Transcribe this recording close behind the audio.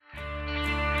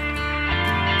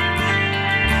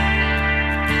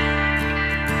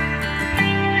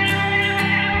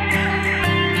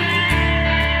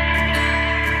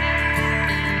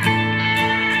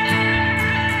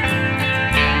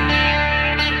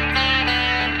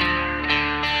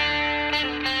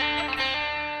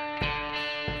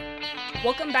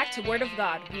Welcome back to Word of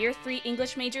God. We are three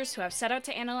English majors who have set out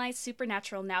to analyze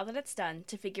Supernatural now that it's done,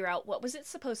 to figure out what was it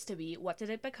supposed to be, what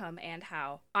did it become, and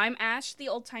how. I'm Ash, the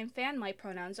old-time fan. My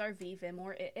pronouns are V, Vim,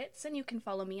 or Its, and you can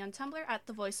follow me on Tumblr at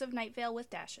the voice of Night Vale with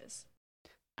dashes.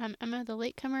 I'm Emma, the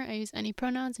latecomer. I use any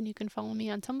pronouns, and you can follow me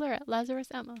on Tumblr at Lazarus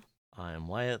Emma. I'm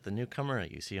Wyatt, the newcomer. I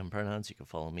use him pronouns. You can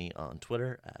follow me on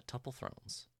Twitter at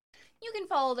TuppleThrones. You can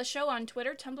follow the show on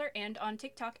Twitter, Tumblr, and on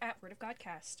TikTok at Word of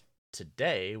Godcast.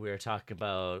 Today we're talking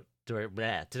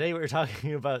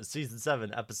about season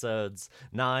 7, episodes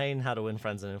 9, How to Win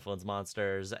Friends and Influence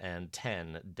Monsters, and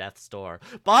 10, Death's Door.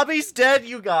 Bobby's dead,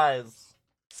 you guys.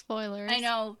 Spoilers. I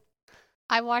know.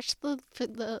 I watched the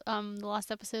last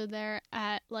episode there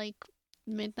at like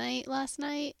midnight last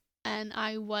night, and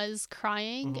I was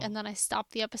crying, and then I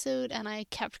stopped the episode and I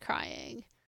kept crying.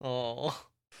 Oh.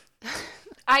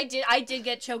 I did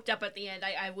get choked up at the end,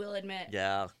 I will admit.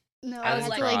 Yeah. No, I I was had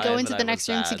like to like go crying, into but the I next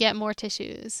was room to sad. get more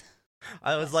tissues.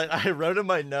 I was like, I wrote in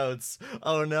my notes,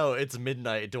 oh no, it's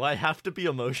midnight. Do I have to be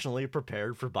emotionally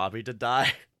prepared for Bobby to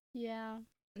die? Yeah.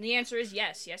 And the answer is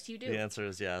yes. Yes, you do. The answer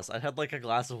is yes. I had like a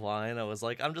glass of wine. I was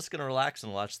like, I'm just going to relax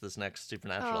and watch this next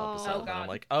Supernatural Oh. episode. Oh, And God. I'm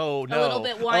like, oh no. A little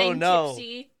bit wine oh, no.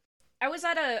 tipsy. I was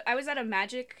at a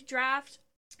Magic draft,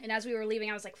 and as we were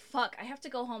leaving, I was like, fuck, I have to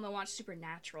go home and watch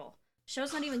Supernatural.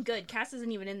 Show's not even good. Cass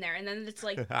isn't even in there. And then it's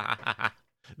like,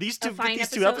 These A two fine two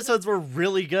episode. episodes were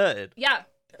really good. yeah,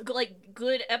 like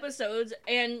good episodes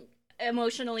and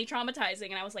emotionally traumatizing.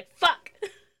 And I was like, fuck.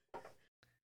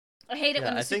 I hate it Yeah,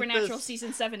 when the I think Supernatural this-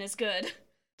 season 7 is good.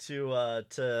 To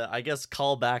I guess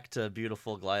call back to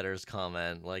Beautiful Glider's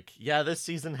comment, like, yeah, this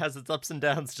season has its ups and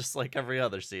downs just like every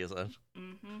other season.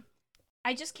 Mm-hmm.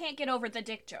 I just can't get over the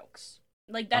dick jokes.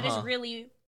 Like, that is Uh-huh.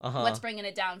 really Uh-huh. what's bringing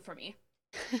it down for me.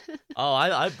 Oh,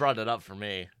 I brought it up for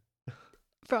me.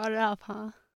 Brought it up, huh?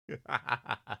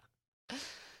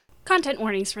 Content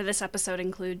warnings for this episode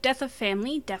include death of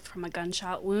family, death from a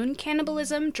gunshot wound,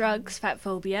 cannibalism, drugs, fat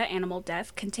phobia, animal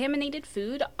death, contaminated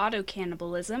food,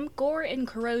 auto-cannibalism, gore and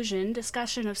corrosion,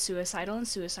 discussion of suicidal and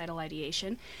suicidal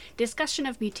ideation, discussion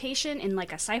of mutation in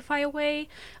like a sci-fi way,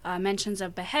 mentions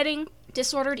of beheading,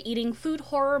 disordered eating, food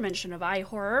horror, mention of eye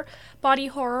horror, body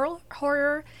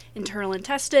horror, internal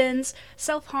intestines,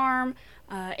 self-harm,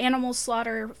 animal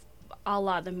slaughter, a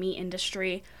la the meat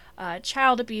industry,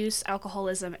 child abuse,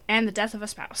 alcoholism, and the death of a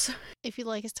spouse. If you'd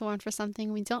like us to warn for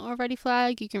something we don't already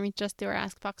flag, you can reach us through our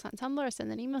Ask box on Tumblr or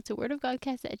send an email to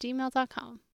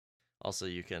wordofgodcast@gmail.com. Also,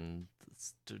 you can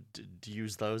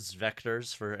use those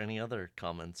vectors for any other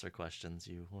comments or questions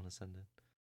you want to send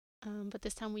in. But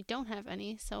this time we don't have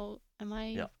any, so am I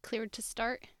Yep. cleared to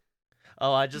start?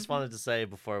 Oh, I just wanted to say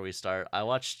before we start,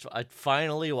 I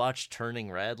finally watched Turning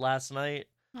Red last night.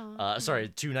 Oh, Sorry,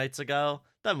 2 nights ago.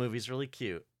 That movie's really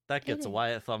cute. That gets a is.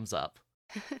 Wyatt thumbs up.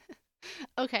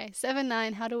 Okay,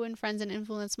 7-9, How to Win Friends and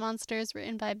Influence Monsters,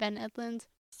 written by Ben Edlund.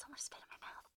 So much spit in my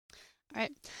mouth.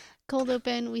 Alright, cold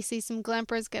open, we see some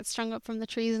glampers get strung up from the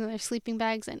trees in their sleeping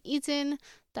bags and eaten.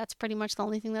 That's pretty much the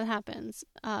only thing that happens.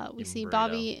 We Even see burrito.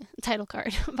 Bobby, title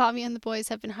card, Bobby and the boys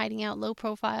have been hiding out low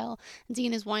profile.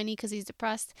 Dean is whiny because he's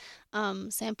depressed.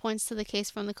 Sam points to the case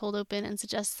from the cold open and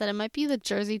suggests that it might be the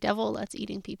Jersey Devil that's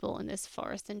eating people in this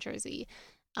forest in Jersey.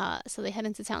 So they head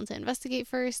into town to investigate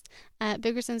first. At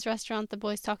Biggerson's restaurant, the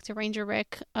boys talk to Ranger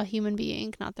Rick, a human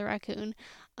being, not the raccoon.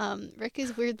 Rick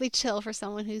is weirdly chill for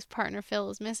someone whose partner Phil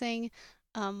is missing.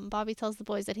 Bobby tells the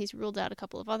boys that he's ruled out a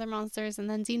couple of other monsters, and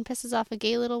then Dean pisses off a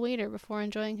gay little waiter before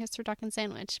enjoying his turducken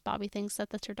sandwich. Bobby thinks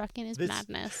that the turducken is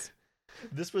madness.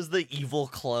 This was the evil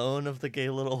clone of the gay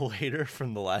little waiter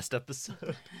from the last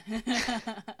episode.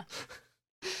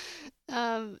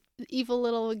 The evil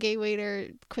little gay waiter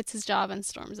quits his job and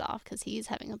storms off because he's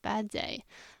having a bad day.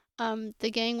 The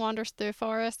gang wanders through the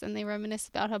forest and they reminisce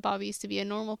about how Bobby used to be a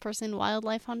normal person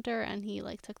wildlife hunter and he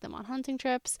took them on hunting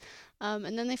trips.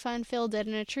 And then they find Phil dead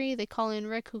in a tree. They call in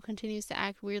Rick, who continues to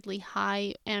act weirdly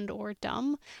high and or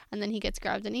dumb, and then he gets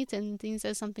grabbed and eaten. Dean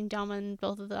says something dumb and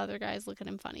both of the other guys look at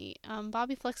him funny.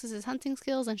 Bobby flexes his hunting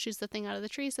skills and shoots the thing out of the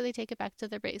tree, so they take it back to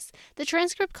their base. The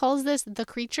transcript calls this the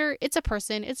creature. It's a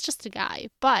person. It's just a guy,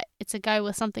 but it's a guy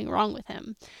with something wrong with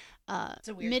him. It's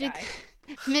a weird guy.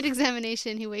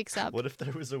 Mid-examination, he wakes up. What if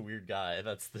there was a weird guy?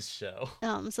 That's the show.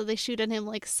 So they shoot at him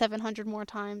like 700 more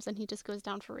times and he just goes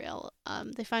down for real.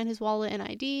 They find his wallet and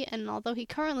ID, and although he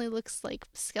currently looks like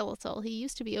skeletal, he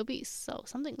used to be obese, so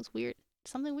something's weird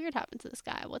something weird happened to this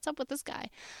guy. What's up with this guy?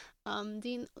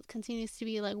 Dean continues to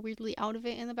be like weirdly out of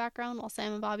it in the background while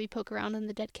Sam and Bobby poke around in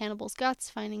the dead cannibal's guts,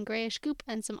 finding grayish goop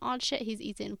and some odd shit he's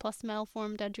eaten, plus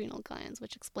malformed adrenal glands,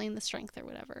 which explain the strength or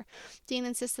whatever. Dean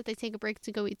insists that they take a break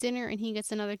to go eat dinner, and he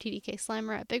gets another TDK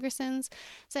Slimer at Biggerson's.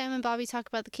 Sam and Bobby talk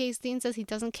about the case. Dean says he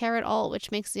doesn't care at all,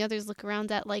 which makes the others look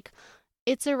around at like,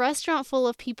 it's a restaurant full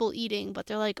of people eating, but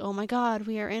they're like, oh my god,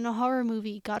 we are in a horror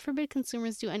movie. God forbid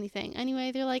consumers do anything.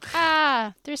 Anyway, they're like,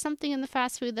 there's something in the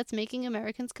fast food that's making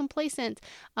Americans complacent.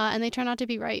 And they turn out to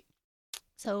be right.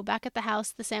 So back at the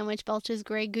house, the sandwich belches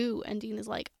gray goo, and Dean is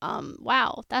like,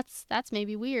 wow, that's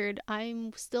maybe weird.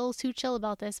 I'm still too chill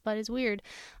about this, but it's weird.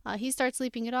 He starts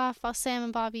sleeping it off while Sam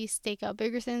and Bobby stake out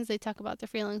Biggerson's. They talk about their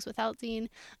feelings without Dean.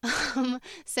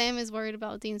 Sam is worried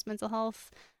about Dean's mental health.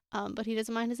 But he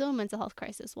doesn't mind his own mental health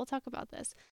crisis. We'll talk about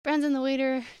this. Brandon, the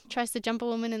waiter, tries to jump a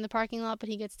woman in the parking lot, but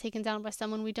he gets taken down by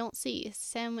someone we don't see.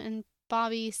 Sam and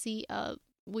Bobby see a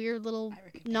weird little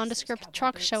nondescript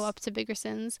truck show up to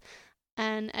Biggerson's,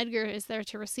 and Edgar is there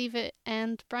to receive it,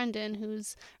 and Brendan,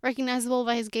 who's recognizable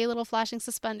by his gay little flashing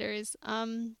suspenders.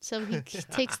 So he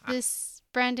takes this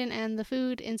Brandon and the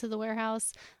food into the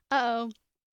warehouse.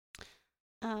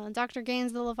 Dr.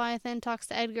 Gaines, the Leviathan, talks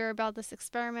to Edgar about this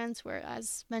experiment where,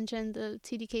 as mentioned, the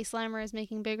TDK Slimer is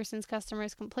making Biggerson's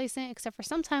customers complacent, except for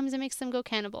sometimes it makes them go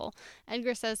cannibal.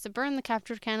 Edgar says to burn the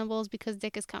captured cannibals because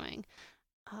Dick is coming.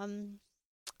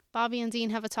 Bobby and Dean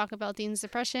have a talk about Dean's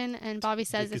depression, and Bobby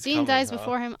says Dick if is Dean coming, dies huh?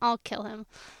 before him, I'll kill him.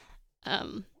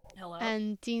 Hello.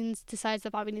 And Dean decides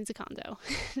that Bobby needs a condo.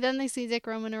 Then they see Dick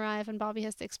Roman arrive, and Bobby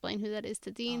has to explain who that is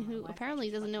to Dean, who apparently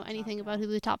doesn't know anything about who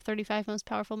the top 35 most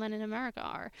powerful men in America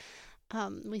are.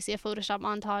 We see a Photoshop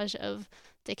montage of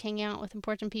Dick hanging out with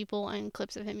important people and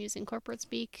clips of him using corporate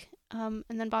speak. And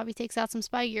then Bobby takes out some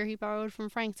spy gear he borrowed from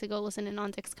Frank to go listen in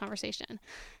on Dick's conversation.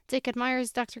 Dick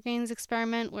admires Dr. Gaines'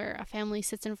 experiment where a family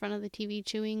sits in front of the TV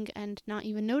chewing and not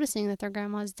even noticing that their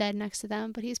grandma's dead next to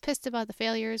them, but he's pissed about the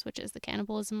failures, which is the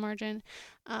cannibalism margin.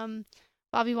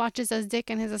 Bobby watches as Dick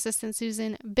and his assistant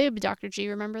Susan bib Dr. G.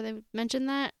 Remember they mentioned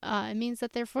that? It means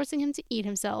that they're forcing him to eat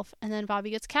himself. And then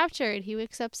Bobby gets captured. He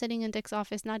wakes up sitting in Dick's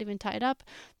office, not even tied up.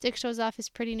 Dick shows off his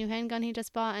pretty new handgun he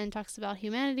just bought and talks about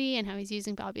humanity and how he's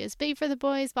using Bobby as bait for the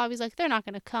boys. Bobby's like, they're not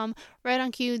going to come. Right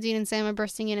on cue, Dean and Sam are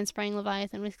bursting in and spraying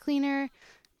Leviathan with cleaner.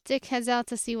 Dick heads out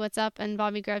to see what's up, and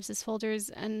Bobby grabs his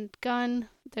folders and gun.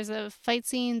 There's a fight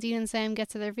scene. Dean and Sam get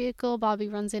to their vehicle. Bobby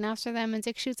runs in after them, and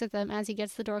Dick shoots at them as he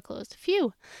gets the door closed.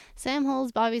 Phew! Sam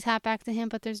holds Bobby's hat back to him,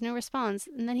 but there's no response.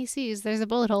 And then he sees there's a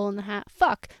bullet hole in the hat.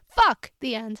 Fuck!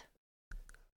 The end.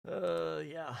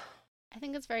 Yeah. I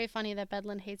think it's very funny that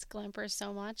Bedland hates glampers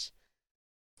so much.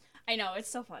 I know, it's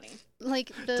so funny.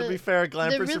 Like, To be fair,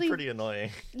 glampers really- are pretty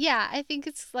annoying. Yeah, I think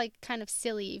it's like kind of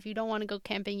silly. If you don't want to go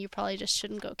camping, you probably just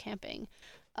shouldn't go camping.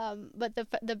 But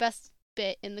the best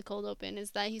bit in the cold open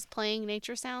is that he's playing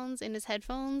nature sounds in his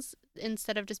headphones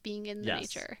instead of just being in the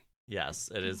nature. Yes,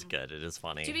 it is good. It is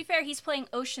funny. To be fair, he's playing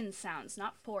ocean sounds,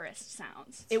 not forest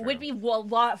sounds. True. It would be a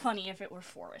lot funny if it were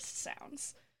forest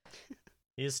sounds.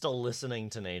 He's still listening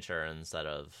to nature instead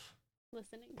of...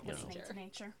 Listening Yeah. To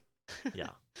nature. Yeah.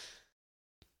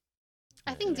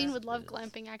 I think It Dean is- would love it is.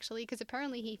 glamping, actually, because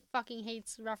apparently he fucking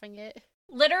hates roughing it.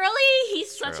 Literally,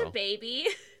 he's such a True. baby.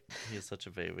 He's such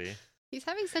a baby. He's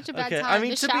having such a bad Okay, time. I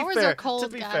mean, The to be showers fair- are cold, to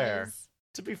be guys. fair.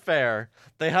 To be fair,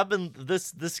 they have been...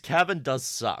 This cabin does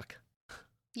suck.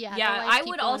 Yeah, Yeah, the lights I keep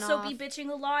would going also off. be bitching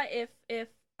a lot if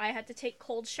I had to take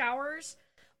cold showers,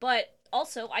 but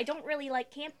also I don't really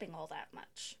like camping all that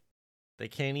much. They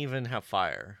can't even have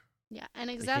fire. Yeah, and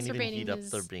They can't even exacerbating heat up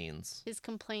his, their beans. his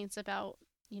complaints about,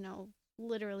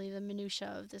 literally the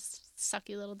minutia of this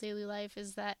sucky little daily life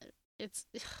is that it's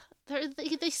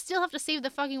they still have to save the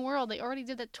fucking world. They already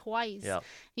did that twice. Yeah.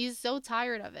 He's so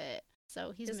tired of it.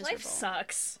 So he's His miserable. life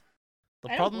sucks. The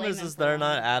I don't problem blame is him for they're not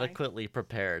wanting to die. adequately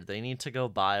prepared. They need to go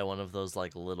buy one of those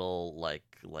like little like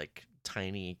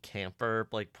tiny camper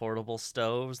like portable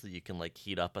stoves that you can like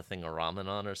heat up a thing of ramen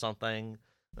on or something.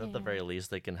 At the Yeah. very least,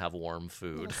 they can have warm Little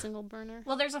food. single burner.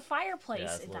 Well, there's a fireplace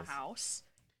Yeah, it's in the little- house.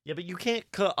 Yeah, but you can't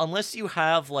cook unless you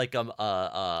have like Make little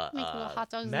hot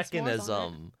dogs and s'mores on it.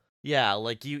 mechanism. Yeah,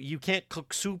 like you can't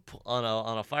cook soup on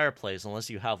a fireplace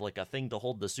unless you have like a thing to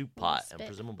hold the soup Little pot, and spit.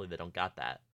 presumably they don't got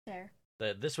that. There.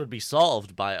 This would be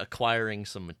solved by acquiring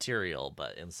some material,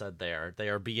 but instead they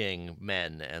are being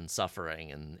men and suffering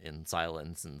in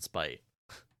silence and spite.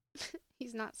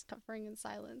 He's not suffering in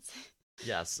silence.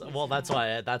 Yes, well that's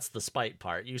the spite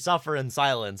part. You suffer in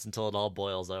silence until it all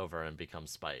boils over and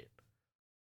becomes spite.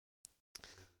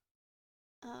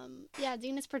 Yeah,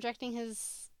 Dean is projecting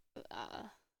his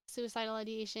suicidal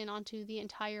ideation onto the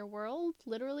entire world.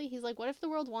 Literally, he's like, what if the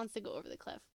world wants to go over the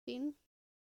cliff? Dean,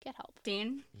 get help.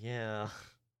 Dean? Yeah.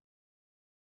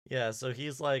 Yeah, so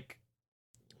he's like,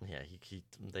 yeah,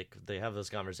 they have this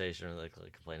conversation and they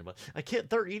like complain about, I can't,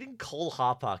 they're eating coal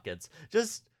Hot Pockets.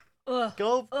 Just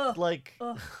go, like,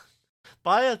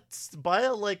 buy a,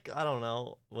 like, I don't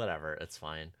know, whatever, it's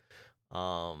fine.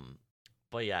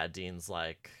 But yeah, Dean's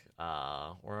like,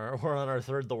 we're on our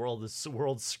third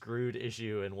world's screwed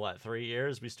issue in what, 3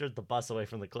 years? We steered the bus away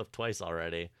from the cliff twice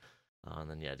already. And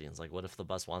then yeah, Dean's like, what if the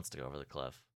bus wants to go over the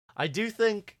cliff? I do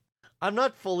think, I'm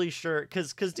not fully sure,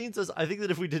 because Dean says, I think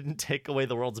that if we didn't take away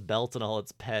the world's belt and all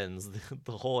its pens,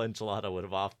 the whole enchilada would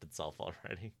have offed itself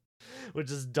already.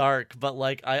 Which is dark, but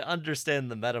like I understand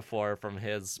the metaphor from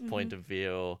his point of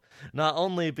view. Not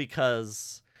only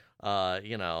because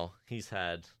you know, he's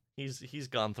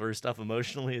gone through stuff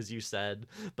emotionally, as you said,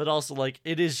 but also like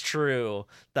it is true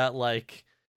that like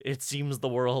it seems the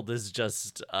world is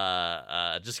just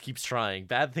keeps trying.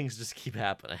 Bad things just keep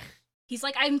happening. He's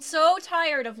like, I'm so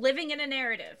tired of living in a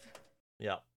narrative.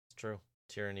 Yeah, it's true.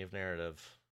 Tyranny of narrative.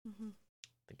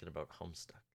 Thinking about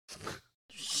Homestuck.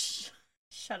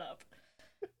 Shut up.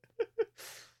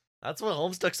 That's what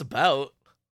Homestuck's about.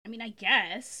 I mean, I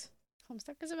guess.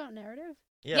 Homestuck is about narrative?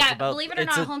 Yeah, believe it or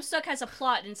not, Homestuck has a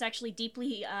plot, and it's actually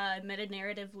deeply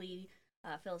meta-narratively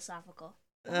philosophical.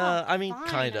 I mean, fine,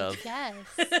 kind of. Yes.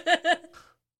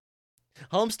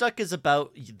 Homestuck is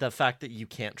about the fact that you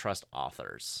can't trust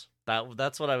authors.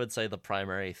 That's what I would say the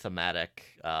primary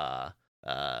thematic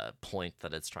point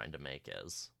that it's trying to make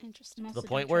is. Interesting. The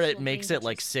point where it makes it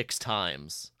like 6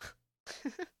 times.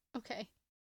 Okay.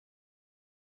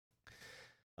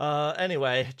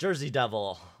 Anyway, Jersey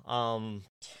Devil.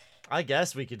 I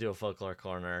guess we could do a folklore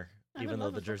corner, even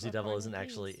though the Jersey Devil isn't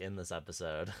actually in this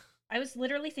episode. I was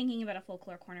literally thinking about a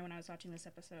folklore corner when I was watching this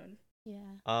episode.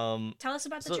 Yeah. Tell us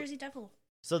about the Jersey Devil.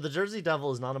 So the Jersey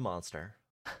Devil is not a monster.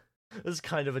 This is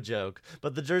kind of a joke,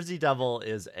 but the Jersey Devil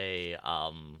is a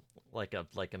like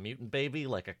a mutant baby,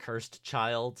 like a cursed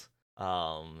child.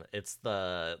 It's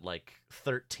the like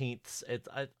 13th.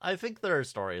 I think there are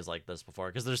stories like this before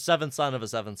because there's 7th son of a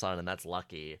 7th son, and that's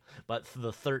lucky. But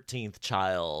the 13th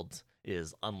child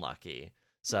is unlucky.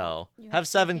 So have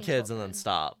 7 kids children. And then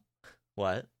stop.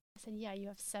 What? I said, yeah, you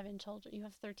have 7 children. You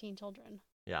have 13 children.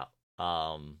 Yeah.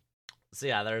 So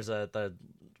yeah, there's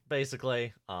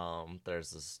basically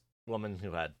there's this woman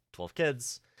who had 12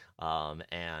 kids.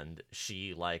 And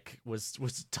she like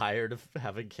was tired of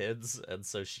having kids, and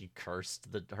so she cursed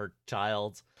her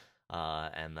child.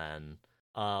 And then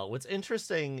what's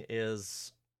interesting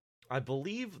is I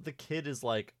believe the kid is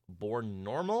like born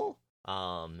normal,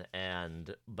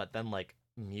 but then like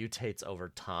mutates over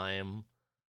time.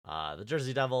 The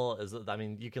Jersey Devil is, I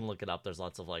mean, you can look it up. There's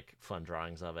lots of like fun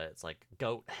drawings of it. It's like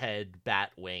goat head,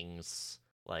 bat wings,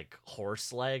 like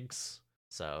horse legs.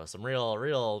 So some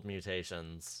real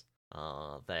mutations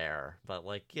there. But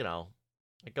like, you know,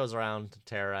 it goes around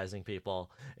terrorizing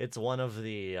people. It's one of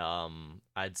the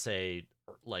I'd say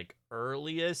like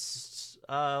earliest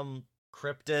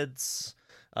cryptids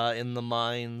in the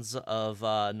minds of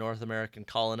North American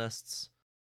colonists.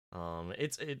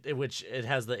 Which it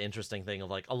has the interesting thing of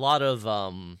like a lot of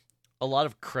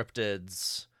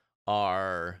cryptids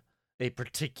are a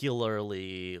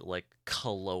particularly like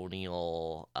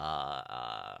colonial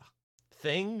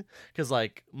thing, because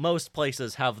like most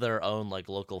places have their own like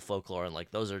local folklore and like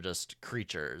those are just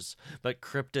creatures, but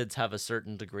cryptids have a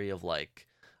certain degree of like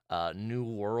new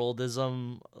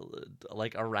worldism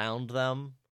like around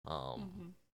them.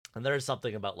 And there's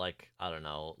something about like, I don't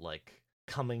know, like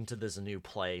coming to this new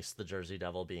place, the Jersey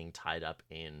Devil being tied up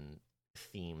in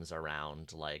themes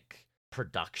around like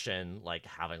production, like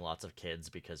having lots of kids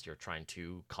because you're trying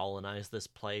to colonize this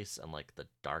place, and like the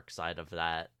dark side of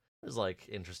that. There's like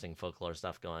interesting folklore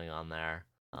stuff going on there.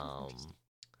 But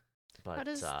how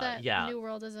does that new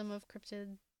worldism of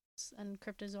cryptids and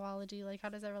cryptozoology, like how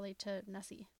does that relate to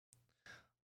Nessie?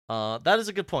 That is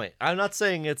a good point. I'm not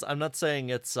saying it's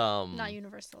not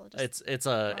universal. It's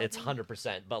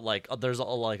 100%, but like there's a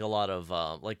lot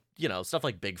of like, you know, stuff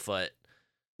like Bigfoot.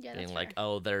 Yeah, being that's like, fair.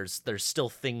 oh, there's still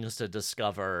things to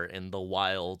discover in the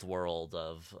wild world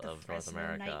of North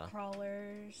America.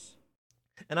 Nightcrawlers.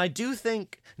 And I do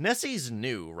think Nessie's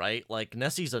new, right? Like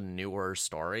Nessie's a newer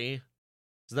story.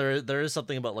 So there is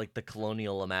something about like the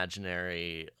colonial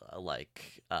imaginary,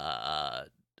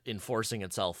 enforcing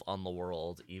itself on the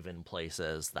world, even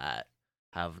places that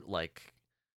have like,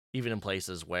 even in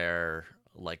places where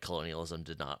like colonialism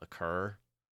did not occur,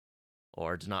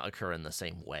 or did not occur in the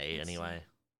same way anyway.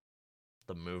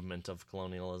 The movement of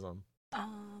colonialism.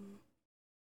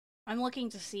 I'm looking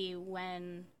to see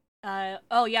when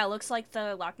Oh yeah, looks like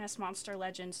the Loch Ness Monster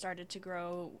legend started to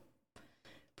grow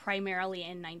primarily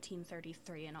in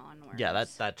 1933 and onwards. Yeah,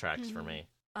 that tracks for me.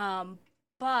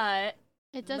 But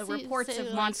It does the reports say, of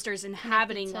like, monsters connected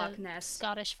inhabiting to Loch Ness.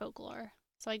 Scottish folklore.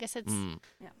 So I guess it's Mm.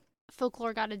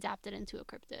 folklore got adapted into a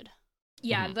cryptid.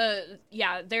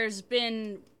 Yeah, there's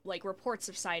been like reports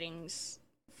of sightings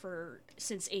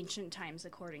since ancient times,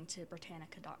 according to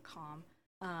Britannica.com.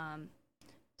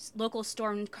 Local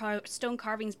stone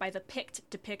carvings by the Pict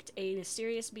depict a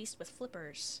mysterious beast with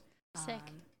flippers.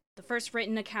 Sick. The first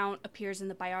written account appears in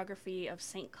the biography of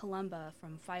Saint Columba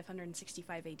from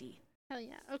 565 AD. Hell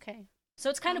yeah. Okay. So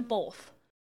it's kind of both.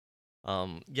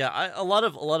 Yeah, a lot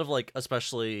of like,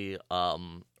 especially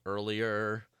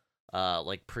earlier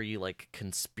like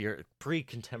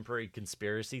pre-contemporary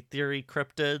conspiracy theory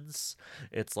cryptids,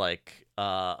 it's like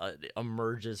it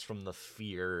emerges from the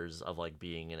fears of like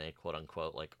being in a quote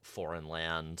unquote like foreign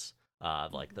land,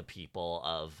 like the people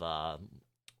of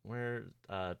where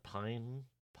Pine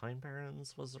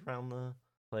Barrens was around the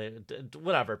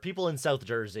whatever, people in South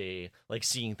Jersey like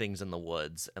seeing things in the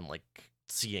woods and like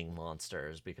seeing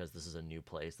monsters because this is a new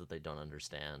place that they don't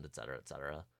understand, etc.,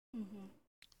 etc. Mm-hmm.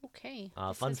 Okay.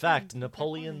 Fun fact: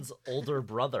 Napoleon's older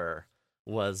brother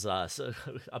was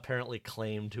apparently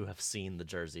claimed to have seen the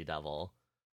Jersey Devil.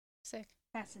 Sick.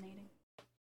 Fascinating.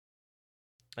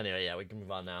 Anyway, yeah, we can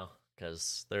move on now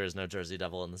because there is no Jersey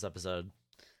Devil in this episode.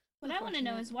 What I want to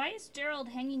know is, why is Gerald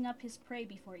hanging up his prey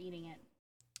before eating it?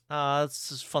 It's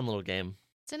just a fun little game.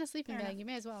 It's in a sleeping Fair bag. enough. You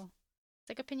may as well. It's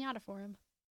like a pinata for him.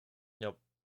 Yep.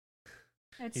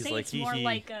 I'd He's say like, it's more hee-hee.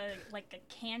 like a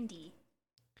candy.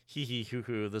 Hee hee hoo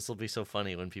hoo. This will be so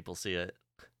funny when people see it.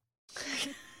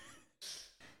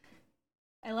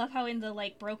 I love how in the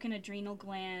like broken adrenal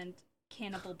gland,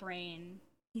 cannibal brain,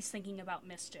 he's thinking about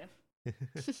mischief.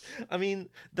 I mean,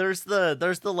 there's the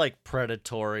like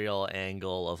predatorial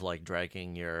angle of like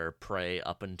dragging your prey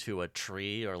up into a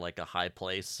tree or like a high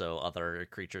place so other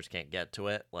creatures can't get to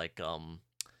it. Like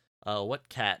what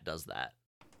cat does that?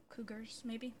 Cougars,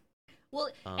 maybe. Well,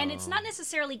 and it's not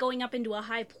necessarily going up into a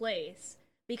high place,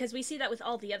 because we see that with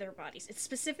all the other bodies. It's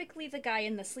specifically the guy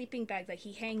in the sleeping bag that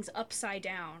he hangs upside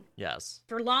down Yes.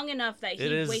 for long enough that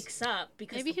he wakes up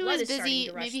because Maybe the he blood was is starting busy.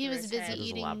 to rush Maybe he through was his busy head. It is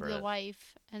eating elaborate. the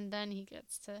wife, and then he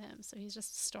gets to him. So he's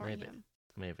just storing Maybe. him.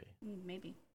 Maybe.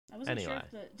 Maybe. I wasn't sure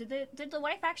Anyway. if did the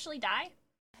wife actually die?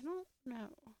 I don't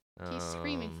know. He's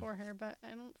screaming for her, but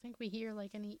I don't think we hear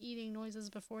like any eating noises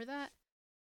before that.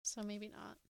 So maybe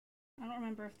not. I don't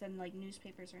remember if then like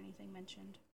newspapers or anything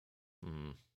mentioned.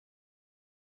 Hmm.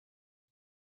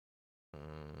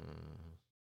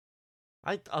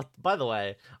 By the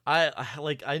way,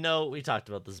 I know we talked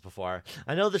about this before.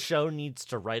 I know the show needs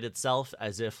to write itself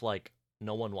as if like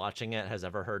no one watching it has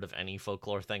ever heard of any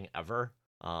folklore thing ever.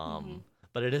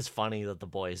 But it is funny that the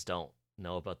boys don't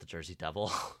know about the Jersey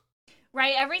Devil.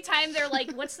 Right, every time they're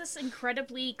like, what's this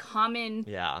incredibly common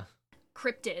Yeah.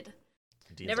 cryptid?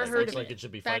 Dean's Never like, heard looks of like it. it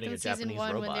should be Back fighting in a season Japanese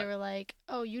 1 robot. when they were like,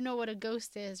 "Oh, you know what a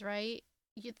ghost is, right?"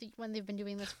 When they've been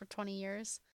doing this for 20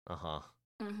 years. Uh-huh.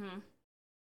 Mm-hmm.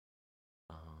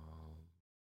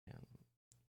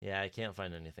 Yeah, I can't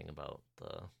find anything about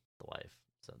the wife,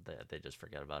 so they just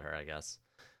forget about her, I guess.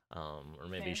 Or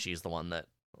maybe Fair. she's the one that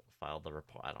filed the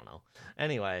report. I don't know.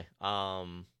 Anyway,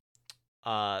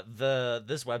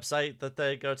 this website that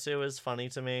they go to is funny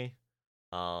to me.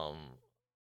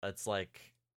 It's like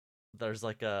there's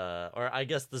like or I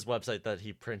guess this website that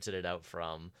he printed it out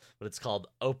from, but it's called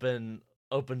Open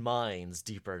Minds,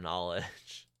 Deeper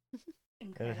Knowledge.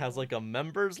 And it has like a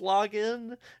members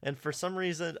login, and for some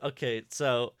reason, okay,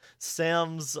 so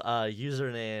Sam's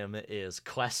username is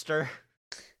Quester.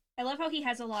 I love how he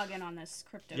has a login on this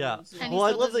crypto. Yeah, as And well, I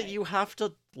still love does that it. you have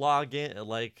to log in,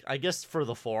 like, I guess for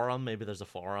the forum, maybe there's a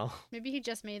forum. Maybe he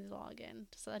just made the login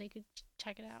so that he could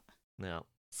check it out. Yeah.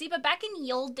 See, but back in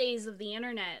the old days of the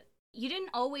internet, you didn't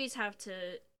always have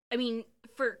to. I mean,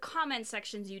 for comment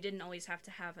sections, you didn't always have to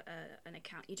have an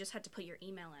account. You just had to put your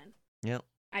email in. Yep.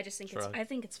 I just think Shrug. I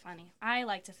think it's funny. I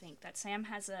like to think that Sam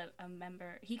has a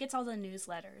member. He gets all the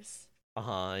newsletters.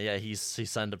 Yeah, he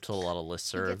signed up to a lot of He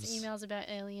listservs. gets emails about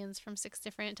aliens from 6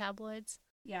 different tabloids.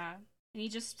 Yeah, and he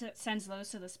just sends those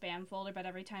to the spam folder. But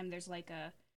every time there's like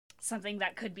something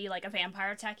that could be like a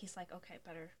vampire attack, he's like, okay,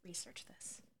 better research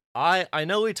this. I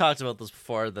know we talked about this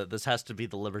before, that this has to be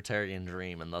the libertarian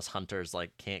dream, and thus hunters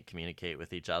like can't communicate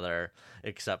with each other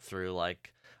except through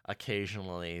like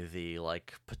occasionally the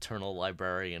like paternal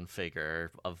librarian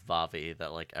figure of Vavi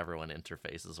that like everyone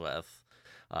interfaces with,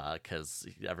 because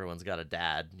everyone's got a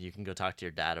dad. You can go talk to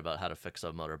your dad about how to fix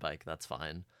a motorbike, that's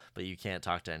fine, but you can't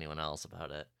talk to anyone else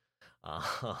about it.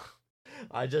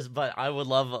 But I would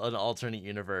love an alternate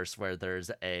universe where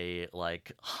there's a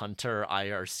like hunter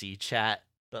IRC chat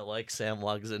that like Sam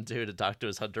logs into to talk to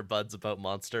his hunter buds about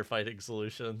monster fighting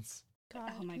solutions.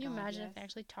 God, Oh my can you God, imagine yes. if they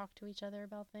actually talk to each other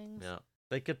about things? Yeah.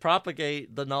 They could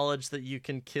propagate the knowledge that you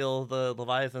can kill the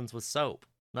Leviathans with soap.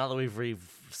 Not that we've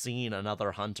seen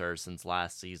another hunter since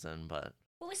last season, but...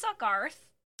 Well, we saw Garth.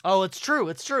 Oh, it's true.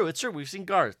 We've seen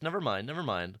Garth. Never mind.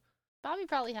 Bobby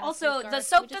probably has. Also, with the Garth.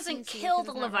 soap We just doesn't didn't see it kill 'cause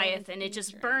the it's not relevant Leviathan, to it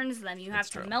just history. burns them. You have That's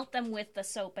to true. melt them with the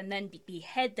soap and then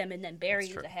behead them and then bury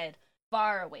That's true. the head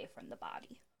far away from the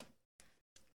body.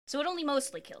 So it only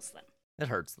mostly kills them. It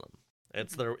hurts them.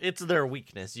 It's their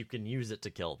weakness. You can use it to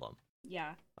kill them.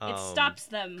 Yeah. It stops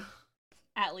them,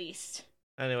 at least.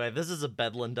 Anyway, this is a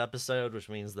Bedland episode, which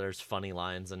means there's funny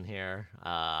lines in here.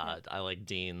 I like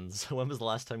Dean's. When was the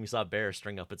last time you saw a bear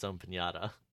string up its own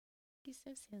piñata? He's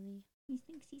so silly. He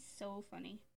thinks he's so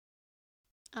funny.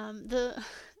 The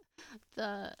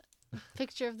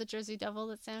picture of the Jersey Devil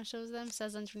that Sam shows them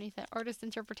says underneath it artist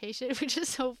interpretation, which is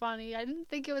so funny. I didn't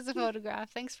think it was a photograph.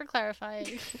 Thanks for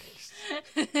clarifying.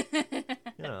 You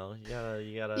gotta.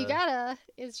 You gotta.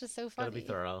 It's just so funny. Gotta be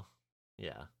thorough.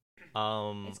 Yeah.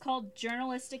 It's called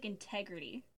journalistic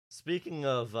integrity. Speaking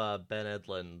of Ben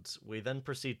Edlund, we then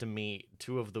proceed to meet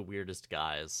two of the weirdest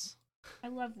guys. I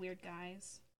love weird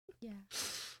guys. Yeah.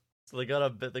 So they got a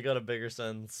bigger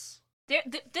sense.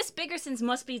 This Biggerson's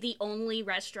must be the only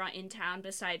restaurant in town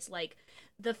besides, like,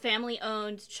 the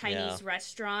family-owned Chinese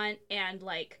restaurant and,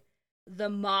 like, the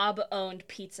mob-owned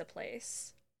pizza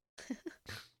place. You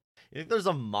think there's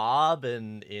a mob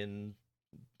in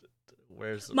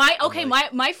where's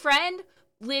my friend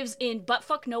lives in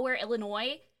buttfuck nowhere,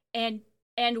 Illinois, and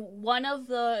one of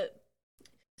the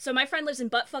my friend lives in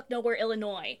buttfuck nowhere,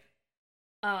 Illinois.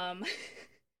 I'm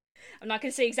not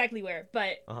gonna say exactly where,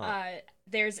 but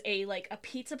there's a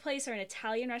pizza place or an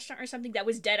Italian restaurant or something that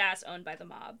was dead ass owned by the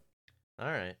mob. All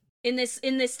right. In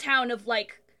this town of,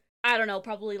 like, I don't know,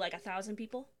 probably like 1,000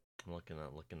 people. I'm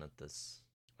looking at this.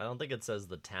 I don't think it says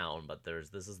the town, but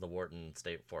this is the Wharton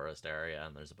State Forest area,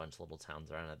 and there's a bunch of little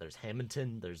towns around it. There's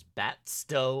Hamilton, there's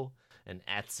Batstow, and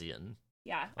Atzian.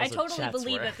 Yeah, Also, I totally Chatsworth.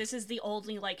 believe that this is the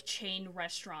only, like, chain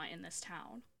restaurant in this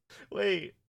town.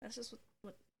 Wait, That's just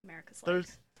what America's like.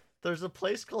 there's a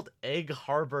place called Egg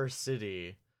Harbor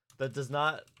City that does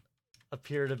not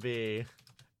appear to be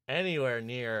anywhere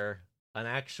near an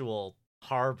actual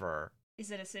harbor. Is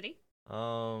it a city?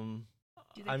 I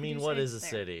they mean, produce what is eggs a there?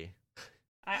 city?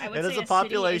 I would It say is a city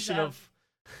population is of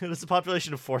it is a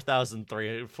population of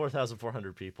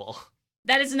 4,400 people.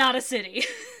 That is not a city.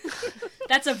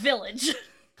 That's a village.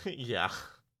 Yeah.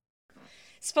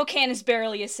 Spokane is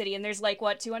barely a city, and there's, like,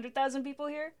 what, 200,000 people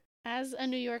here? As a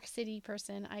New York City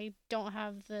person, I don't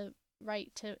have the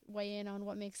right to weigh in on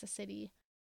what makes a city.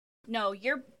 No,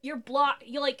 you're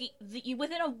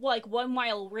within a 1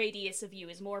 mile radius of you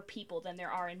is more people than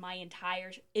there are in my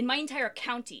entire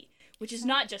county, which is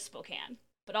not just Spokane,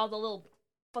 but all the little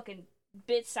fucking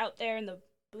bits out there in the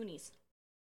boonies.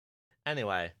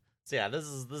 Anyway, so yeah, this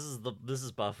is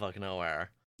buttfuck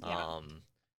nowhere. Yeah.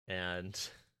 And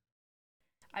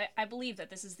I believe that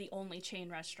this is the only chain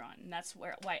restaurant, and that's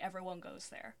why everyone goes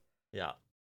there. yeah.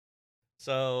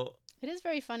 So It is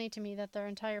very funny to me that their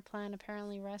entire plan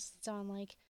apparently rests on,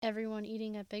 like, everyone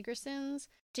eating at Biggerson's.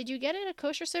 Did you get it a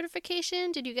kosher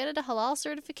certification? Did you get it a halal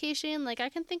certification? Like, I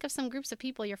can think of some groups of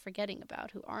people you're forgetting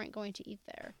about who aren't going to eat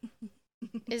there.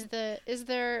 Is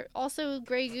there also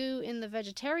Grey Goo in the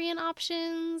vegetarian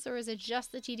options, or is it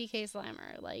just the TDK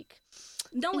Slammer? Like,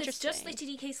 No, it's just the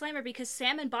interesting. TDK Slammer because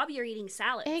Sam and Bobby are eating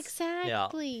salads.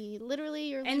 Exactly. Literally,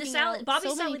 you're And the leaving salad, out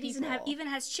Bobby's so many salad people. even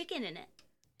has chicken in it.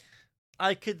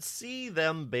 I could see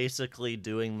them basically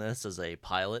doing this as a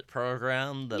pilot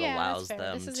program that Yeah, allows that's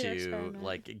fair. them This is their to experiment.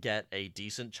 like get a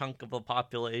decent chunk of the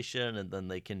population, and then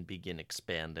they can begin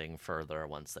expanding further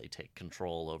once they take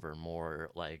control over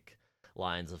more like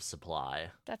lines of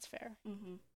supply. That's fair.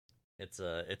 Mm-hmm.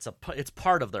 It's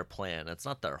part of their plan. It's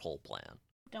not their whole plan.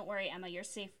 Don't worry, Emma, you're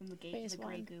safe from the Phase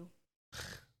Grey one. Goo.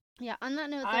 Yeah, on that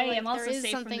note, though, I like, am also there is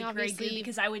safe from something the Grey Goo obviously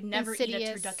because I would never eat a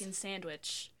insidious- turducken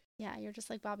sandwich. Yeah, you're just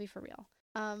like Bobby for real.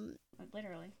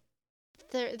 Literally.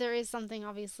 There is something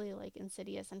obviously like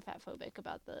insidious and fatphobic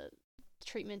about the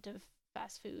treatment of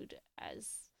fast food as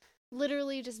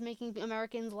literally just making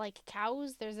Americans like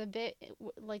cows. There's a bit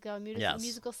like a Yes.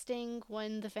 musical sting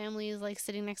when the family is like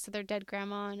sitting next to their dead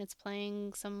grandma and it's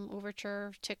playing some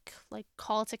overture to like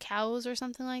Call to Cows or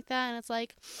something like that, and it's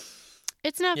like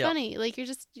it's not Yeah. funny. Like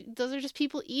those are just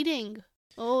people eating.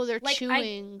 Oh, they're Like,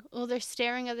 chewing. Oh, they're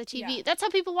staring at the TV. Yeah. That's how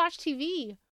people watch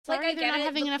TV. Sorry, I they're get not it.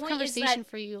 having The enough point is conversation that-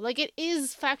 for you. Like, it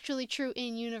is factually true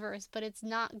in universe, but it's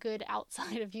not good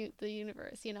outside of the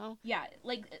universe, you know? Yeah,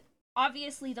 like,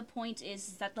 obviously the point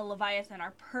is that the Leviathan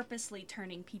are purposely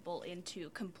turning people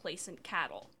into complacent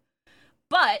cattle.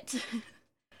 But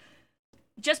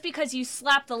just because you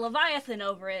slap the Leviathan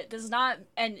over it does not,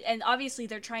 and obviously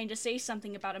they're trying to say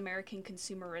something about American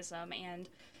consumerism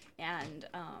and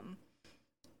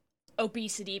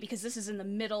obesity, because this is in the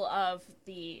middle of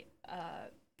the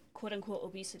quote-unquote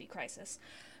obesity crisis.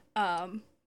 And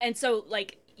so,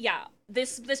 like, yeah,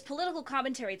 this political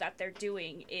commentary that they're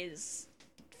doing is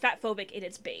fatphobic in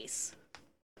its base.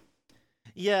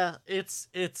 Yeah, it's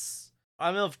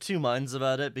I'm of two minds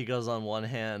about it, because on one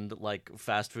hand, like,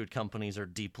 fast food companies are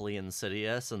deeply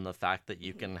insidious, and the fact that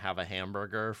you can have a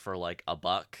hamburger for like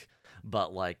 $1,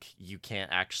 but like you can't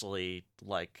actually,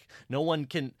 like, no one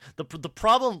can, the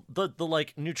problem, the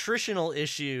like nutritional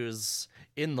issues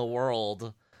in the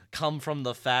world come from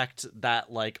the fact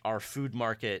that like our food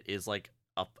market is like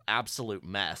a absolute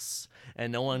mess,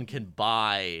 and no one can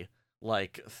buy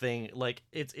like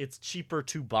it's cheaper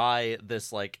to buy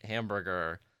this like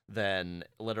hamburger than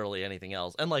literally anything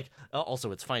else. And like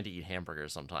also it's fine to eat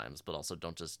hamburgers sometimes, but also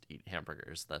don't just eat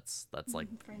hamburgers. That's like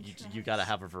you got to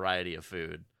have a variety of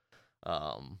food.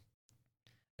 And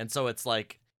so it's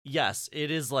like, yes, it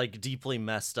is like deeply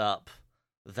messed up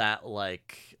that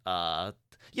like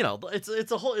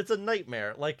it's a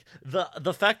nightmare. Like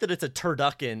the fact that it's a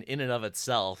turducken in and of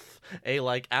itself, a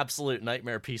like absolute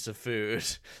nightmare piece of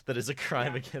food that is a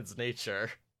crime against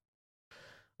nature.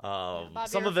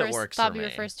 Some of it works. Bobby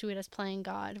refers to it as playing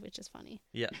God, which is funny.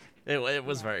 Yeah, it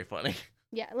was very funny.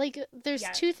 Yeah, like there's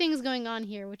two things going on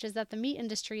here, which is that the meat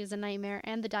industry is a nightmare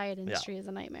and the diet industry is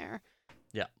a nightmare.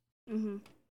 Yeah. Mm-hmm.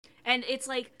 And it's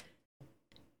like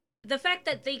the fact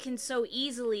that they can so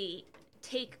easily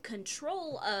take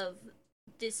control of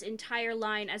this entire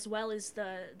line, as well as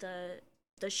the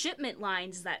shipment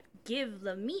lines that give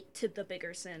the meat to the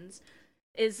Biggersons,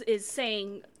 is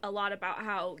saying a lot about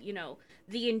how, you know,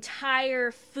 the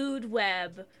entire food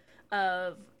web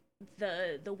of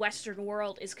the Western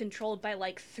world is controlled by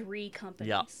like 3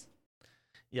 companies.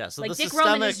 Yeah, so like the Dick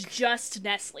Roman is just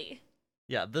Nestle.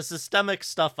 Yeah, the systemic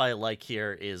stuff I like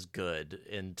here is good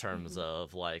in terms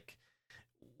of like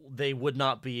they would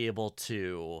not be able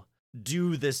to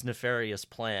do this nefarious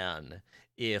plan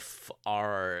if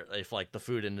like the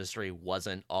food industry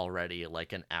wasn't already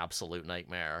like an absolute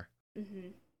nightmare. Mm-hmm.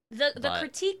 The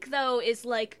critique though is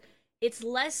like it's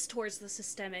less towards the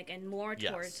systemic and more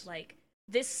towards like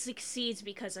this succeeds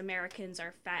because Americans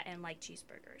are fat and like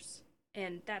cheeseburgers,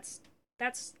 and that's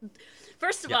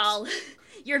first of all,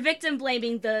 you're victim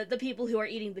blaming the people who are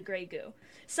eating the Grey Goo.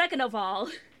 Second of all,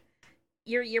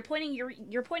 you're pointing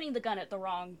the gun at the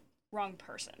wrong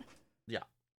person.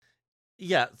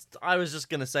 Yeah, I was just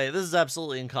gonna say this is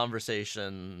absolutely in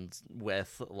conversation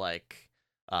with like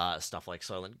stuff like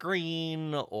Soylent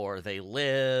Green or They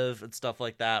Live and stuff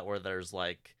like that, where there's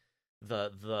like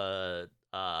the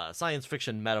science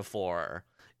fiction metaphor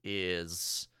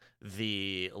is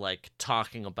the like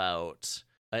talking about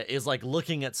is like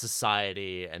looking at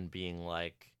society and being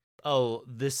like, oh,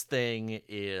 this thing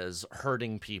is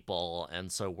hurting people,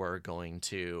 and so we're going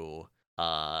to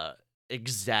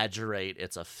exaggerate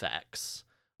its effects.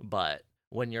 But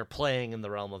when you're playing in the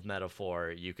realm of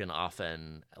metaphor, you can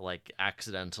often like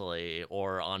accidentally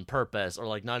or on purpose or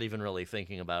like not even really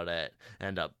thinking about it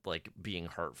end up like being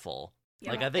hurtful.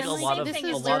 Yeah. Like I think and, a lot of this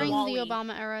is during the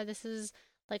Obama era. This is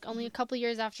like only a couple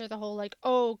years after the whole like,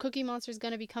 oh, Cookie Monster is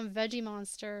going to become Veggie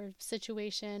Monster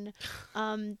situation.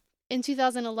 In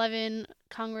 2011,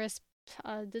 Congress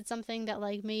did something that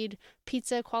like made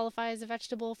pizza qualify as a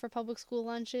vegetable for public school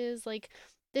lunches. Like,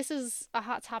 this is a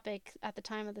hot topic at the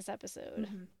time of this episode.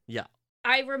 Mm-hmm. Yeah.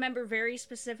 I remember very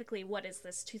specifically, what is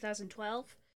this,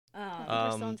 2012?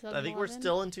 I think we're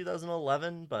still in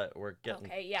 2011, but we're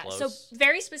getting close. So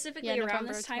very specifically around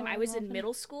November this time, I was in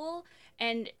middle school,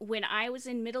 and when I was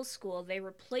in middle school, they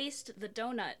replaced the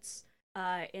donuts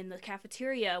in the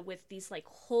cafeteria with these like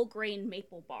whole grain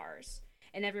maple bars.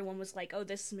 And everyone was like, oh,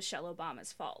 this is Michelle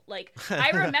Obama's fault. Like,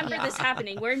 I remember this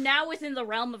happening. We're now within the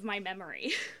realm of my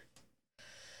memory.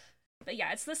 But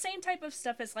yeah, it's the same type of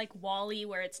stuff as like WALL-E,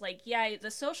 where it's like, yeah, the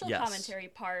social commentary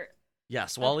part.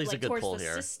 Yes, WALL-E's like, a good towards pull the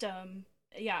here. System,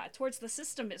 yeah, towards the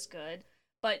system is good,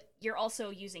 but you're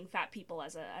also using fat people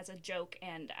as a joke,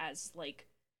 and as like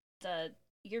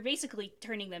you're basically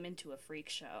turning them into a freak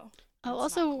show. Oh,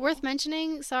 also worth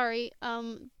mentioning, sorry,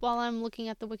 while I'm looking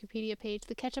at the Wikipedia page,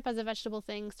 the ketchup as a vegetable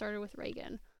thing started with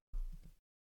Reagan.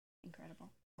 Incredible.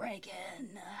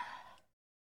 Reagan.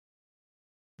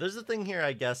 There's a thing here,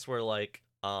 I guess, where like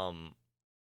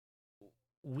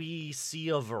we see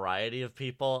a variety of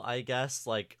people, I guess.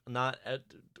 Like, not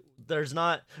there's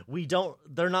not we don't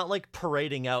they're not like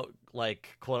parading out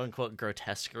like quote unquote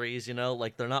grotesqueries, you know,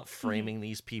 like they're not framing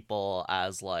these people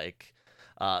as like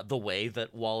the way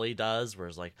that Wall-E does, where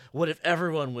it's like, what if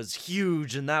everyone was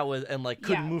huge and that was and like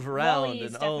couldn't move around, Wall-E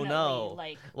is and oh no,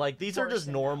 like these are just worse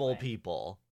in that normal way.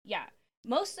 people. Yeah,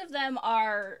 most of them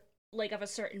are like of a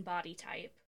certain body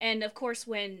type, and of course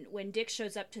when Dick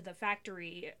shows up to the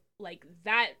factory, like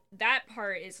that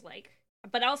part is like,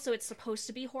 but also it's supposed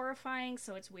to be horrifying,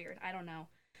 so it's weird. I don't know.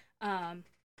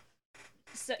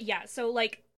 So yeah, so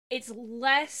like it's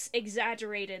less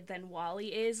exaggerated than Wall-E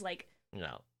is. Like,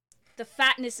 No. the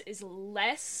fatness is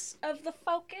less of the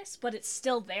focus, but it's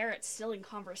still there. It's still in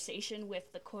conversation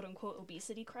with the quote-unquote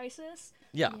obesity crisis.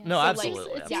 Yeah. Yeah. No, So, like,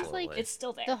 absolutely. it seems absolutely. like It's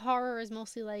still there. The horror is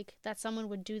mostly like that someone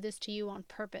would do this to you on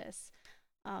purpose.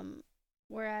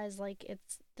 Whereas like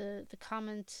it's the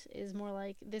comment is more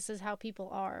like, this is how people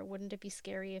are. Wouldn't it be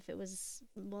scary if it was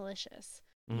malicious?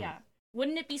 Mhm. Yeah.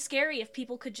 Wouldn't it be scary if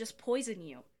people could just poison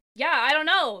you? Yeah, I don't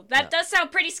know. That Yeah. does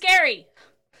sound pretty scary.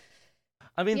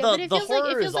 I mean, Yeah, but it the feels like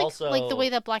horror it feels is like also like the way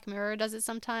that Black Mirror does it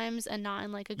sometimes, and not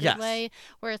in like a good Yes. way,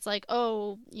 where it's like,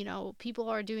 oh, you know, people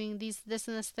are doing this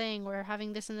and this thing, or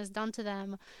having this and this done to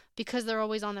them because they're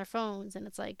always on their phones, and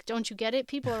it's like, don't you get it?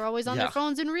 People are always on Yeah. their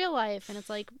phones in real life, and it's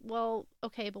like, well,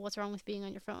 okay, but what's wrong with being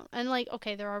on your phone? And like,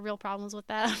 okay, there are real problems with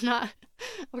that. I'm not,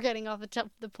 we're getting off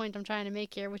the point I'm trying to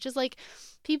make here, which is like,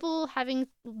 people having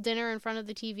dinner in front of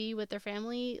the TV with their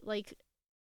family, like,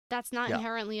 that's not Yeah.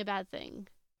 inherently a bad thing.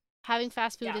 Having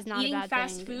fast food Yeah, is not a eating bad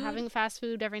fast thing. food- Having fast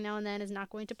food every now and then is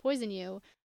not going to poison you.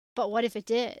 But what if it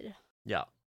did? Yeah.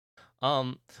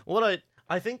 What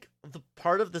I think the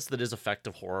part of this that is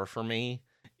effective horror for me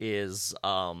is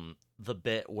the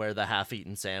bit where the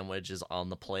half-eaten sandwich is on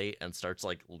the plate and starts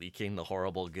like leaking the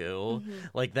horrible goo.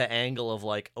 Like the angle of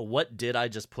like, what did I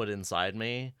just put inside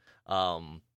me?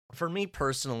 For me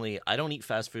personally, I don't eat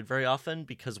fast food very often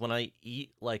because when I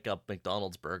eat like a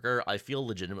McDonald's burger, I feel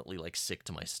legitimately like sick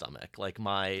to my stomach. Like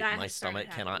my That my has started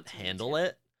stomach cannot happening to me, handle too.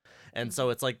 it. And so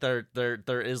it's like there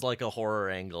is like a horror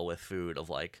angle with food of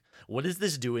like, what is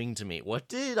this doing to me? What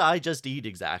did I just eat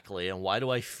exactly? And why do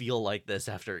I feel like this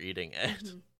after eating it?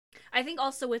 Mhm. I think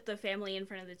also with the family in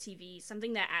front of the TV,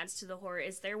 something that adds to the horror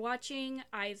is they're watching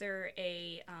either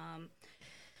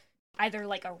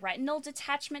like a retinal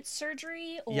detachment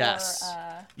surgery or Yes.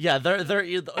 Yeah, they're I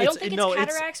don't think it's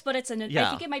cataracts, but I yeah.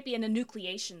 think it might be an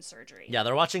enucleation surgery. Yeah,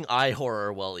 they're watching eye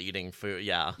horror while eating food.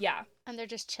 Yeah. Yeah. And they're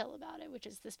just chill about it, which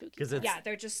is the spooky 'Cause part. it's-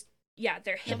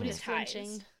 They're Nobody's hypnotized.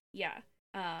 flinching. Yeah.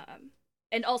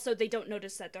 And also they don't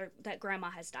notice that grandma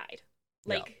has died.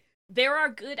 Yeah. Like, there are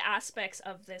good aspects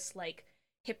of this like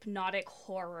hypnotic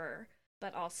horror,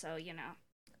 but also, you know,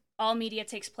 all media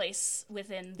takes place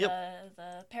within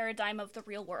the paradigm of the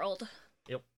real world.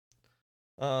 Yep.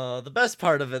 The best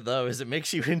part of it though is it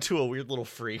makes you into a weird little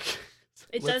freak.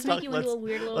 It Let's does make talk- you into a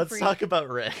weird little Let's freak. talk about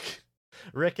Rick.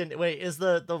 Rick and wait, is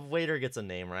the waiter gets a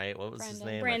name, right? What was his Brandon.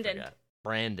 name? I Brandon. forgot.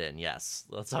 Brandon, yes.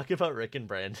 Let's talk about Rick and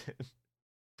Brandon.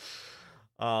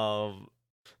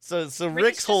 So Rick's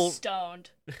Rick's just whole stoned.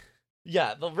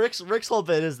 yeah, the Rick's whole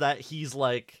bit is that he's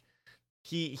like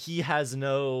he has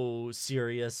no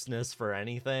seriousness for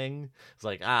anything. It's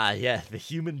like, yeah, the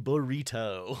human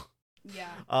burrito.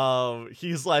 Yeah.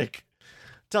 He's like,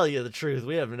 tell you the truth,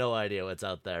 we have no idea what's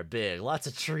out there. Big, lots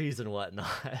of trees and whatnot.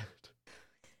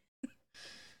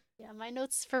 Yeah, my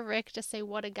notes for Rick just say,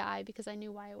 what a guy, because I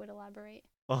knew Wyatt would elaborate.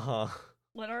 Uh-huh.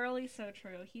 Literally so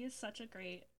true. He is so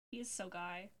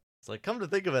guy. It's like, come to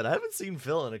think of it, I haven't seen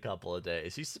Phil in a couple of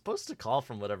days. He's supposed to call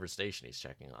from whatever station he's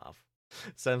checking off.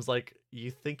 Sam's like, you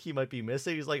think he might be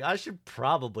missing? He's like, I should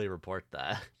probably report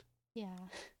that. Yeah.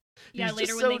 Yeah, He's later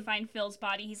just when so- they find Phil's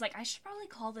body, he's like, I should probably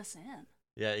call this in.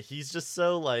 Yeah, he's just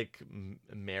so like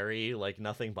merry, like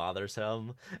nothing bothers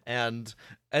him, and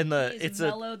He's it's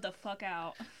mellowed the fuck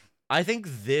out. I think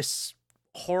this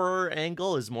horror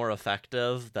angle is more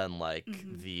effective than like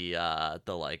Mhm.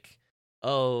 the like,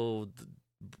 oh,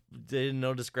 didn't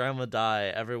notice grandma die,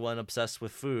 everyone obsessed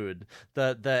with food.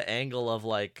 The angle of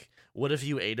like, what if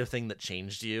you ate a thing that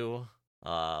changed you?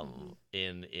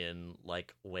 In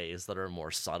like ways that are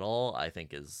more subtle, I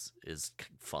think is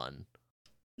fun.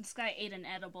 This guy ate an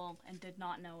edible and did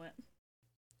not know it.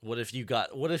 What if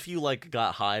you like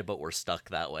got high but were stuck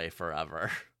that way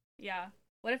forever? Yeah.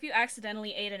 What if you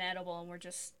accidentally ate an edible and were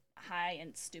just high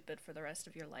and stupid for the rest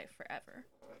of your life forever?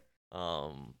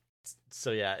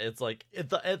 So yeah, it's like at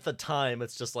the time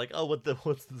it's just like, oh,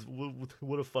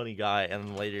 what a funny guy, and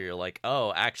then later you're like,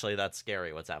 oh, actually that's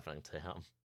scary what's happening to him.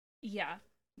 Yeah.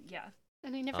 Yeah.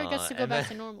 And he never gets to go and back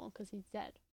then- to normal because he's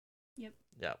dead.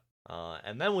 Yep.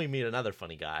 And then we meet another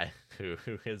funny guy who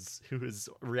is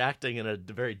reacting in a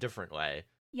very different way.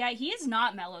 Yeah, he is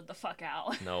not mellowed the fuck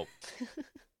out. Nope.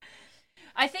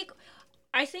 I think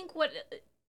what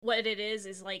it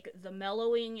is like the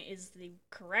mellowing is the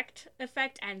correct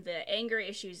effect, and the anger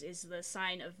issues is the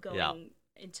sign of going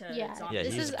into zombie. Yeah,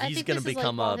 he's gonna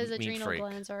become like, a his meat adrenal freak.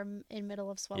 glands are in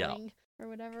middle of swelling or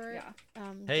whatever.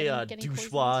 Yeah. Hey, getting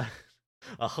douchebag.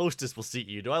 A hostess will seat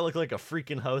you. Do I look like a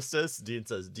freaking hostess? Dean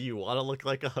says, do you want to look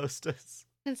like a hostess?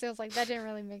 And Sam's like, that didn't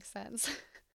really make sense.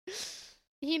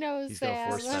 He knows He's gonna Sam.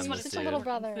 force He's them such to a little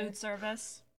brother. Food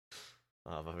service.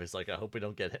 But he's like, I hope we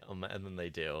don't get him, and then they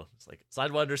do. It's like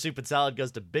Sidewinder soup and salad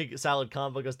goes to Big Salad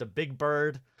Combo goes to Big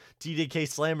Bird, TDK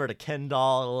Slammer to Ken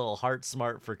Doll, and a little Heart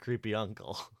Smart for Creepy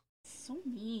Uncle. So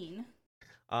mean.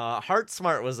 Heart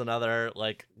Smart was another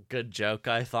like good joke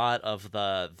I thought of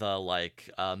the like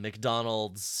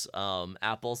McDonald's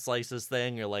apple slices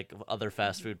thing, or like other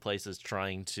fast food places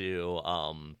trying to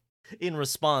in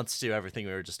response to everything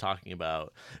we were just talking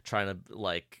about, trying to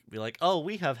like be like, oh,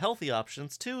 we have healthy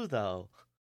options too though.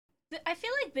 I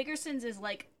feel like Biggerson's is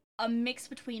like a mix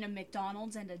between a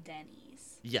McDonald's and a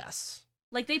Denny's. Yes.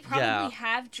 Like they probably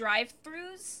have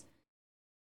drive-throughs,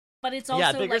 but it's also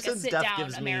like a Biggerson's sit-down def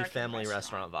gives American me family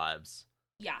restaurant vibes.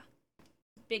 Yeah.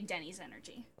 Big Denny's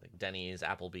energy. Like Denny's,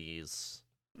 Applebee's.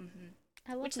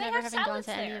 I love Which they never have having gone salads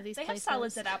to there. any of these They places. have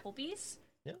salads at Applebee's.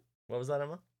 Yeah. What was that,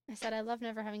 Emma? I said I love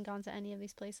never having gone to any of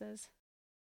these places.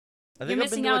 I You're think I've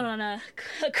been missing to out on a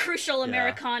crucial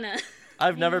Americana.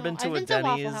 I've never You know, been to I've a been Denny's.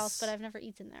 to Waffle House, but I've never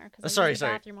eaten there because Sorry, I use the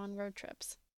bathroom on road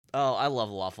trips. Oh, I love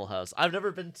Waffle House. I've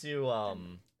never been to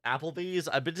Applebee's.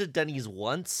 I've been to Denny's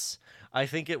once. I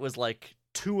think it was like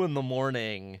 2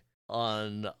 a.m.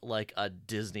 on like a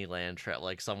Disneyland trip,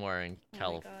 like somewhere in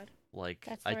California. God. Like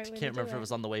That's the I right way to can't do remember if it it.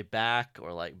 was on the way back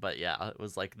or like, but yeah, it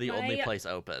was like the only place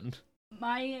open.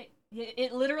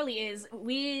 It literally is.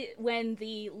 When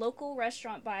the local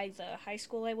restaurant by the high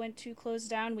school I went to closed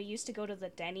down, we used to go to the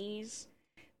Denny's,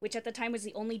 which at the time was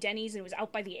the only Denny's, and it was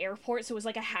out by the airport, so it was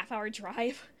like a half-hour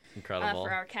drive. Incredible.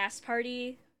 For our cast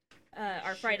party,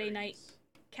 our Friday night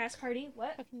cast party.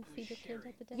 What? Fucking feed the kids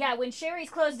at the Denny's. Yeah, when Sherry's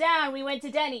closed down, we went to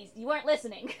Denny's. You weren't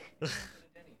listening.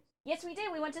 Yes, we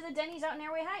did. We went to the Denny's out in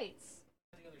Airway Heights.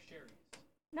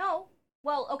 No.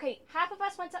 Well, okay, half of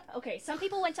us went to... Okay, some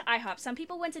people went to IHOP, some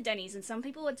people went to Denny's, and some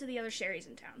people went to the other Sherry's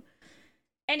in town.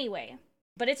 Anyway,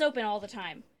 but it's open all the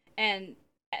time. And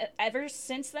ever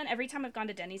since then, every time I've gone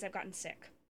to Denny's, I've gotten sick.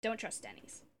 Don't trust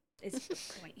Denny's, is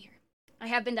the point here. I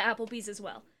have been to Applebee's as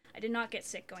well. I did not get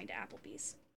sick going to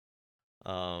Applebee's.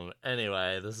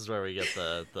 Anyway, this is where we get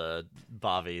the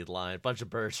Bobby line. Bunch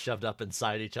of birds shoved up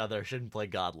inside each other. Shouldn't play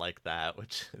God like that,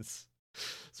 which is...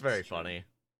 It's very funny.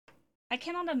 I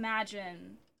cannot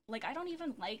imagine, like, I don't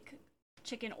even like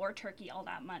chicken or turkey all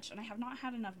that much, and I have not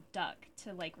had enough duck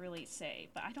to, like, really say,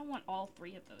 but I don't want all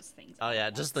 3 of those things. Oh yeah,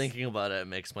 at just once. thinking about it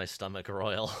makes my stomach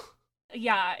roil.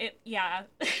 Yeah.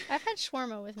 I've had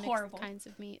shawarma with mixed Horrible. kinds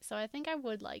of meat, so I think I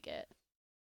would like it.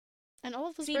 And all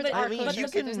of those See, birds but- are I mean, kosher, you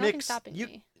so can there's mix- nothing stopping you-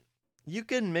 me. You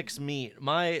can mix meat.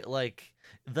 My like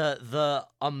the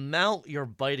amount you're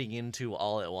biting into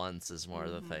all at once is more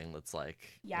the thing that's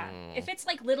like Yeah. If it's,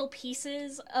 like, little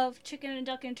pieces of chicken and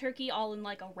duck and turkey all in,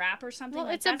 like, a wrap or something, Well,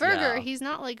 like, it's a that's burger. Yeah. He's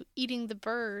not like eating the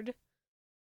bird.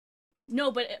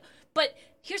 No, but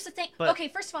here's the thing. But okay,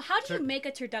 first of all, how do you make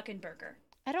a turducken burger?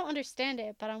 I don't understand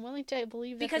it, but I'm willing to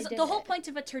believe that Because they did the whole it. point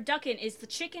of a turducken is the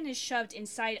chicken is shoved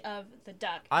inside of the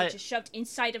duck, I- which is shoved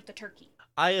inside of the turkey.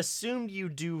 I assumed you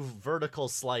do vertical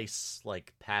slice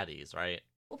like patties, right?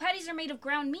 Well, patties are made of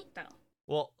ground meat, though.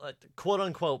 Well, quote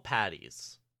unquote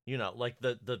patties. You know, like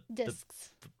the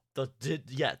discs.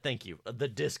 yeah, thank you. The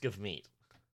disc of meat.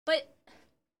 But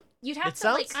you'd have It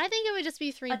to, like, I think it would just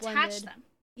be 3 attach blended. them.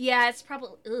 Yeah, it's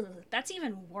probably... Ugh, that's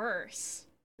even worse.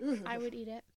 Ugh. I would eat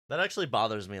it. That actually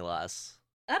bothers me less.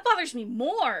 That bothers me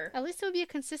more. At least it would be a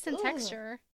consistent Ugh.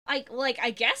 texture.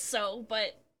 I guess so,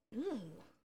 but... Ugh.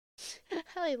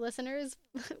 Hey, listeners,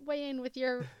 weigh in with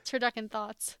your turducken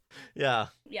thoughts. Yeah.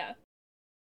 Yeah.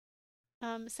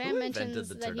 Sam Who invented mentions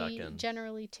the that he turducken?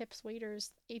 generally tips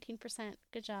waiters 18%.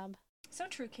 Good job. So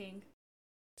true, King.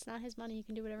 It's not his money. He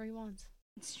can do whatever he wants.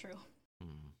 It's true.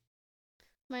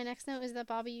 My next note is that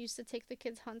Bobby used to take the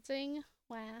kids hunting.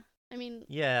 Wow. I mean,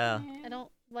 Yeah. I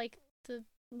don't like the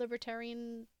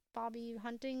libertarian Bobby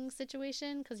hunting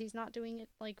situation because he's not doing it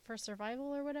like for survival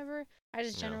or whatever. I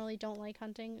just No. generally don't like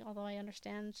hunting, although I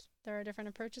understand there are different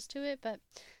approaches to it, but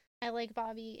I like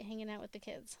Bobby hanging out with the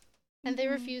kids. And they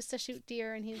Mhm. refuse to shoot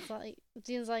deer, and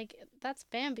Dean's like, that's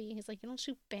Bambi. He's like, you don't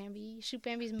shoot Bambi, you shoot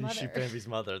Bambi's You mother. shoot Bambi's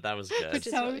mother. That was good. Which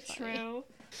is So really funny. true.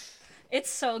 It's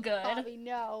so good. Bobby,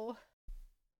 no.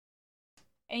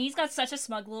 And he's got such a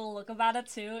smug little look about it,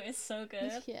 too. It's so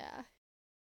good. Yeah.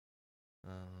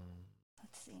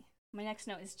 Let's see. My next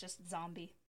note is just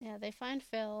zombie. Yeah, they find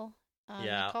Phil.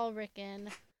 Yeah. They call Rick in.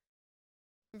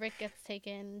 Rick gets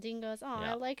taken. Dean goes, oh,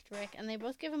 Yeah. I liked Rick. And they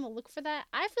both give him a look for that.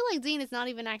 I feel like Dean is not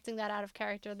even acting that out of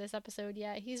character this episode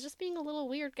yet. He's just being a little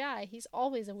weird guy. He's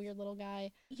always a weird little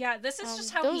guy. Yeah, this is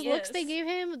just how those he looks is. they gave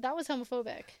him, that was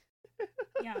homophobic.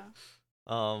 Yeah.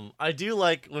 I do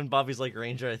like when Bobby's like,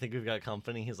 Ranger, I think we've got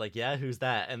company. He's like, yeah, who's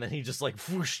that? And then he just like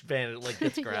whoosh, like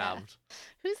gets Yeah. grabbed.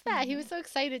 Who's that? He was so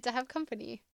excited to have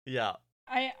company. Yeah.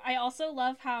 I also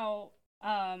love how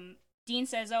Dean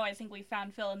says, oh, I think we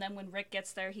found Phil, and then when Rick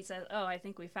gets there, he says, oh, I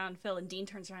think we found Phil, and Dean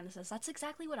turns around and says, that's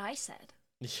exactly what I said.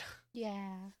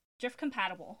 Yeah. Drift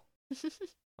compatible.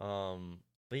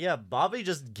 But yeah, Bobby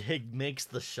just makes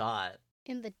the shot.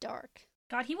 In the dark.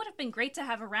 God, he would have been great to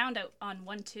have around out on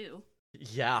 1-2.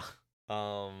 Yeah.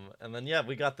 And then yeah,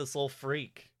 we got this little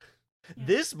freak. Yeah.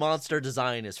 This monster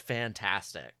design is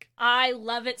fantastic. I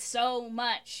love it so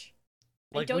much.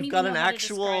 Like don't we've even got know an how to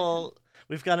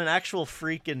describe actual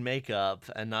freak in makeup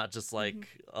and not just like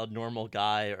a normal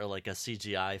guy or like a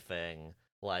CGI thing.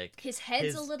 Like His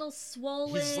head's a little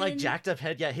swollen. His like jacked up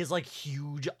head, yeah, his like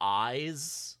huge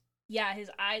eyes. Yeah, his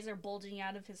eyes are bulging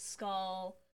out of his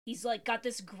skull. He's like got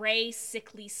this gray,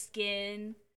 sickly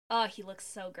skin. Oh, he looks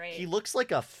so great. He looks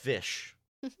like a fish.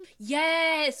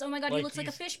 Yes! Oh my god, he Like, looks like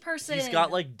a fish person. He's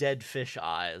got like dead fish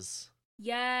eyes.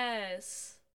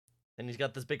 Yes. And he's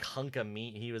got this big hunk of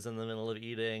meat he was in the middle of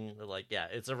eating. Like, yeah,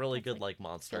 it's a really That's good like like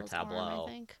monster Phil's arm, tableau. I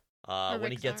think. When he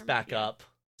Rick's gets arm. back Yeah. up.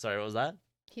 Sorry, what was that?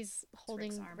 He's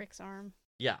holding arm. Rick's arm.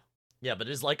 Yeah. Yeah, but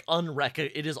it's like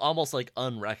it is almost like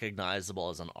unrecognizable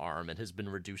as an arm. It has been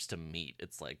reduced to meat.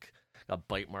 It's like got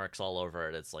bite marks all over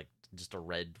it. It's like just a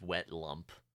red wet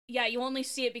lump. Yeah, you only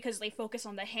see it because they focus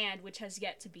on the hand, which has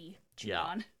yet to be chewed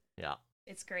on. Yeah.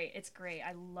 It's great. It's great.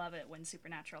 I love it when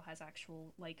Supernatural has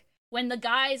actual, like, when the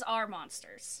guys are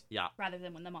monsters. Yeah. Rather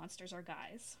than when the monsters are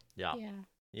guys. Yeah. Yeah.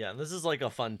 Yeah, and this is like a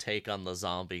fun take on the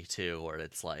zombie too, where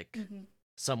it's like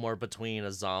somewhere between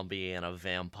a zombie and a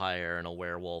vampire and a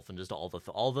werewolf, and just all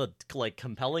the like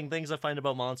compelling things I find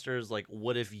about monsters. Like,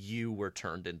 what if you were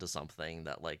turned into something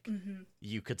that like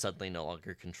you could suddenly no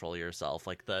longer control yourself?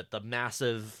 Like the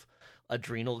massive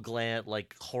adrenal gland,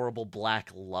 like horrible black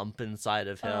lump inside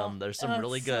of him. There's some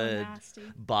really good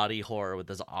body horror with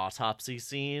this autopsy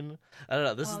scene. I don't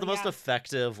know. This is the most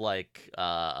effective like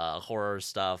horror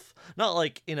stuff. Not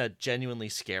like in a genuinely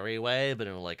scary way, but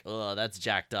in a like, oh, that's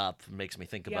jacked up, makes me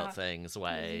think about things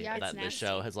way Yeah, that this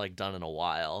show has like done in a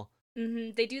while.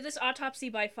 They do this autopsy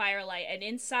by firelight, and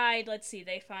inside, let's see,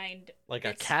 they find Like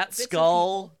bits- a cat bits of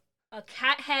skull. people, a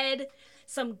cat head,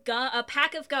 some gum, a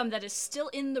pack of gum that is still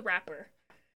in the wrapper,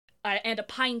 and a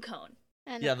pine cone.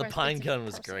 And Yeah, of the course, pine it's a cone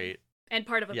was person. great. And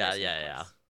part of a person, of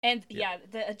course. And Yeah.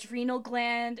 the adrenal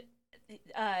gland.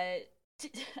 I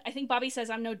think Bobby says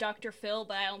I'm no Dr. Phil,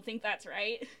 but I don't think that's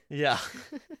right. Yeah.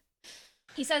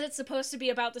 He says it's supposed to be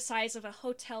about the size of a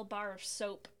hotel bar of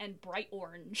soap and bright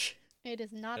orange. It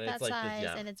is not And that it's like this- size,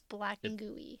 yeah. and it's black and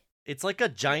gooey. It's like a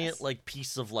giant Yes. like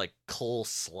piece of like coal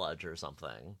sludge or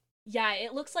something. Yeah,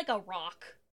 it looks like a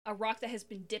rock that has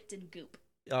been dipped in goop.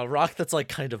 A rock that's like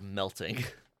kind of melting.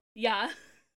 Yeah.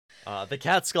 The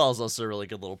cat skull is also a really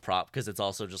good little prop because it's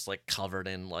also just like covered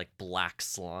in like black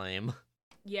slime.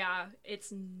 Yeah,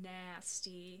 it's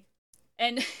nasty.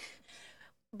 And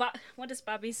but what does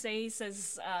Bobby say? He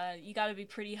says, you gotta be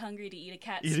pretty hungry to eat a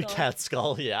cat Eat skull. a cat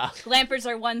skull, yeah. Glampers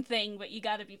are one thing, but you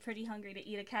gotta be pretty hungry to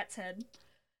eat a cat's head.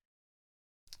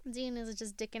 Dean is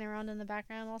just dicking around in the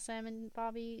background while Sam and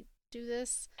Bobby do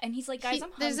this. And he's like, guys,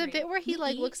 I'm hungry. There's a bit where he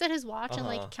like Eat. looks at his watch and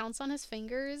Uh-huh. like counts on his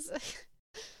fingers.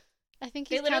 I think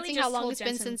They he's literally counting just how long told it's been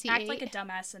Jensen, since he act ate. like a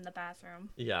dumbass in the bathroom.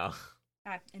 Yeah.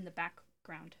 In the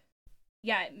background.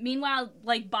 Yeah, meanwhile,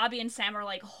 like, Bobby and Sam are,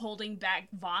 like, holding back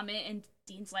vomit, and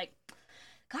Dean's like,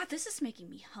 God, this is making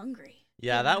me hungry.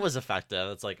 Yeah, that was effective.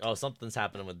 It's like, oh, something's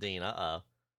happening with Dean.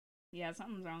 Yeah,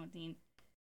 something's wrong with Dean.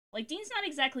 Like, Dean's not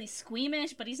exactly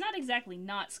squeamish, but he's not exactly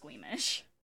not squeamish.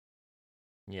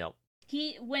 Yep.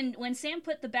 When Sam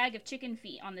put the bag of chicken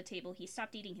feet on the table, he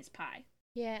stopped eating his pie.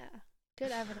 Yeah,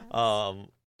 good evidence.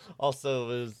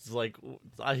 Also, it's like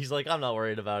he's like, I'm not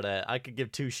worried about it. I could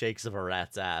give 2 shakes of a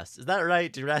rat's ass. Is that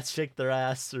right? Do rats shake their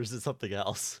ass, or is it something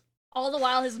else? All the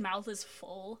while, his mouth is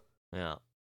full. Yeah.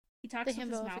 He talks The with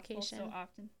his mouth full so himboification.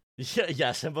 often. Yeah.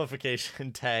 Yes.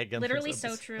 Simplification tag. And Literally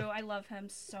so true. I love him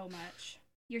so much.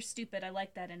 You're stupid. I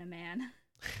like that in a man.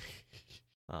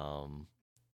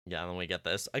 Yeah, and then we get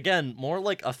this again. More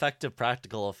like effective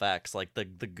practical effects. Like the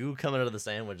goo coming out of the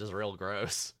sandwich is real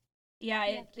gross.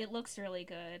 Yeah, it looks really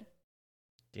good.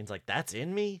 Dean's like, that's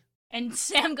in me? And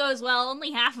Sam goes, well,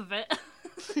 only half of it.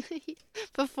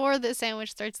 Before the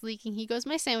sandwich starts leaking, he goes,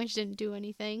 my sandwich didn't do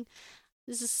anything.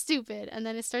 This is stupid. And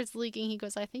then it starts leaking. He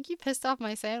goes, I think you pissed off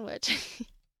my sandwich.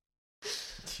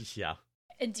 Yeah.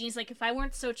 And Dean's like, if I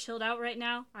weren't so chilled out right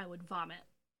now, I would vomit.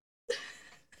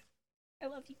 I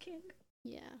love you, King.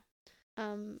 Yeah.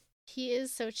 He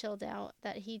is so chilled out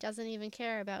that he doesn't even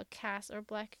care about Cass or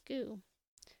Black Goo.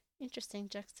 Interesting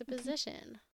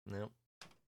juxtaposition. Nope.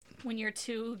 When you're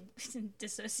too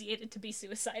dissociated to be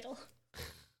suicidal.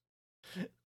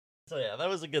 So yeah, that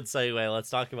was a good segue. Let's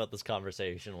talk about this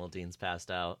conversation while Dean's passed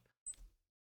out.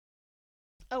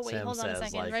 Oh wait, Sam hold on a says,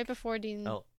 second. like- Right before Dean,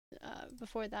 Oh.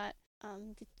 before that,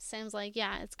 Sam's like,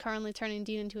 yeah, it's currently turning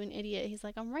Dean into an idiot. He's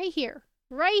like, I'm right here.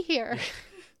 Right here.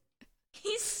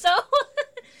 He's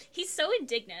so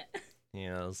indignant. He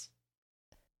is.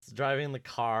 He's driving the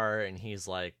car and he's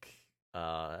like,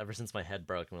 ever since my head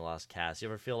broke and we lost Cass, you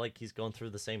ever feel like he's going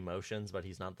through the same motions, but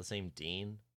he's not the same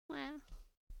Dean? Wow.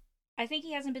 I think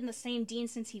he hasn't been the same Dean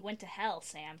since he went to hell,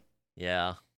 Sam.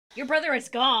 Yeah. Your brother is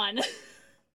gone.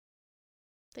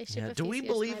 They ship Yeah, a do we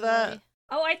Theseus, believe my that? boy.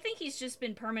 Oh, I think he's just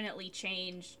been permanently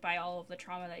changed by all of the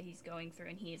trauma that he's going through,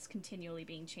 and he is continually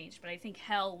being changed. But I think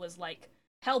hell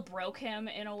broke him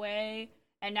in a way,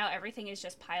 and now everything is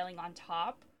just piling on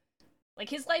top. Like,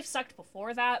 his life sucked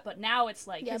before that, but now it's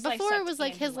like, Yeah, his life before it sucked was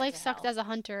like and he his went life to sucked hell. as a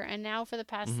hunter, and now for the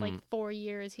past like Mhm. 4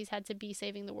 years, he's had to be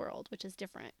saving the world, which is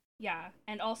different. Yeah,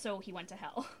 and also he went to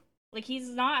hell. Like, he's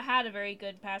not had a very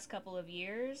good past couple of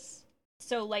years.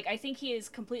 So, like, I think he is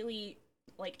completely,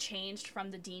 like, changed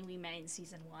from the Dean we met in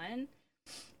season 1,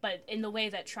 but in the way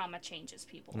that trauma changes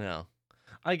people. Yeah.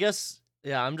 I guess,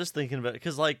 yeah, I'm just thinking about it,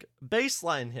 because, like,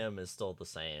 baseline him is still the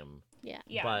same. Yeah.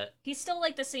 Yeah, But, he's still,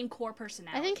 like, the same core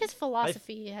personality. I think his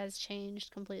philosophy has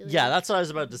changed completely. yeah, that's what I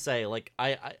was about to say. Like,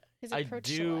 his I approach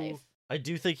to do, life. I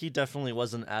do think he definitely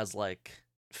wasn't as, like,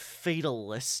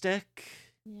 fatalistic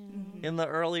Yeah. Mhm. in the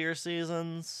earlier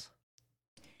seasons.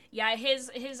 Yeah,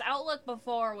 his outlook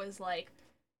before was like,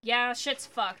 yeah, shit's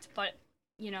fucked, but,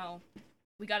 you know,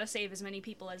 we gotta save as many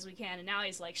people as we can. And now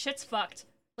he's like, shit's fucked.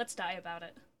 Let's die about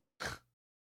it.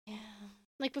 Yeah.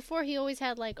 Like before, he always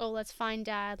had like, oh, let's find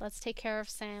Dad, let's take care of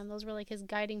Sam. Those were like his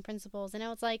guiding principles. And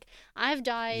now it's like, I've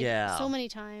died Yeah. so many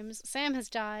times. Sam has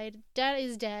died. Dad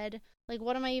is dead. Like,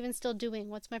 what am I even still doing?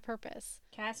 What's my purpose?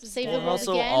 Cass is Save dead. the And world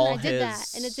also again? all I did that,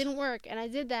 his- and it didn't work. And I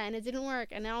did that, and it didn't work.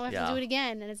 And now I have Yeah. to do it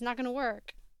again, and it's not gonna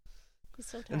work. He's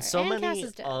so tired. And so Cass many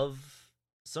is dead. of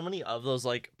those,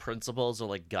 like, principles or,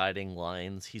 like, guiding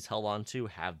lines he's held on to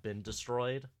have been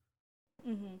destroyed.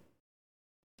 Mm-hmm.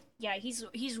 Yeah,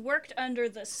 he's worked under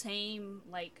the same,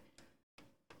 like,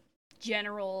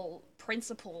 general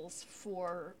principles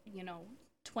for,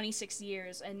 26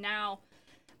 years, and now,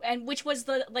 and which was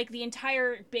the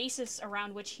entire basis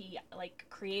around which he, like,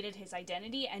 created his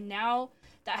identity, and now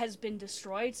that has been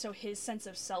destroyed, so his sense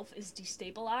of self is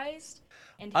destabilized,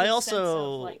 and his I sense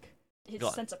also- of, like, his Go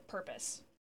on. sense of purpose.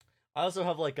 I also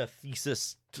have, like, a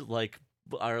thesis,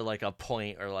 or, like, a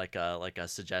point, or, like a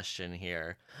suggestion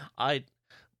here.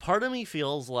 Part of me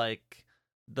feels like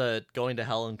the going to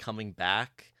hell and coming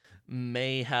back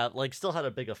may have, like, still had a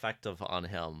big effect on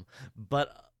him,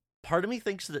 but part of me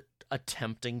thinks that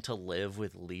attempting to live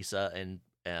with Lisa and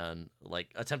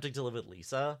like attempting to live with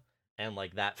Lisa and,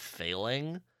 like, that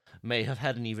failing may have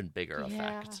had an even bigger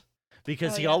Yeah. effect,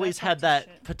 because Oh, he yeah, always that's had tough that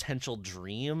shit. potential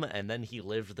dream, and then he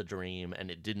lived the dream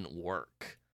and it didn't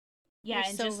work. Yeah, You're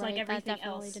and so just like right, everything that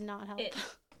definitely else, did not help. it-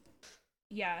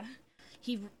 yeah,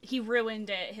 he ruined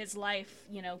it. His life,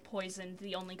 poisoned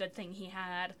the only good thing he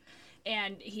had,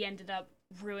 and he ended up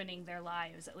ruining their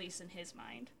lives, at least in his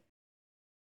mind.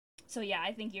 So yeah,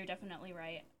 I think you're definitely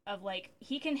right. Of, like,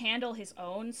 he can handle his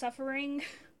own suffering,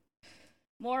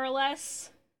 more or less.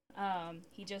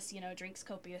 He just, drinks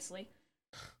copiously.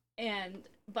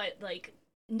 But, like,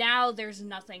 now there's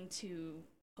nothing to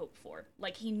hope for.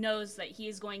 Like, he knows that he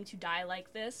is going to die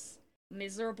like this,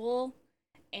 miserable,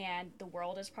 and the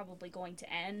world is probably going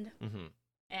to end, Mm-hmm.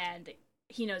 and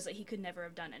he knows that he could never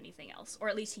have done anything else, or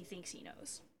at least he thinks he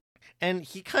knows. And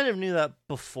he kind of knew that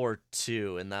before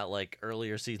too, in that, like,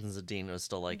 earlier seasons of Dean was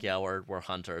still like, yeah, we're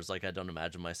hunters. Like, I don't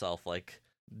imagine myself, like,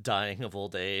 dying of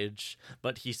old age.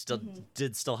 But he still Mhm.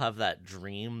 did still have that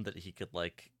dream that he could,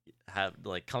 like, have,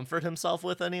 like, comfort himself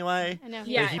with anyway. I know,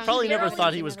 Yeah, Like, he he probably never barely-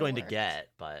 thought he was never going to worked. get,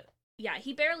 but Yeah,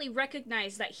 he barely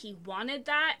recognized that he wanted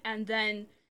that, and then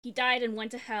he died and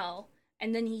went to hell,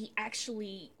 and then he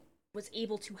actually was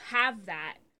able to have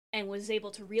that, and was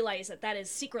able to realize that that is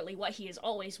secretly what he has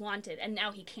always wanted, and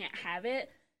now he can't have it.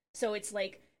 So it's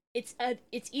like,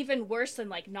 it's even worse than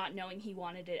like not knowing he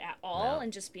wanted it at all No.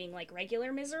 and just being like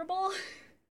regular miserable.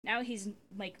 Now he's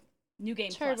like New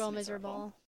Game Turbo Plus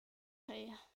miserable. Hey,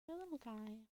 the little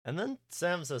guy. And then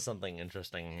Sam says something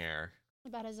interesting here.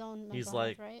 About his own mental He's health,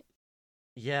 like, right?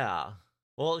 Yeah.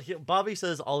 Well, Bobby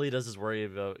says all he does is worry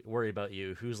about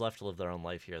you. Who's left to live their own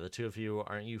life here? The two of you,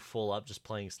 aren't you full up just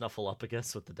playing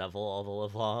Snuffleupagus with the devil all the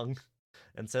live long?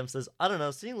 And Sam says, I don't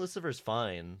know, seeing Lucifer's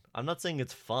fine. I'm not saying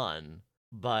it's fun,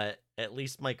 but at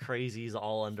least my crazy's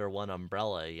all under one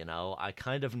umbrella, you know? I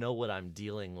kind of know what I'm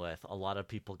dealing with. A lot of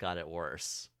people got it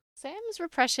worse. Sam's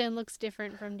repression looks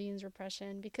different from Dean's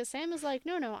repression because Sam is like,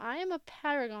 no, I am a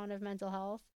paragon of mental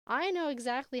health. I know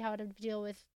exactly how to deal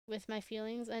with my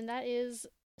feelings, and that is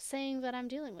saying that I'm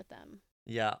dealing with them.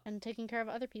 Yeah. And taking care of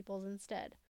other people's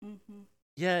instead. Mm-hmm.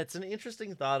 Yeah, it's an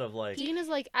interesting thought of like... Dean is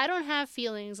like, I don't have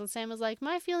feelings, and Sam is like,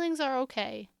 my feelings are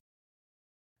okay.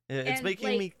 It's And, making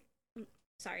like, me...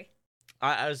 Sorry.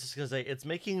 I was just gonna say, it's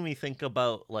making me think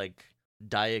about, like,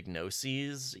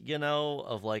 diagnoses, you know,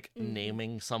 of, like,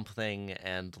 naming something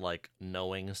and, like,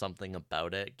 knowing something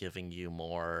about it, giving you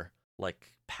more,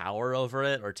 like, power over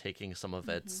it, or taking some of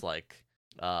its, like,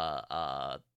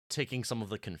 taking some of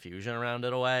the confusion around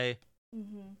it away.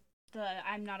 Mm-hmm. The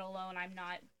I'm not alone, I'm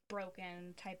not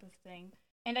broken type of thing.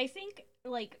 And I think,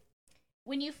 like,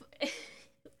 when you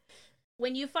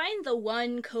when you find the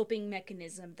one coping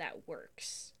mechanism that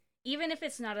works, even if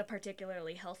it's not a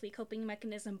particularly healthy coping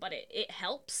mechanism, but it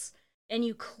helps, and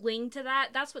you cling to that,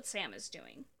 that's what Sam is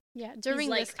doing. Yeah, during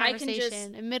like, this conversation,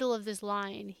 in the middle of this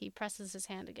line, he presses his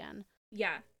hand again.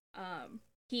 Yeah.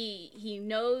 He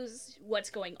knows what's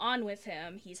going on with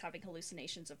him. He's having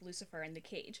hallucinations of Lucifer in the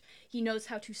cage. He knows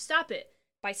how to stop it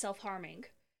by self-harming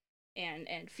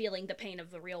and feeling the pain of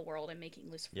the real world and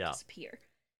making Lucifer disappear.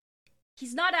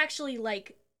 He's not actually,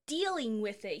 like, dealing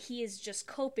with it. He is just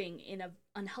coping in an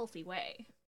unhealthy way.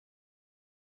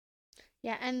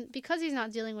 Yeah, and because he's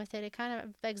not dealing with it, it kind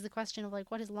of begs the question of, like,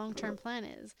 what his long-term plan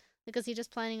is. Like, is he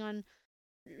just planning on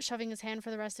shoving his hand for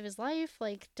the rest of his life?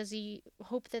 Like, does he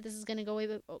hope that this is going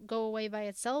to go away by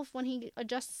itself when he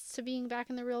adjusts to being back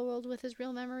in the real world with his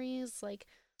real memories? Like,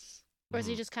 or is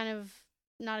he just kind of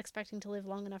not expecting to live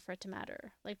long enough for it to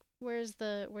matter? Like, where's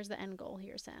the end goal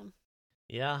here, Sam?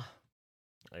 Yeah,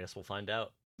 I guess we'll find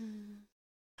out.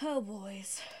 Oh,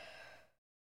 boys.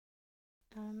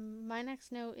 My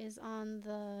next note is on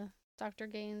the Dr.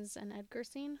 Gaines and Edgar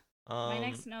scene. My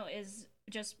next note is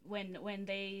just when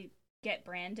they get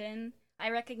Brandon, I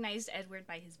recognized Edward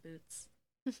by his boots.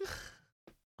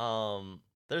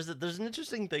 There's an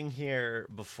interesting thing here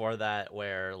before that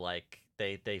where, like,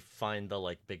 they find the,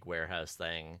 like, big warehouse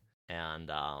thing, and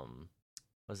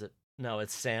was it? No,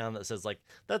 it's Sam that says, like,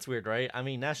 that's weird, right? I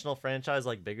mean, national franchise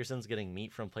like Biggerson's getting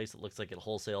meat from a place that looks like it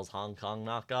wholesales Hong Kong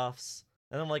knockoffs.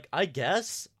 And I'm like, I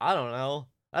guess? I don't know.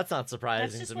 That's not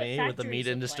surprising to me, with the meat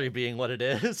industry being what it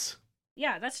is.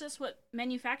 Yeah, that's just what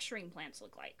manufacturing plants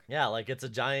look like. Yeah, like, it's a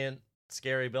giant,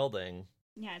 scary building.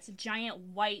 Yeah, it's a giant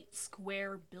white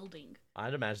square building.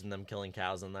 I'd imagine them killing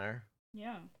cows in there.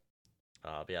 Yeah.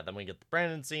 But yeah, then we get the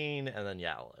Brandon scene, and then,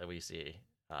 yeah, we see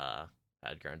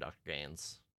Edgar and Dr.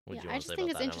 Gaines. I just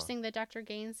think it's interesting that Dr.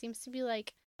 Gaines seems to be,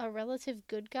 like, a relative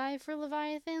good guy for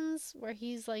Leviathans, where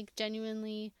he's, like,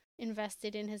 genuinely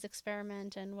invested in his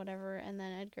experiment and whatever, and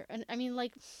then Edgar, and I mean,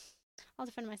 like, I'll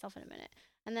defend myself in a minute,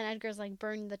 and then Edgar's like,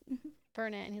 burn it,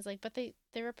 and he's like, but they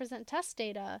represent test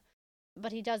data,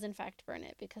 but he does in fact burn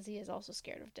it because he is also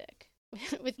scared of Dick,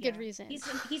 with good reason.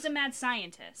 He's a mad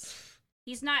scientist.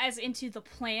 He's not as into the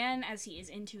plan as he is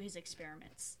into his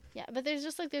experiments. Yeah, but there's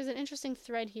an interesting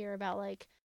thread here about, like,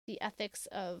 the ethics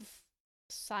of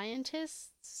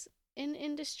scientists in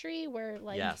industry, where,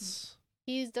 like, yes,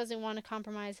 he doesn't want to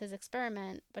compromise his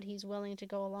experiment, but he's willing to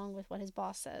go along with what his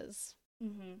boss says.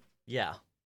 Mm-hmm. Yeah,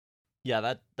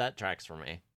 that tracks for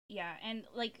me. Yeah, and,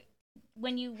 like,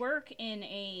 when you work in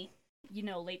a,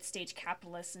 late stage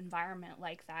capitalist environment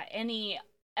like that, any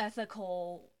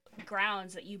ethical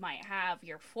grounds that you might have,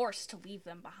 you're forced to leave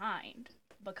them behind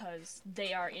because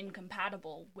they are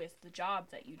incompatible with the job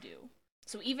that you do.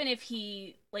 So even if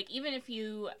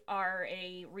you are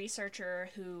a researcher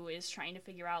who is trying to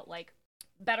figure out, like,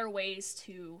 better ways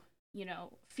to,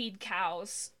 feed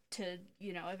cows to,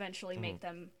 eventually make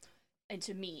them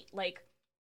into meat, like,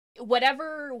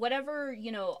 whatever,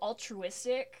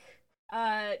 altruistic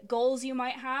goals you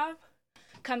might have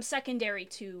come secondary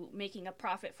to making a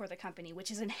profit for the company,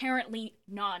 which is inherently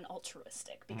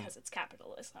non-altruistic because it's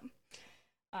capitalism.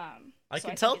 I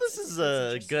can tell this is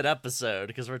a good episode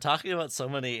because we're talking about so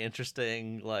many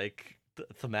interesting, like,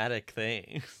 thematic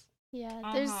things.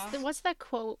 Yeah, there's what's that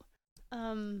quote?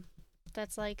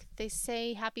 that's like, they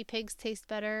say happy pigs taste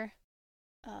better.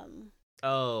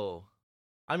 Oh.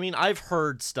 I mean, I've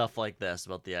heard stuff like this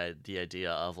about the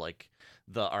idea of, like,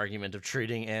 the argument of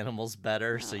treating animals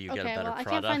better so you get a better I product.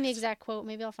 can't find the exact quote.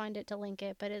 Maybe I'll find it to link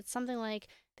it. But it's something like,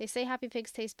 they say happy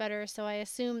pigs taste better, so I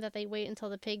assume that they wait until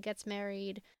the pig gets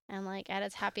married and, like, at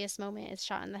its happiest moment, it's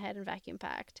shot in the head and vacuum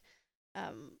packed.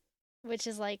 Which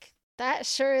is, like, that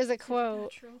sure is a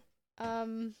quote.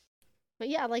 But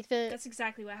yeah, like That's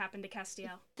exactly what happened to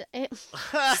Castiel.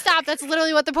 Stop, that's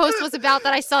literally what the post was about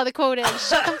that I saw the quote in.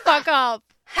 Shut the fuck up.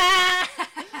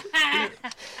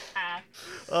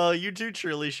 Oh, you two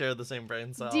truly share the same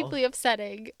brain cell. Deeply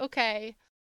upsetting. Okay.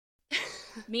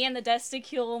 Me and the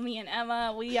Desticule, me and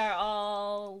Emma, we are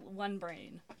all one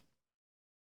brain.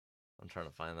 I'm trying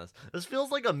to find this. This feels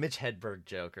like a Mitch Hedberg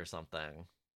joke or something.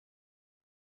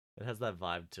 It has that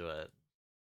vibe to it.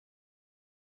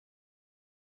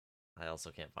 I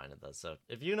also can't find it though, so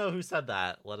if you know who said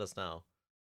that, let us know.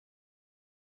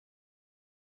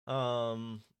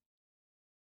 I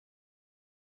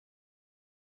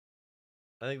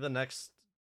think the next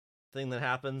thing that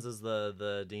happens is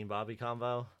the Dean Bobby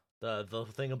convo. The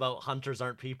thing about hunters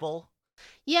aren't people.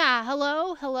 Yeah,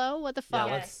 hello, what the fuck?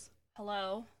 Yeah, Yes.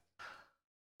 Hello.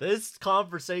 This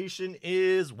conversation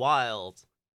is wild.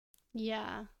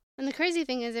 Yeah. And the crazy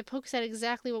thing is, it pokes at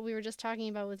exactly what we were just talking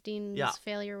about with Dean's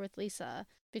failure with Lisa.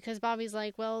 Because Bobby's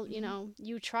like, well, you know,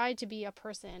 you tried to be a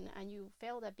person and you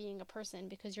failed at being a person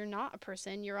because you're not a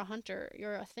person. You're a hunter.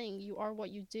 You're a thing. You are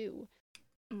what you do.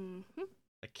 Mm-hmm.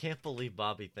 I can't believe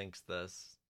Bobby thinks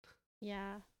this.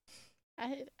 Yeah.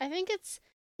 I think it's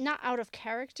not out of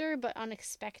character, but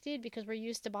unexpected, because we're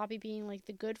used to Bobby being like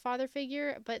the good father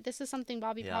figure. But this is something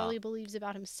Bobby probably believes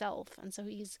about himself. And so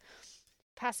he's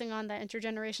passing on that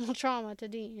intergenerational trauma to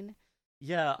Dean.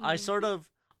 Yeah, I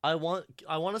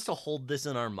want us to hold this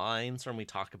in our minds when we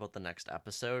talk about the next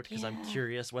episode, because I'm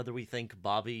curious whether we think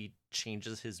Bobby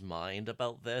changes his mind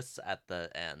about this at the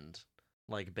end,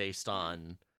 like based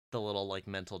on the little like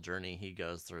mental journey he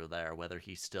goes through there, whether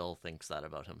he still thinks that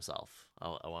about himself. I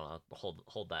want to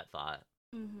hold that thought,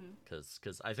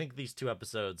 because I think these two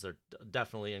episodes are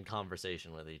definitely in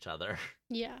conversation with each other.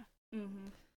 Yeah.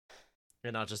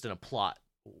 And not just in a plot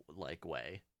like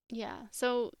way. Yeah.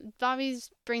 So Bobby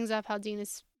brings up how Dean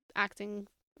is acting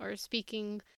or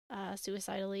speaking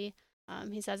suicidally.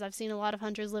 He says, I've seen a lot of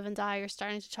hunters live and die. You're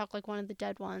starting to talk like one of the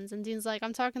dead ones. And Dean's like,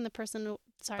 I'm talking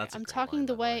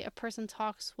the way a person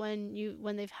talks when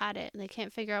they've had it and they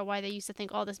can't figure out why they used to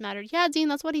think all this mattered. Yeah, Dean,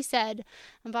 that's what he said.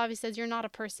 And Bobby says, you're not a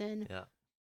person.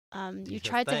 Yeah. You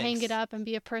tried to hang it up and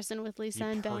be a person with Lisa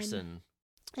and Ben.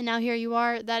 And now here you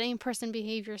are. That ain't person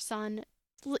behavior, son.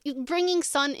 Bringing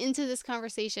son into this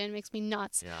conversation makes me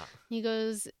nuts. Yeah. He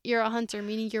goes, you're a hunter,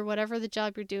 meaning you're whatever the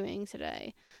job you're doing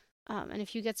today. And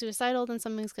if you get suicidal, then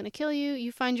something's going to kill you.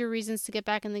 You find your reasons to get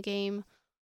back in the game.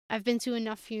 I've been to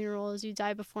enough funerals. You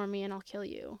die before me and I'll kill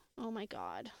you. Oh my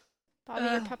God. Bobby,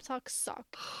 your pep talks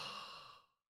suck.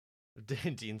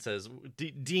 Dean says,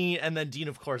 Dean, and then Dean,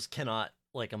 of course, cannot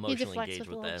like emotionally engage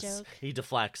with this. Joke. He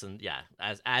deflects, and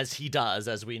as he does,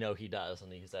 as we know he does,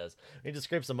 and he says, "We need to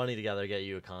scrape some money together, get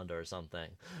you a condo or something."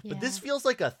 Yeah. But this feels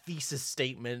like a thesis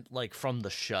statement, like from the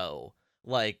show.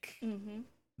 Like,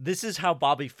 this is how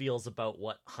Bobby feels about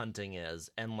what hunting is,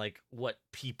 and like what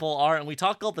people are. And we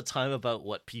talk all the time about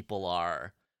what people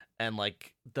are, and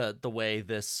like the way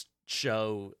this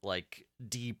show like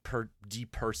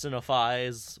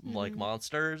depersonifies like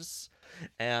monsters,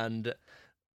 and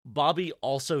Bobby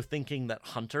also thinking that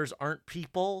hunters aren't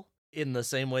people in the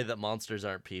same way that monsters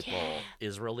aren't people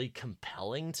is really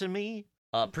compelling to me,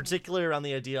 particularly around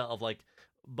the idea of like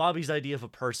Bobby's idea of a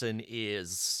person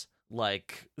is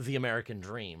like the American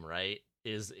dream, right?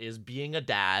 Is being a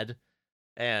dad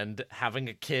and having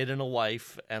a kid and a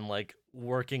wife and like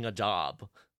working a job,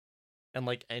 and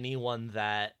like anyone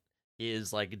that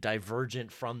is like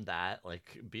divergent from that,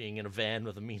 like being in a van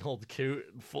with a mean old coot,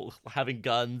 having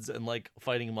guns and like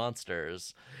fighting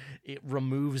monsters, it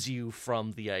removes you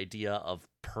from the idea of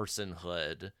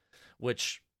personhood,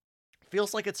 which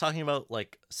feels like it's talking about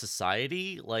like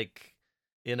society, like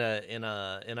in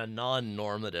a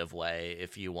non-normative way,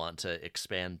 if you want to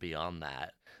expand beyond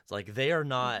that. It's like they are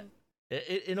not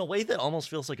in a way that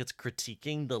almost feels like it's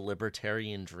critiquing the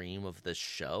libertarian dream of this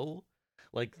show.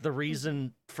 Like, the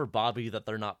reason for Bobby that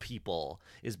they're not people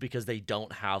is because they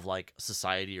don't have, like,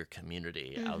 society or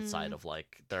community outside of,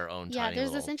 like, their own tiny there's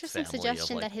little this interesting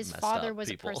suggestion of, like, that his father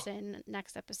was a person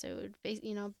next episode.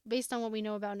 Based on what we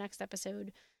know about next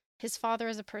episode, his father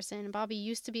is a person. Bobby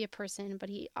used to be a person, but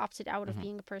he opted out of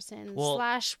being a person.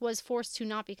 Slash was forced to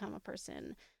not become a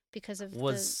person because of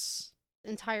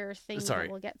entire thing Sorry.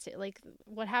 that we'll get to. Like,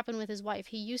 what happened with his wife.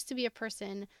 He used to be a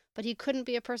person, but he couldn't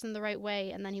be a person the right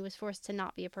way, and then he was forced to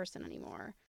not be a person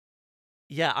anymore.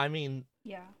 Yeah, I mean,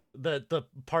 Yeah. the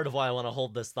part of why I want to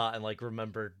hold this thought and like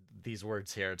remember these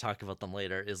words here and talk about them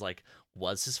later is like,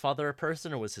 was his father a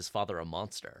person or was his father a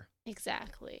monster?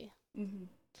 Exactly. Mm-hmm.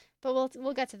 But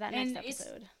we'll get to that next And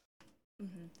episode.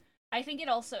 Mm-hmm. I think it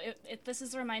also this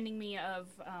is reminding me of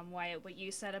what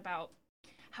you said about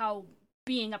how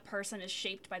being a person is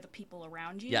shaped by the people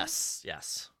around you. Yes.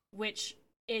 Which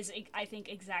is, I think,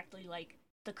 exactly like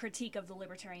the critique of the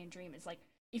libertarian dream is like,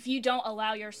 if you don't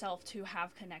allow yourself to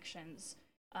have connections,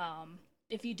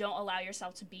 if you don't allow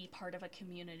yourself to be part of a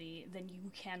community, then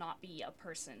you cannot be a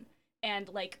person. And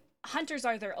like, hunters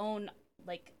are their own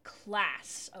like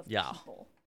class of people.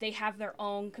 They have their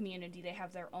own community. They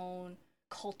have their own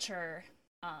culture.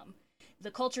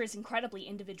 The culture is incredibly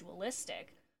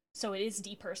individualistic, so it is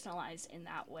depersonalized in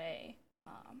that way.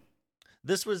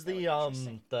 This was the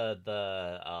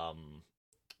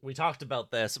we talked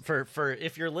about this for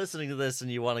if you're listening to this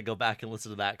and you want to go back and listen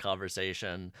to that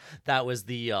conversation, that was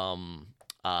the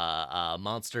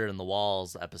Monster in the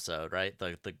Walls episode, right?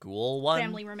 The ghoul one.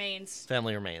 Family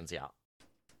Remains, yeah.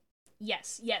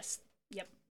 Yes. Yep.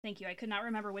 Thank you. I could not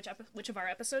remember which of our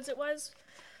episodes it was.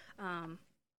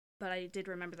 But I did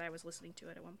remember that I was listening to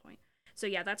it at one point. So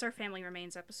yeah, that's our Family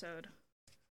Remains episode.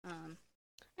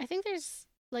 I think there's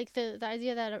like the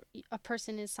idea that a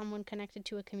person is someone connected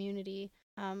to a community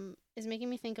is making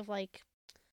me think of like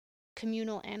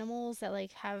communal animals that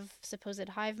like have supposed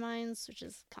hive minds, which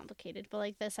is complicated, but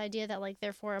like this idea that like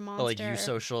therefore a monster like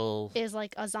eusocial is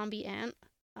like a zombie ant,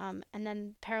 and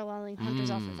then paralleling hunters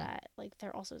off of that, like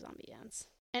they're also zombie ants.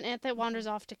 An ant that wanders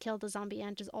off to kill the zombie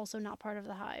ant is also not part of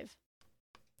the hive.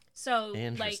 So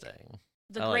like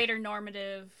the greater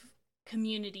normative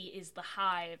community is the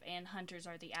hive, and hunters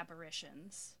are the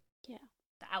aberrations. Yeah,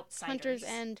 the outsiders. Hunters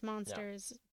and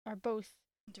monsters are both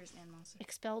hunters and monsters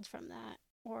expelled from that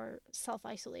or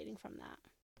self-isolating from that.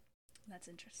 That's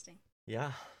interesting.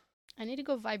 Yeah. I need to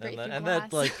go vibrate through and glass.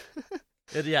 that like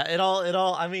it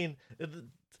all I mean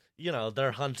you know,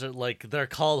 they're they're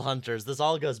called hunters. This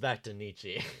all goes back to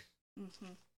Nietzsche.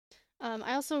 Mm-hmm.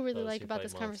 I also really like about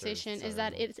this conversation is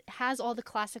that it has all the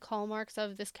classic hallmarks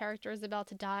of this character is about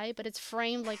to die, but it's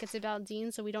framed like it's about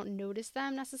Dean, so we don't notice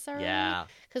them necessarily. Yeah.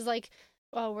 Because like,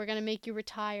 oh, we're gonna make you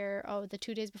retire. Oh, the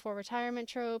 2 days before retirement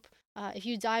trope. If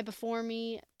you die before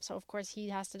me, so of course he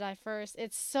has to die first.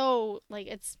 It's so like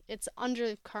it's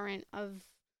undercurrent of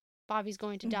Bobby's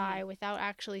going to die without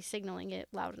actually signaling it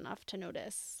loud enough to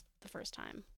notice the first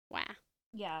time. Wow.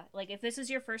 Yeah, like if this is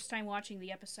your first time watching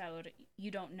the episode,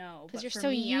 you don't know. Because you're so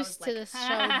used to this show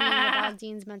being about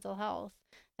Dean's mental health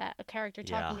that a character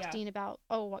talking to Dean about,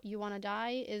 oh, you want to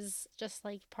die is just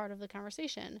like part of the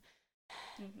conversation.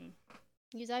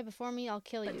 You die before me, I'll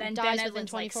kill you. But then dies Ben within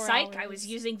Edlund's 24 like, psych, hours. I was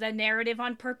using the narrative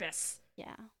on purpose.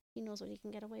 Yeah, he knows what he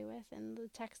can get away with in the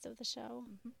text of the show.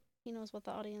 He knows what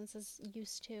the audience is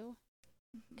used to.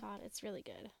 God, it's really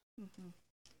good.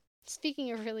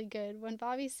 Speaking of really good, when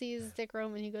Bobby sees Dick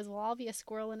Roman, he goes, well, I'll be a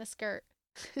squirrel in a skirt.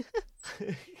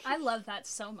 I love that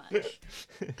so much.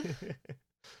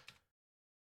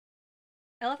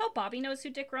 I love how Bobby knows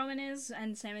who Dick Roman is,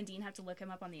 and Sam and Dean have to look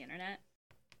him up on the internet.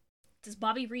 Does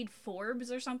Bobby read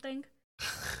Forbes or something?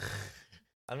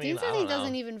 I mean, Dean says he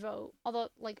doesn't even vote, although,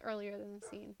 like, earlier than the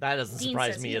scene. That doesn't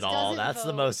surprise me at all. That's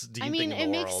the most Dean thing in the world. I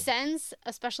mean, it makes sense,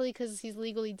 especially because he's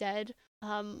legally dead.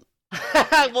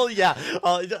 Well, yeah,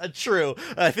 true.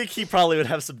 I think he probably would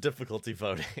have some difficulty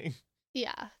voting.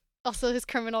 Yeah. Also, his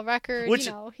criminal record, which,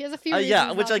 you know, he has a few reasons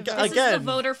yeah, which not to vote. This is the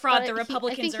voter fraud the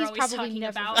Republicans are always talking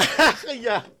about.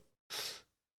 Yeah.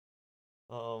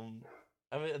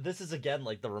 I mean, this is again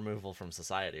like the removal from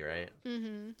society, right?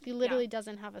 He literally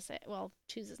doesn't have a say. Well,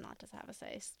 chooses not to have a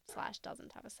say /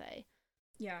 doesn't have a say.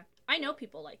 Yeah, I know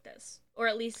people like this, or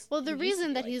at least. Well, the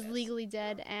reason that he's legally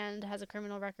dead and has a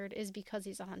criminal record is because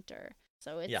he's a hunter.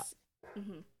 So it's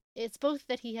it's both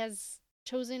that he has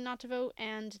chosen not to vote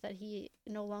and that he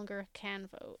no longer can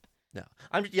vote. No,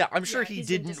 I'm sure he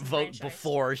didn't vote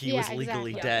before he was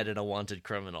legally dead and a wanted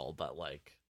criminal, but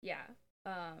like. Yeah.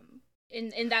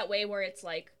 In that way where it's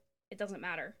like it doesn't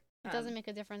matter. It doesn't make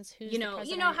a difference who's you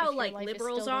know how like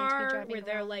liberals are, where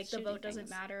they're like the vote doesn't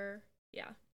matter. Yeah.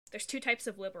 There's two types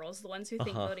of liberals: the ones who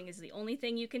think voting is the only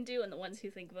thing you can do, and the ones who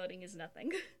think voting is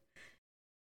nothing.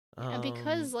 And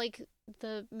because like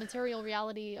the material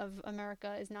reality of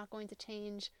America is not going to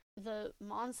change the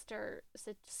monster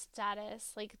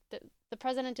status, like the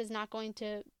president is not going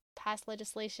to pass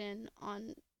legislation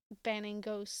on banning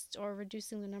ghosts or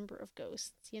reducing the number of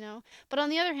ghosts, you know? But on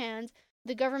the other hand,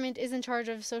 the government is in charge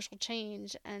of social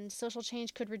change, and social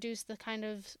change could reduce the kind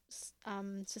of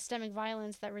systemic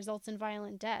violence that results in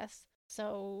violent death.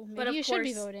 So maybe you should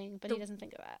be voting, but he doesn't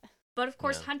think of that. But of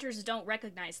course, hunters don't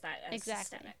recognize that as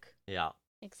systemic. Yeah.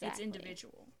 Exactly. It's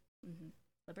individual. Mm-hmm.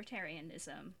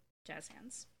 Libertarianism, jazz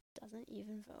hands. Doesn't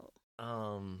even vote.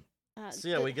 So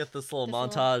yeah, we get this little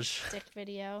montage. Dick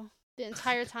video. The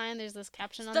entire time there's this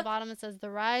caption on the bottom that says "The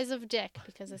Rise of Dick"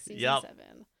 because of season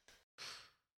 7.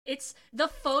 It's the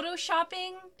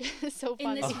photoshopping so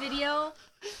funny. in this video.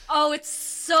 Oh, it's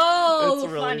so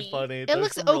it's really funny. It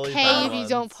looks okay if you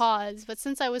don't pause, but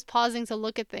since I was pausing to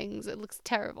look at things, it looks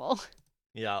terrible.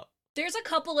 Yeah. There's a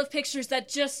couple of pictures that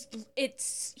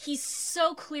he's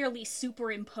so clearly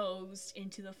superimposed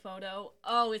into the photo.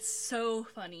 Oh, it's so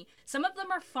funny. Some of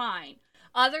them are fine.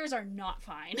 Others are not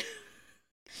fine.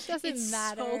 Doesn't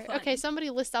matter. So okay, somebody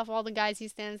list off all the guys he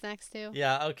stands next to.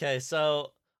 Yeah, okay,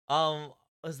 so,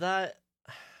 was that...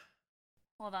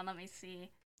 Hold on, let me see.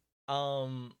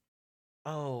 I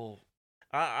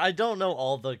don't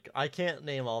know I can't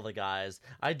name all the guys.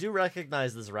 I do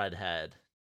recognize this redhead.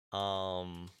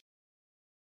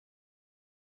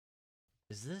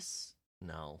 Is this?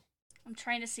 No. I'm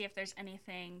trying to see if there's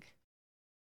anything.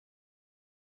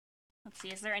 Let's see,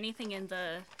 is there anything in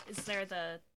the... Is there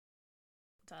the...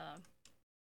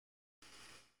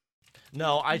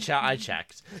 No, I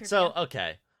checked. So,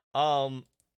 okay.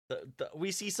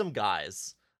 We see some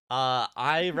guys.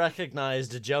 I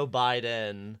recognized Joe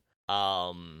Biden.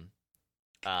 Isn't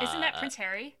that Prince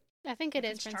Harry? I think it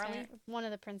is Prince Harry. One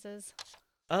of the princes.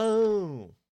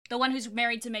 Oh. The one who's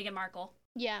married to Meghan Markle.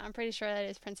 Yeah, I'm pretty sure that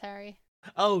is Prince Harry.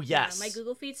 Oh, yes. Yeah, my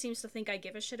Google feed seems to think I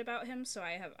give a shit about him, so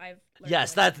I've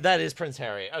yes, that is Prince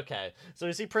Harry. Okay. So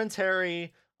we see Prince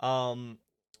Harry,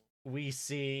 we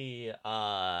see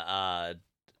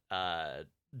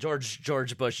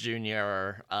George Bush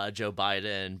Jr., Joe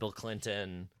Biden, Bill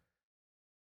Clinton.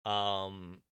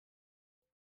 And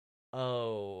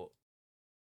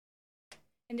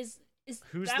is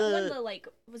who's that one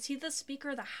was he the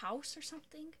Speaker of the House or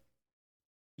something?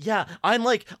 Yeah, I'm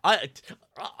like,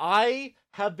 I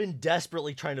have been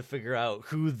desperately trying to figure out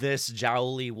who this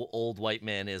jowly old white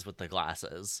man is with the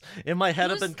glasses. In my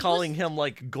head, I've been calling him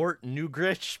like Gort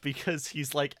Newgrich because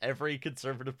he's like every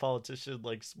conservative politician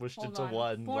like smushed into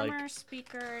one. Former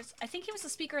speakers. I think he was the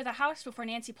Speaker of the House before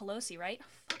Nancy Pelosi, right?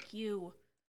 Fuck you.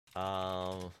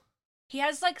 He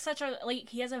has like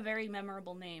he has a very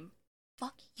memorable name.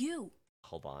 Fuck you.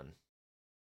 Hold on.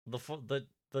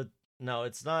 No,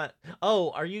 it's not. Oh,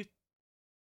 are you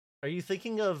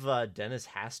thinking of Dennis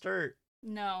Hastert?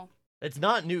 No. It's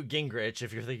not Newt Gingrich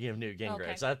if you're thinking of Newt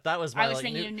Gingrich. Okay. That was my I was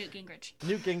thinking of Newt Gingrich.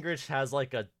 Newt Gingrich has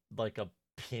like a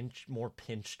more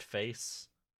pinched face.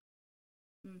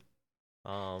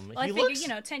 Well, I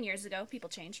figured, 10 years ago, people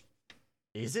change.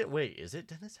 Is it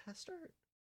Dennis Hastert?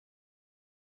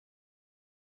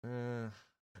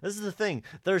 This is the thing.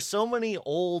 There's so many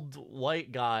old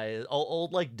white guys,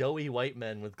 old like doughy white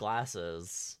men with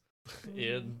glasses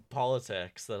in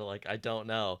politics that like I don't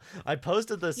know. I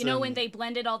posted this. When they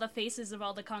blended all the faces of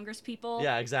all the Congress people.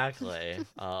 Yeah, exactly.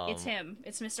 It's him.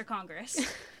 It's Mr. Congress.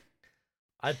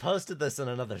 I posted this in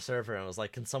another server and was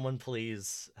like, "Can someone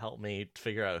please help me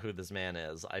figure out who this man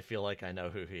is? I feel like I know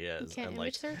who he is." You can't and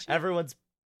image search it? Everyone's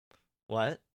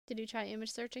what? Did you try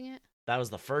image searching it? That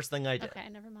was the first thing I did. Okay,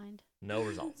 never mind. No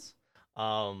results.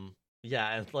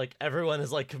 Yeah, and like everyone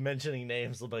is like mentioning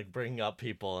names, like bringing up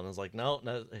people, and I was like, no,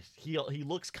 he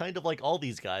looks kind of like all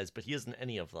these guys, but he isn't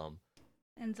any of them.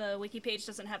 And the wiki page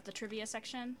doesn't have the trivia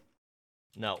section?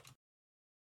 No.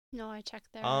 No, I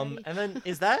checked there. Already. And then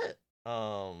is that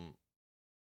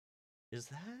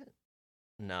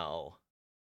no.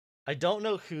 I don't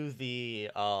know who the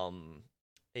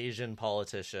Asian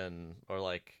politician or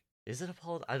like is it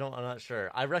I'm not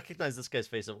sure. I recognize this guy's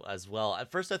face as well.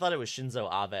 At first I thought it was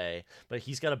Shinzo Abe, but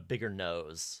he's got a bigger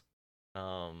nose.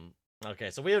 Okay,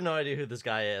 so we have no idea who this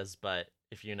guy is, but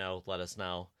if you know, let us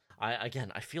know. I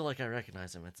feel like I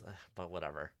recognize him. But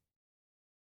whatever.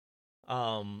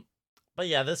 But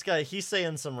yeah, this guy, he's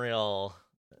saying some real,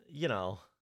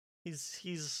 he's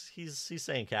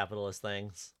saying capitalist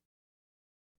things.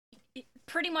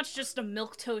 Pretty much just a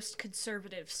milquetoast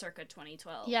conservative circa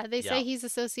 2012. Yeah, they say he's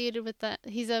associated with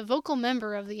he's a vocal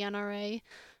member of the NRA.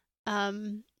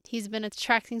 He's been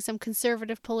attracting some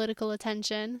conservative political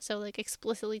attention, so like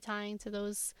explicitly tying to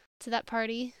that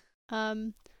party.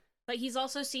 But he's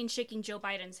also seen shaking Joe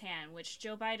Biden's hand, which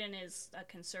Joe Biden is a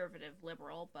conservative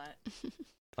liberal, but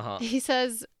He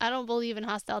says, "I don't believe in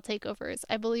hostile takeovers.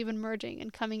 I believe in merging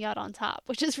and coming out on top,"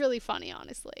 which is really funny,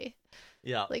 honestly.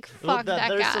 Yeah. Like, fuck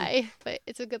that guy, but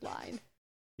it's a good line.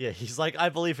 Yeah, he's like, I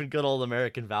believe in good old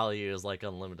American values like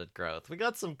unlimited growth. We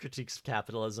got some critiques of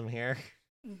capitalism here.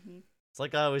 Mm-hmm. It's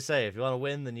like I always say, if you want to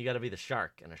win, then you got to be the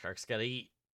shark, and a shark's got to eat.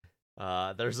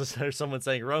 There's someone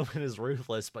saying Roman is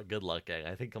ruthless but good looking.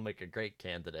 I think he'll make a great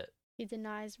candidate. He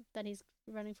denies that he's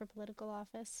running for political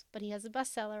office, but he has a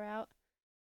bestseller out.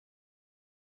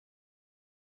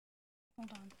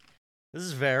 Hold on. This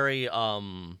is very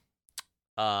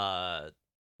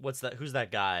what's that? Who's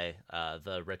that guy?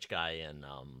 The rich guy in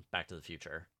Back to the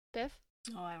Future. Biff?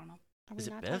 Oh, I don't know. Are Is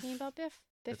we it not Biff? talking about Biff?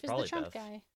 Biff It's is probably the Trump Biff.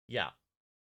 guy. Yeah.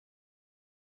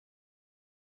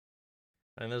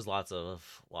 I mean, there's lots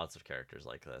of characters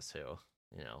like this who,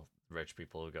 you know, rich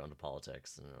people who go into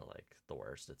politics and are like the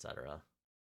worst, etc.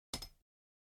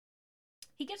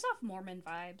 He gives off Mormon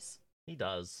vibes. He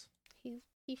does. He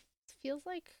feels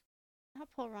like not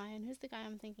Paul Ryan. Who's the guy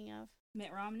I'm thinking of?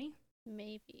 Mitt Romney.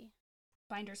 Maybe.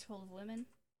 Binders full of women.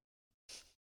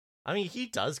 I mean, he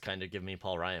does kind of give me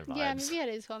Paul Ryan vibes. Yeah, maybe it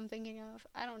is who I'm thinking of.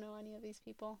 I don't know any of these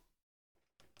people.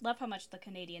 Love how much the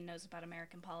Canadian knows about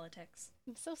American politics.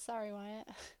 I'm so sorry, Wyatt.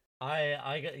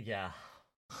 Yeah.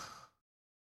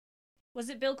 Was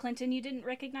it Bill Clinton you didn't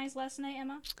recognize last night,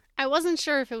 Emma? I wasn't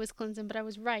sure if it was Clinton, but I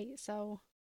was right, so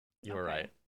You were Okay. right.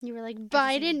 you were like, I but just I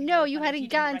think it'd didn't be know really you funny if hadn't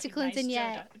didn't gotten to recognize Clinton Joe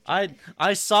yet.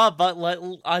 I saw,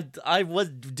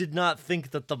 but did not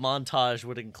think that the montage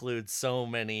would include so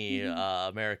many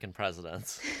American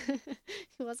presidents.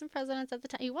 He wasn't president at the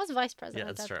time. He was vice president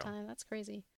that's at true. the time. That's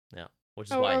crazy. Which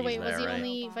is Or, why or he's wait, there, was he right?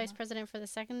 only Obama. vice president for the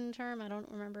second term? I don't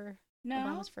remember. No,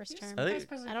 Obama's first he was term. I think- vice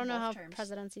president I don't for know how both terms.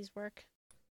 presidencies work.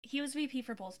 He was VP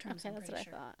for both terms. Okay, I'm that's what pretty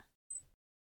I sure. thought.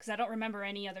 Because I don't remember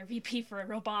any other VP for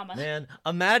Obama. Man,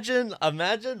 imagine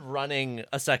running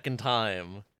a second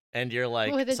time, and you're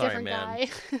like, With a sorry, different man.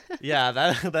 guy. Yeah,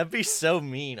 that'd be so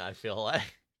mean. I feel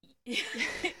like. you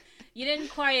didn't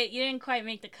quite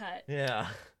make the cut. Yeah,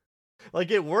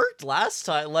 like it worked last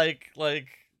time. Like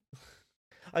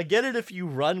I get it if you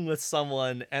run with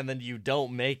someone and then you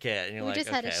don't make it, and you're We like, just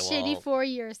okay, had a shitty well, 4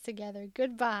 years together.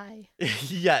 Goodbye.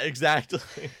 yeah, exactly.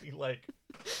 Like,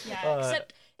 Yeah,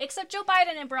 except Joe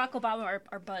Biden and Barack Obama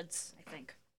are buds, I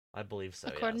think. I believe so.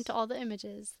 According yes. to all the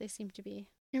images, they seem to be.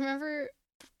 You remember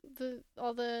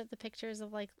all the pictures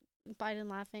of like Biden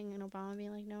laughing and Obama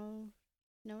being like,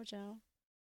 no, Joe.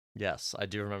 Yes, I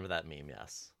do remember that meme.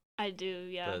 Yes, I do,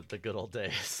 yeah. the good old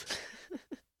days.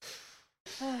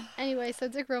 Anyway, so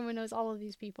Dick Roman knows all of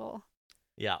these people.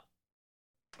 Yeah.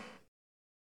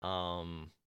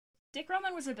 Dick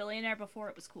Roman was a billionaire before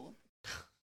it was cool. I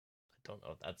don't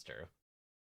know if that's true.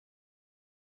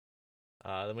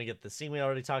 Then we get the scene we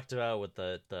already talked about with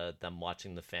the them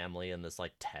watching the family in this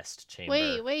like test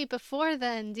chamber. Wait, before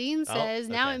then, Dean Oh, says,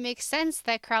 now okay. it makes sense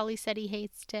that Crowley said he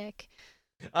hates Dick.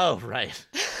 Oh, right.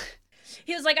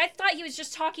 He was like, I thought he was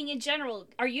just talking in general.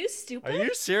 Are you stupid? Are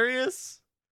you serious?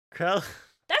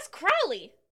 That's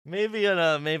Crowley. Maybe in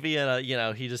a you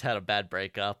know, he just had a bad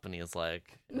breakup and he was like,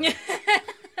 you know,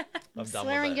 I'm done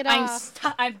swearing with it it.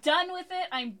 off. I'm done with it.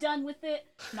 I'm done with it.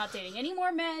 I'm not dating any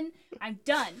more men. I'm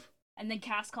done. And then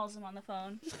Cass calls him on the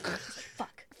phone. She's like,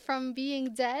 fuck. From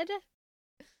being dead?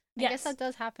 I guess Yes. that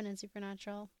does happen in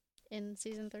Supernatural in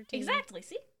season 13. Exactly.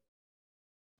 See?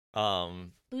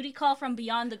 Um Booty call from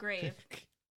beyond the grave.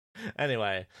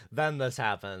 Anyway, then this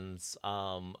happens.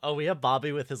 We have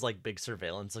Bobby with his like big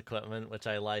surveillance equipment, which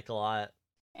I like a lot.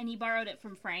 And he borrowed it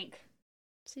from Frank.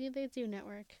 See, they do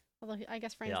network. Although I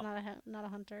guess Frank's Yeah. not a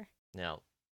hunter. Yeah.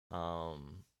 I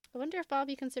wonder if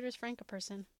Bobby considers Frank a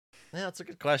person. Yeah, that's a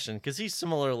good question because he's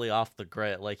similarly off the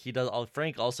grid. Like he does.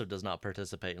 Frank also does not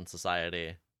participate in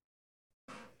society.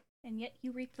 And yet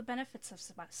you reap the benefits of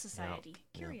society.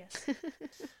 Yeah. Curious.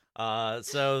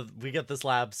 So we get this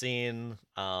lab scene.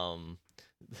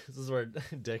 This is where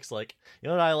Dick's like, you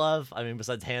know what I love? I mean,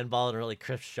 besides handball and really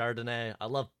crisp Chardonnay, I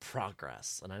love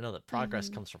progress, and I know that progress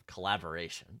Mhm. comes from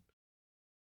collaboration.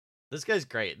 This guy's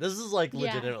great. This is like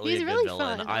legitimately he's a good really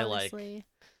villain. fun, I like. honestly.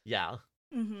 Yeah.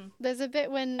 Mm-hmm. There's a bit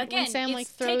when Again, Sam it's like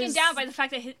throws taken down by the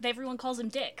fact that everyone calls him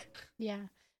Dick. Yeah.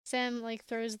 Sam like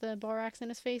throws the borax in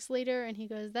his face later and he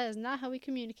goes, that is not how we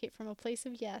communicate from a place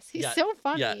of yes. He's Yeah, so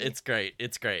funny. Yeah, it's great.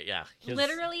 It's great. Yeah. He's-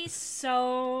 Literally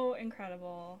so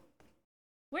incredible.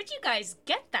 Where'd you guys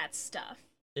get that stuff?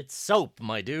 It's soap,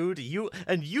 my dude. You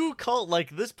call like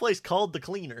this place called the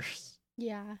Cleaners.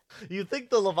 Yeah. You think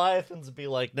the Leviathans would be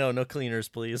like, no cleaners,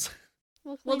 please.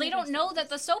 Well, they cleaners don't are know soap. that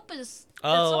the soap is.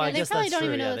 Oh, I they guess probably that's don't true.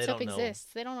 even know Yeah, that they soap don't know.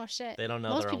 exists. They don't know shit. They don't know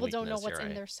Most their own people don't know weakness, what's you're in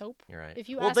right. their soap. You're right. If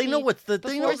you well, ask they know me what they know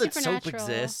before that soap Supernatural-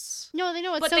 exists. No, they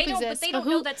know what But soap they don't. exists. But they don't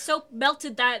know that soap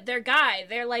melted their guy.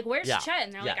 They're like, "Where's Yeah. Chet?"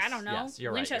 And they're like, Yes, "I don't know." Yes,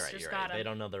 you're right. Winchester's You're got right. him. They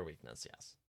don't know their weakness.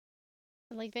 Yes.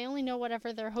 Like, they only know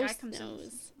whatever their host comes in.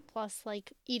 knows, plus,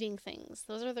 like, eating things.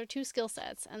 Those are their 2 skill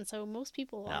sets, and so most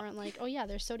people aren't like, oh yeah,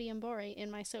 there's sodium borate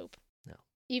in my soap. No.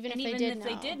 Even And if even they if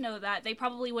they did know that, they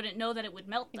probably wouldn't know that it would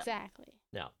melt them. Exactly.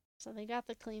 Yeah. So they got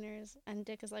the cleaners, and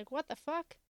Dick is like, what the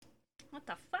fuck? What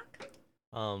the fuck?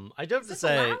 I do have Is to this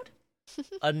say, allowed?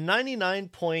 a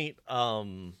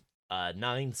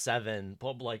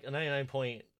 99.97, like a 99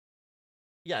 point,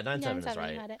 yeah, 97 is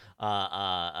right. Had it.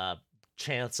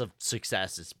 Chance of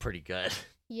success is pretty good.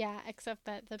 Yeah, except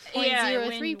that the Yeah,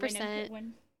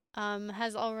 0.03%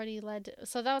 has already led to,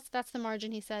 so that's the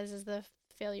margin he says is the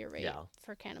failure rate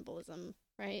for cannibalism,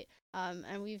 right?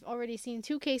 And we've already seen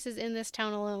 2 cases in this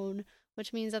town alone,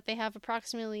 which means that they have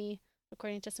approximately,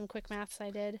 according to some quick maths I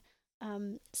did,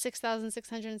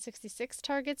 6,666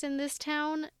 targets in this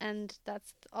town, and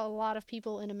that's a lot of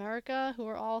people in America who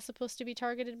are all supposed to be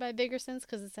targeted by Biggersons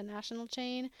because it's a national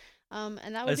chain.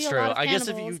 And that would be a lot of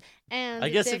cannibals. I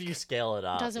guess if you scale it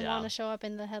up, doesn't want to show up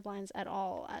in the headlines at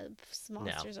all as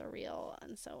monsters are real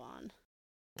and so on.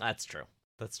 That's true.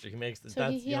 That's true. He makes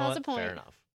he has a point. Fair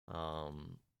enough.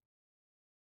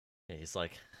 He's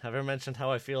like, have I ever mentioned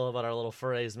how I feel about our little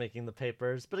forays making the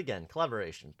papers? But again,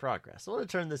 collaboration, progress. I want to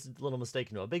turn this little mistake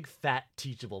into a big, fat,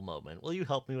 teachable moment. Will you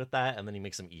help me with that? And then he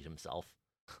makes him eat himself.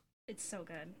 It's so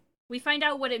good. We find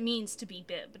out what it means to be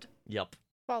bibbed. Yep.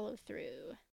 Follow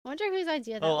through. I wonder whose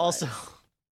idea that was. Oh, also,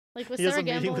 like, was Sarah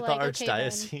Gamble with the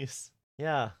Archdiocese?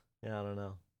 Yeah, I don't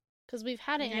know. Because we've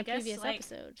had it in a previous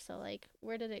episode, so, like,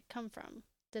 where did it come from?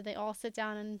 Did they all sit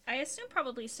down and... I assume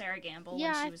probably Sarah Gamble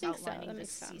when she was outlining this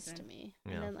season. Yeah, I think so. That makes sense to me.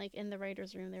 Yeah. And then, like, in the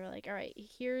writer's room, they were like, all right,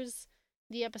 here's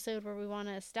the episode where we want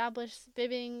to establish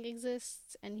bibbing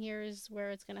exists, and here's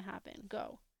where it's going to happen.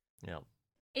 Go. Yeah.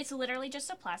 It's literally just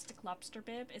a plastic lobster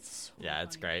bib. It's so funny.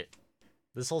 It's great.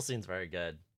 This whole scene's very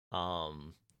good.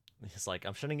 He's like,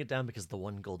 I'm shutting it down because of the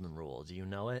one golden rule. Do you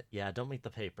know it? Yeah, don't make the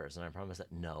papers. And I promise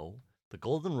that no. The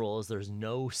golden rule is there's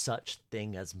no such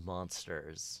thing as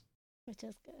monsters. Which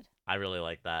is good. I really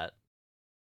like that.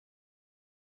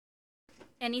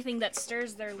 Anything that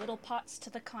stirs their little pots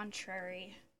to the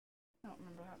contrary. I don't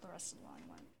remember how the rest of the line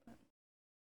went.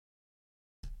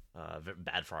 But...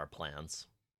 bad for our plans.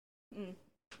 Mm.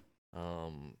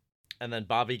 And then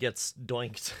Bobby gets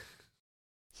doinked.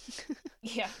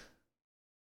 Yeah.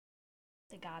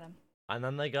 They got him. And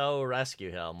then they go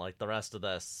rescue him, like the rest of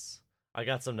this. I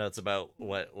got some notes about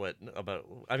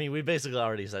I mean, we basically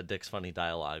already said Dick's funny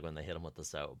dialogue when they hit him with the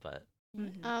soap, but...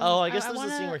 Mm-hmm. I guess there's a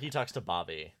scene where he talks to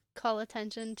Bobby. Call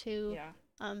attention to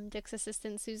Dick's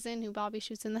assistant, Susan, who Bobby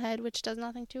shoots in the head, which does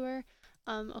nothing to her.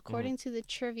 According to the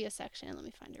trivia section, let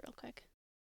me find it real quick.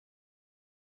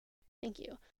 Thank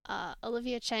you.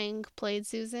 Olivia Chang played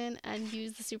Susan and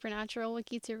used the Supernatural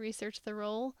wiki to research the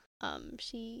role.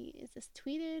 Is this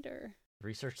tweeted or...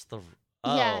 Research the...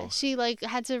 Oh. Yeah, she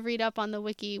had to read up on the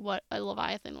wiki what a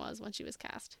Leviathan was when she was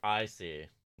cast. I see.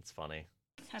 It's funny.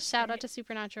 Shout out to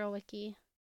Supernatural wiki.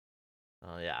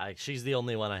 Oh yeah, she's the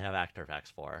only one I have actor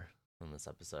facts for in this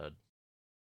episode.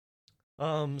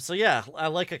 So yeah, I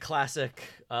like a classic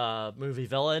movie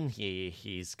villain.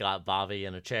 He's got Bobby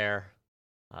in a chair.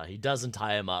 He doesn't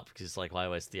tie him up because he's like, why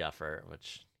waste the effort?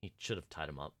 Which he should have tied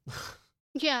him up.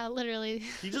 Yeah, literally.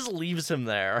 He just leaves him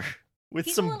there with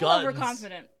he's some a little guns.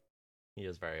 Overconfident. He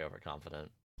is very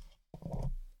overconfident.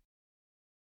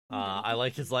 I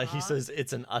like his line. He says,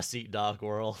 "It's an us-eat-dog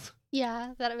world."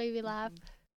 Yeah, that made me laugh.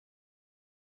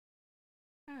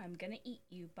 I'm gonna eat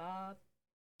you, Bob.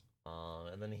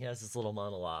 And then he has this little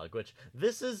monologue, which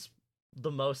this is the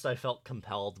most I felt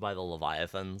compelled by the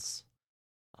Leviathans.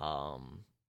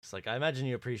 It's like, I imagine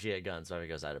you appreciate guns. So he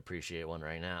goes, I'd appreciate one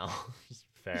right now.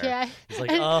 Fair. Yeah. He's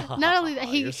like, oh. Not only that,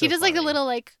 he so does funny. like a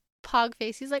little pog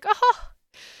face. He's like, oh.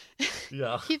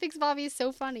 Yeah. He thinks Bobby is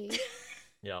so funny.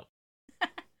 Yep.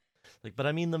 But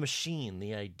I mean the machine,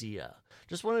 the idea.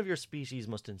 Just one of your species'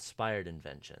 most inspired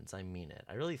inventions. I mean it.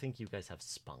 I really think you guys have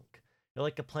spunk. You're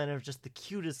like a planet of just the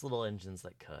cutest little engines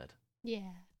that could.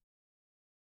 Yeah.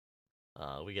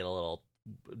 We get a little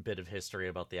bit of history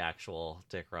about the actual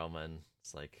Dick Roman.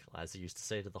 It's like, as he used to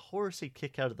say to the horse he'd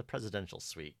kick out of the presidential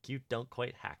suite. Cute, don't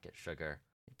quite hack it, sugar.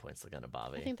 He points the gun at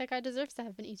Bobby. I think that guy deserves to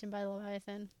have been eaten by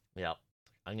Leviathan. Yep.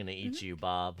 I'm gonna eat you,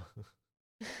 Bob.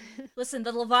 Listen,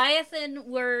 the Leviathan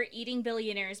were eating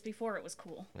billionaires before it was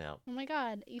cool. Yeah. Oh my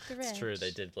god, eat the rich. It's true,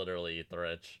 they did literally eat the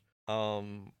rich.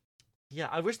 Yeah,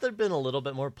 I wish there'd been a little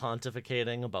bit more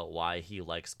pontificating about why he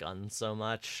likes guns so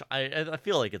much. I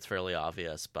feel like it's fairly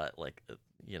obvious, but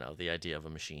the idea of a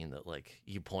machine that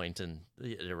you point and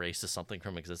it erases something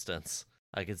from existence.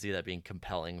 I could see that being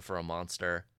compelling for a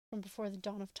monster. From before the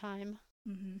dawn of time.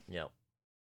 Mm-hmm. Yep.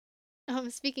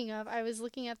 Speaking of, I was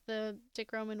looking at the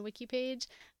Dick Roman wiki page,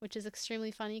 which is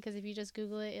extremely funny because if you just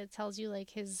Google it, it tells you like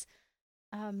his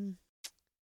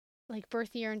like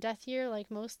birth year and death year, like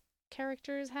most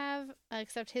characters have,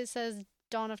 except his says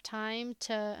Dawn of Time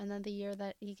and then the year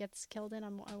that he gets killed in. I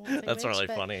won't say That's which, really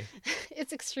but funny.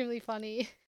 It's extremely funny.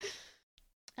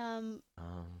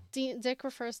 Dick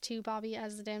refers to Bobby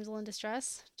as the damsel in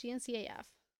distress, GNCAF.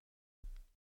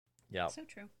 Yeah. So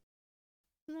true.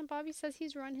 And then Bobby says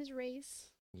he's run his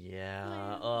race.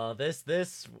 Yeah.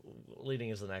 This leading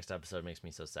into the next episode makes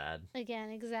me so sad. Again,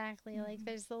 exactly. Like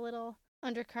there's the little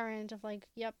undercurrent of like,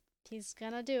 yep, he's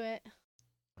gonna do it.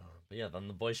 But yeah, then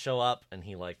the boys show up and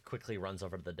he like quickly runs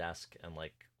over to the desk and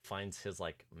like finds his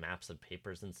like maps and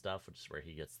papers and stuff, which is where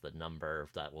he gets the number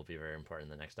that will be very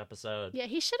important in the next episode. Yeah,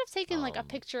 he should have taken like a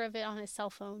picture of it on his cell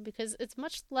phone because it's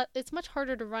much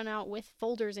harder to run out with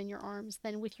folders in your arms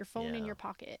than with your phone in your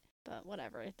pocket. But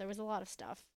whatever, there was a lot of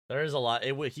stuff. There is a lot.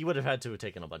 He would have had to have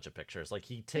taken a bunch of pictures. Like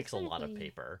he takes a lot of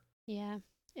paper. Yeah,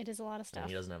 it is a lot of stuff. And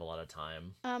he doesn't have a lot of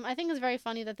time. I think it's very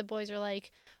funny that the boys are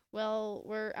like, well,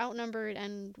 we're outnumbered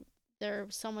and they're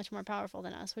so much more powerful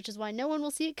than us, which is why no one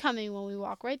will see it coming when we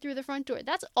walk right through the front door.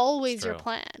 That's always your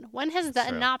plan. When has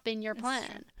that not been your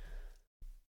plan?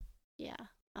 Yeah,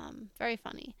 very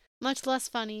funny. Much less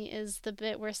funny is the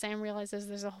bit where Sam realizes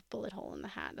there's a bullet hole in the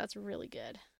hat. That's really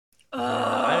good.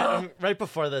 Right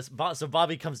before this, so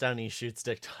Bobby comes down and he shoots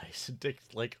Dick twice. Dick,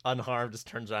 like, unharmed, just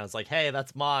turns around and is like, hey,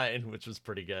 that's mine, which was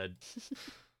pretty good.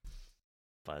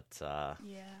 But,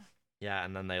 yeah,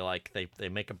 and then they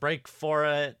make a break for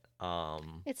it.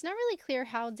 It's not really clear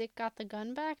how Dick got the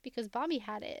gun back because Bobby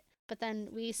had it, but then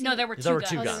we see... No, there were two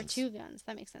guns. There were two guns.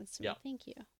 That makes sense to me. Thank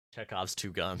you. Chekhov's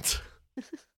two guns.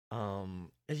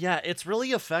 Yeah, it's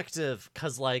really effective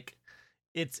because, like,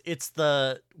 it's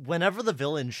the whenever the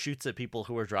villain shoots at people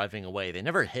who are driving away, they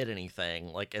never hit anything.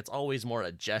 Like, it's always more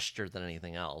a gesture than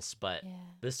anything else. But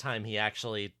this time he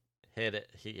actually hit it.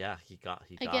 He got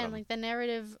him. Like the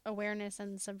narrative awareness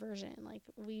and subversion. Like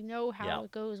we know how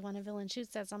it goes when a villain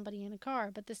shoots at somebody in a car,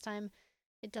 but this time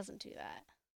it doesn't do that.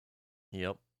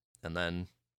 Yep. And then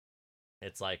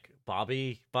it's like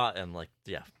Bobby, and like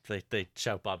they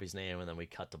shout Bobby's name, and then we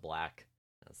cut to black.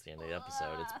 That's the end of the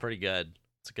episode. It's pretty good.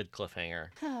 It's a good cliffhanger.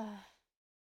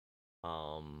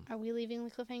 Are we leaving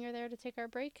the cliffhanger there to take our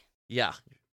break? Yeah.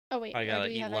 Oh wait, I gotta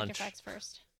eat lunch. Facts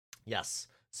first? Yes.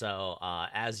 So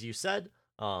as you said,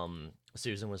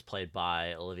 Susan was played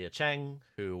by Olivia Cheng,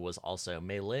 who was also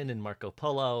Mei Lin in Marco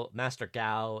Polo, Master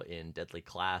Gao in Deadly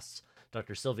Class,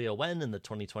 Dr. Sylvia Wen in the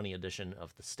 2020 edition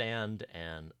of The Stand,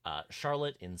 and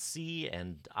Charlotte in C,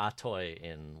 and Atoy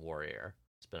in Warrior.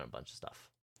 It's been a bunch of stuff.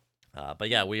 But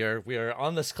yeah, we are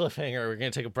on this cliffhanger. We're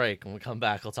going to take a break. When we come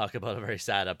back, we'll talk about a very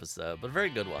sad episode, but a very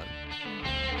good one.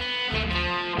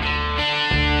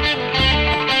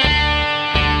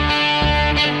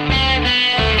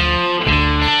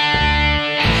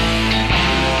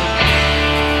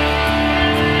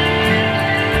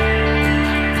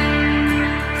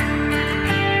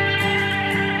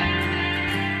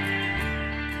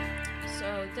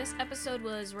 So this episode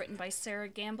was written by Sarah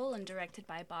Gamble and directed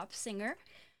by Bob Singer.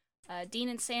 Dean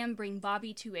and Sam bring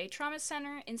Bobby to a trauma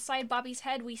center. Inside Bobby's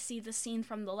head, we see the scene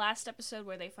from the last episode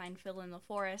where they find Phil in the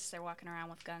forest. They're walking around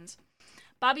with guns.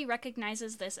 Bobby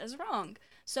recognizes this as wrong.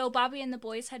 So Bobby and the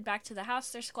boys head back to the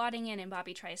house they're squatting in, and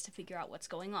Bobby tries to figure out what's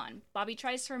going on. Bobby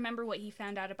tries to remember what he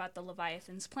found out about the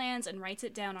Leviathan's plans and writes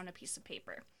it down on a piece of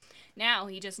paper. Now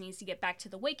he just needs to get back to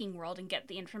the waking world and get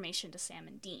the information to Sam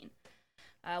and Dean.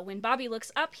 When Bobby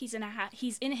looks up, he's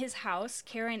in his house.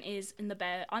 Karen is on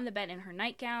the bed in her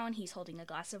nightgown. He's holding a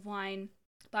glass of wine.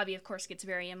 Bobby, of course, gets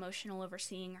very emotional over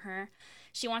seeing her.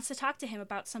 She wants to talk to him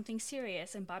about something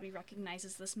serious, and Bobby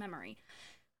recognizes this memory.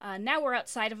 Now we're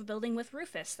outside of a building with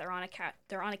Rufus. They're on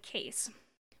a case.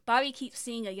 Bobby keeps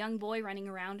seeing a young boy running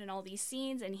around in all these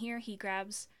scenes, and here he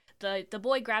grabs the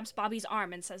boy grabs Bobby's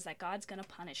arm and says that God's gonna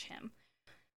punish him.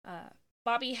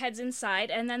 Bobby heads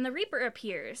inside, and then the Reaper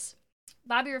appears.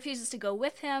 Bobby refuses to go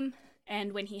with him,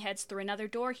 and when he heads through another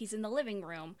door, he's in the living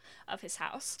room of his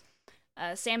house.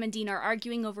 Sam and Dean are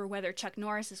arguing over whether Chuck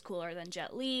Norris is cooler than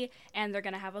Jet Li, and they're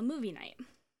going to have a movie night.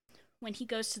 When he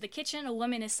goes to the kitchen, a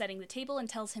woman is setting the table and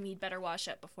tells him he'd better wash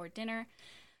up before dinner.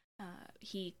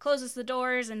 He closes the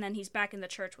doors, and then he's back in the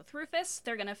church with Rufus.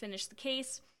 They're going to finish the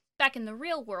case. Back in the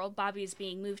real world, Bobby is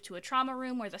being moved to a trauma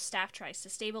room where the staff tries to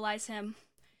stabilize him.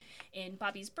 In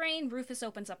Bobby's brain, Rufus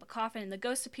opens up a coffin and the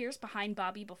ghost appears behind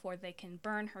Bobby before they can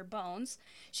burn her bones.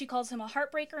 She calls him a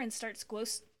heartbreaker and starts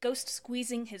ghost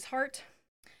squeezing his heart.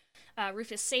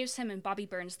 Rufus saves him and Bobby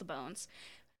burns the bones.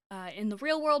 In the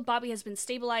real world, Bobby has been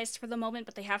stabilized for the moment,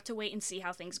 but they have to wait and see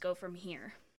how things go from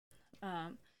here.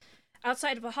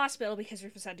 Outside of a hospital, because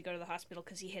Rufus had to go to the hospital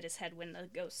because he hit his head when the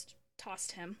ghost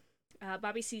tossed him.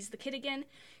 Bobby sees the kid again.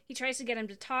 He tries to get him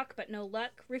to talk, but no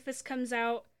luck. Rufus comes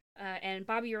out, and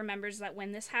Bobby remembers that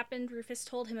when this happened, Rufus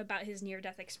told him about his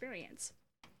near-death experience.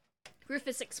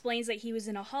 Rufus explains that he was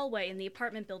in a hallway in the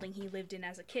apartment building he lived in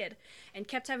as a kid, and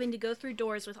kept having to go through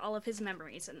doors with all of his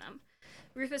memories in them.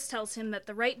 Rufus tells him that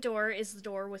the right door is the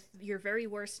door with your very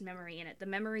worst memory in it, the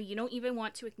memory you don't even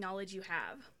want to acknowledge you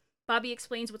have. Bobby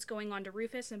explains what's going on to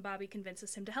Rufus, and Bobby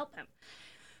convinces him to help him.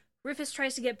 Rufus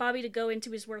tries to get Bobby to go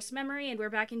into his worst memory, and we're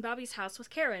back in Bobby's house with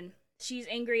Karen. She's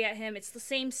angry at him. It's the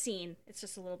same scene. It's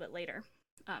just a little bit later.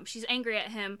 She's angry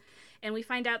at him, and we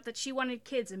find out that she wanted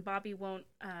kids, and Bobby won't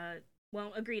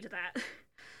agree to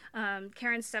that.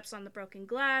 Karen steps on the broken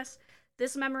glass.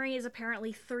 This memory is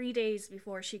apparently 3 days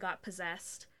before she got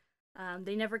possessed.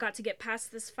 They never got to get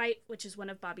past this fight, which is one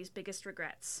of Bobby's biggest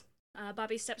regrets.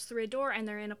 Bobby steps through a door, and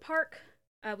they're in a park.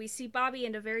 We see Bobby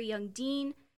and a very young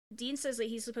Dean. Dean says that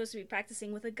he's supposed to be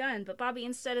practicing with a gun, but Bobby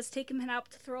instead has taken him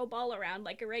out to throw a ball around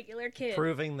like a regular kid.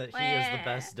 Proving that he is the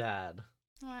best dad.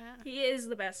 Wow. He is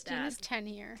the best dad. Dean is 10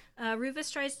 here. Rufus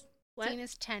tries... What? Dean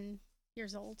is 10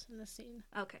 years old in the scene.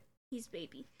 Okay. He's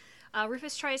baby.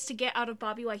 Rufus tries to get out of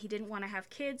Bobby why he didn't want to have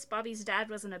kids. Bobby's dad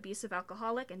was an abusive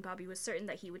alcoholic, and Bobby was certain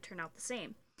that he would turn out the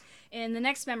same. In the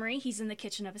next memory, he's in the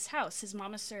kitchen of his house. His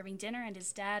mom is serving dinner, and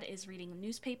his dad is reading a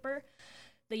newspaper.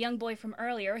 The young boy from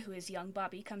earlier, who is young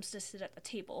Bobby, comes to sit at the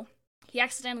table. He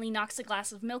accidentally knocks a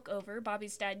glass of milk over.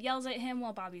 Bobby's dad yells at him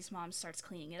while Bobby's mom starts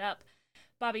cleaning it up.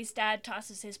 Bobby's dad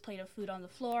tosses his plate of food on the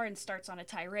floor and starts on a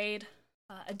tirade.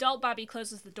 Adult Bobby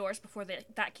closes the doors before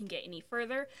that can get any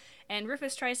further, and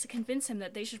Rufus tries to convince him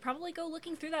that they should probably go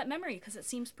looking through that memory because it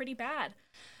seems pretty bad.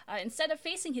 Instead of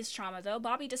facing his trauma, though,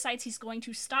 Bobby decides he's going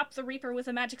to stop the Reaper with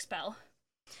a magic spell.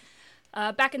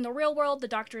 Back in the real world, the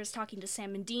doctor is talking to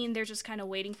Sam and Dean. They're just kind of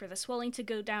waiting for the swelling to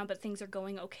go down, but things are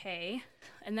going okay.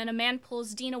 And then a man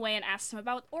pulls Dean away and asks him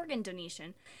about organ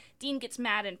donation. Dean gets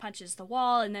mad and punches the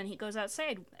wall, and then he goes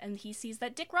outside, and he sees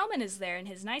that Dick Roman is there in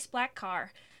his nice black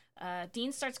car.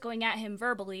 Dean starts going at him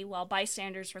verbally while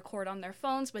bystanders record on their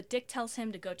phones, but Dick tells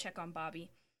him to go check on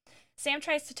Bobby. Sam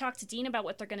tries to talk to Dean about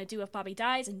what they're going to do if Bobby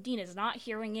dies, and Dean is not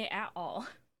hearing it at all.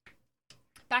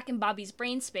 Back in Bobby's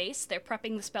brain space, they're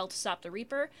prepping the spell to stop the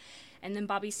Reaper, and then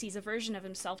Bobby sees a version of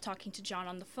himself talking to John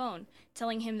on the phone,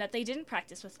 telling him that they didn't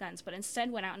practice with guns, but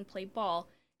instead went out and played ball,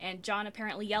 and John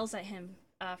apparently yells at him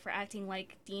for acting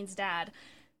like Dean's dad.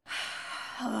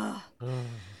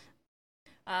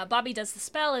 Bobby does the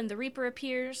spell, and the Reaper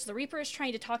appears. The Reaper is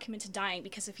trying to talk him into dying,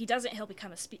 because if he doesn't, he'll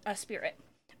become a spirit.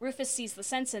 Rufus sees the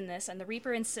sense in this, and the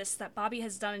Reaper insists that Bobby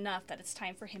has done enough, that it's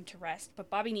time for him to rest, but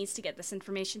Bobby needs to get this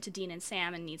information to Dean and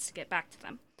Sam, and needs to get back to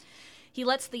them. He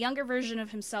lets the younger version of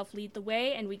himself lead the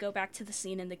way, and we go back to the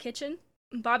scene in the kitchen.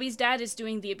 Bobby's dad is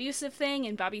doing the abusive thing,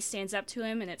 and Bobby stands up to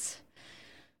him, and it's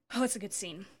a good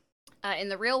scene. In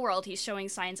the real world, he's showing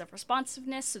signs of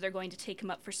responsiveness, so they're going to take him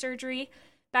up for surgery.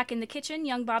 Back in the kitchen,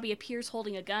 young Bobby appears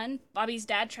holding a gun. Bobby's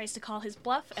dad tries to call his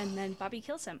bluff, and then Bobby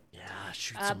kills him. Yeah,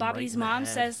 shoots him Bobby's right in the mom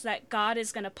head. says that God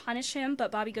is going to punish him,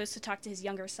 but Bobby goes to talk to his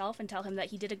younger self and tell him that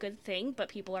he did a good thing, but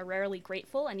people are rarely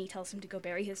grateful, and he tells him to go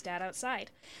bury his dad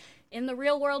outside. In the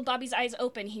real world, Bobby's eyes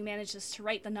open. He manages to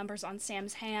write the numbers on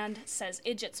Sam's hand, says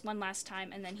idiots one last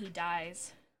time, and then he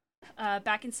dies.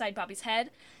 Back inside Bobby's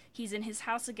head, he's in his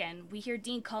house again. We hear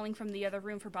Dean calling from the other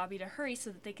room for Bobby to hurry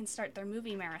so that they can start their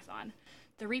movie marathon.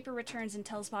 The Reaper returns and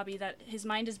tells Bobby that his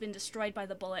mind has been destroyed by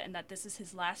the bullet and that this is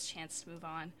his last chance to move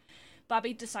on.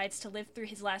 Bobby decides to live through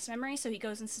his last memory, so he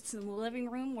goes and sits in the living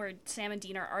room where Sam and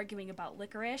Dean are arguing about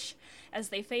licorice. As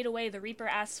they fade away, the Reaper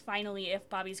asks finally if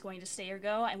Bobby's going to stay or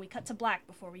go, and we cut to black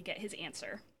before we get his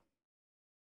answer.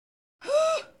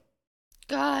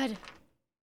 God.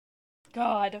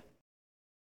 God.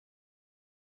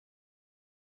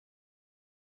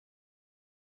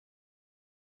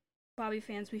 Bobby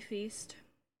fans, we feast.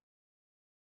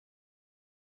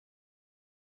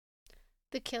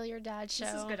 The Kill Your Dad show.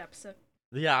 This is a good episode.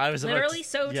 Yeah, I was Literally about to,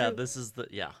 so yeah, true. this is the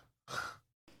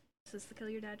This is the Kill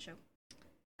Your Dad show.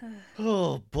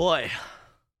 Oh boy.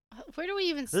 Where do we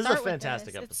even This is start a with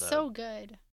fantastic this? episode. It's so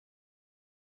good.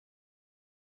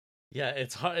 Yeah,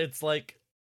 it's hard. It's like,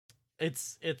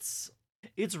 it's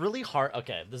really hard.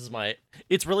 Okay,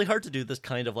 it's really hard to do this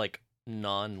kind of like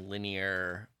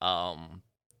non-linear,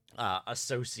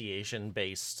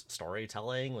 association-based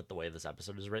storytelling with the way this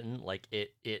episode is written. Like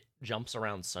it jumps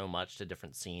around so much to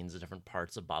different scenes, to different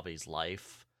parts of Bobby's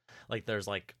life. Like there's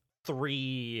like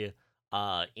 3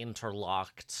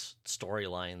 interlocked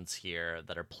storylines here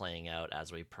that are playing out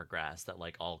as we progress that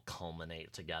like all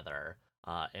culminate together.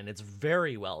 And it's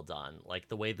very well done. Like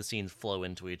the way the scenes flow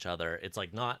into each other, it's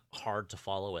like not hard to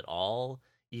follow at all,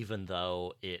 even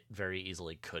though it very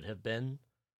easily could have been.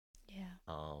 Yeah.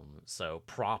 So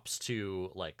props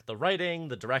to like the writing,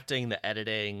 the directing, the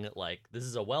editing. Like this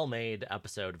is a well-made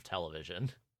episode of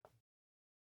television.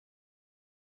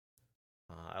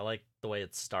 I like the way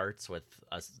it starts with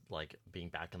us like being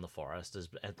back in the forest.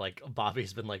 And like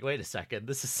Bobby's been like, wait a second,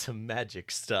 this is some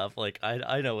magic stuff. Like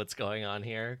I know what's going on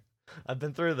here. I've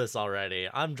been through this already.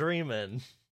 I'm dreaming.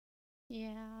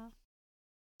 Yeah.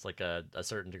 It's like a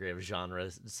certain degree of genre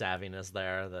savviness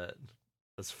there that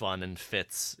is fun and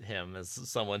fits him as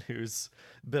someone who's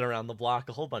been around the block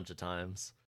a whole bunch of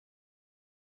times.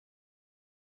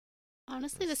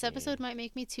 Honestly, Let's this episode see. might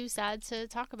make me too sad to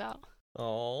talk about.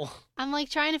 Oh. I'm like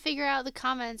trying to figure out the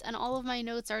comments, and all of my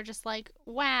notes are just like,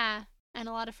 wah, and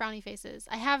a lot of frowny faces.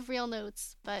 I have real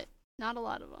notes, but not a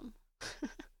lot of them.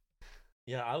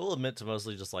 Yeah, I will admit to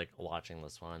mostly just like watching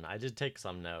this one. I did take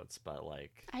some notes, but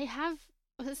like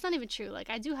It's not even true. Like,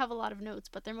 I do have a lot of notes,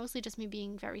 but they're mostly just me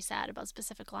being very sad about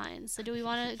specific lines. So do we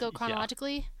want to go Yeah.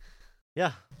 chronologically?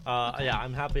 Yeah. Okay. Yeah,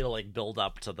 I'm happy to like build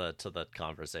up to the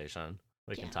conversation.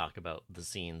 We can Yeah. talk about the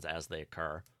scenes as they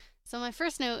occur. So my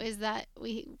first note is that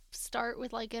we start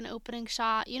with like an opening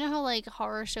shot. You know how like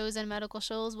horror shows and medical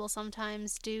shows will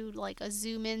sometimes do like a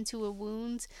zoom into a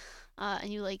wound,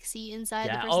 and you like see inside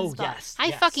the Yeah. person's Oh, body. yes, I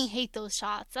yes. fucking hate those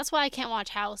shots. That's why I can't watch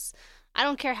House. I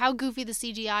don't care how goofy the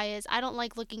CGI is. I don't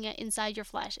like looking at inside your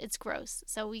flesh. It's gross.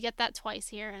 So we get that twice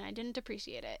here, and I didn't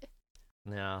appreciate it.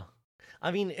 Yeah. I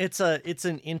mean, it's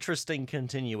an interesting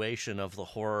continuation of the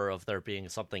horror of there being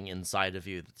something inside of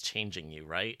you that's changing you,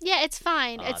 right? Yeah, it's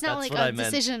fine. It's not That's like what a I meant.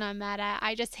 decision I'm mad at.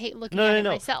 I just hate looking No, at no, it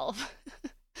no. myself.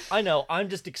 I know. I'm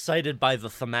just excited by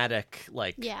the thematic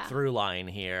like Yeah. through line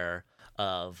here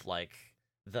of like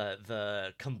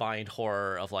the combined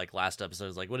horror of like last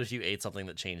episode's like what if you ate something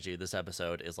that changed you? This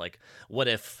episode is like what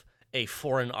if a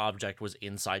foreign object was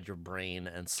inside your brain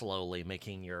and slowly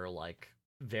making your like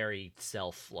very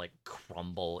self like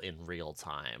crumble in real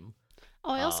time.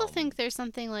 Oh, I also Um, think there's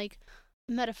something like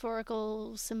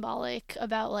metaphorical, symbolic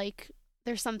about like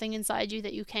there's something inside you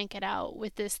that you can't get out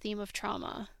with this theme of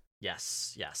trauma.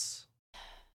 Yes, yes.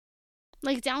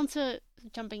 Like down to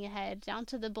jumping ahead, down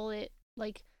to the bullet,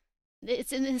 like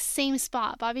it's in the same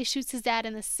spot. Bobby shoots his dad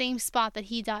in the same spot that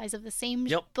he dies of the same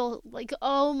Yep. like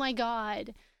oh my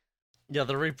god. Yeah,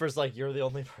 the Reaper's like, you're the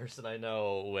only person I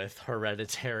know with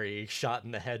hereditary shot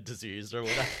in the head disease or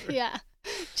whatever. Yeah.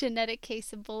 Genetic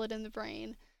case of bullet in the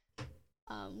brain.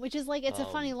 Which is like, it's a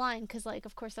funny Um, line because, like,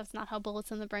 of course, that's not how bullets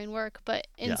in the brain work, but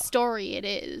in Yeah. story, it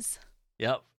is.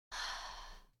 Yep.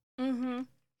 Mm-hmm.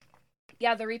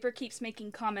 Yeah, the Reaper keeps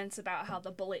making comments about how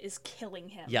the bullet is killing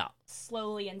him. Yeah.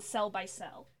 Slowly and cell by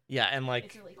cell. Yeah, and It's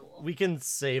like really cool. we can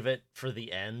save it for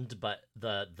the end, but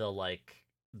the like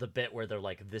the bit where they're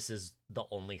like, this is the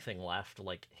only thing left,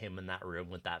 like him in that room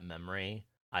with that memory,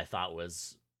 I thought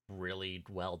was really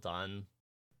well done.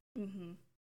 Mm-hmm.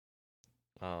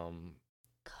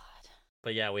 God.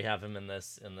 But yeah, we have him in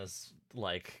this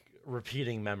like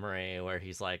repeating memory where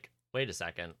he's like, wait a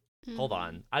second, hold Mhm.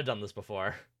 on, I've done this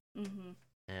before. Mm-hmm.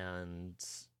 And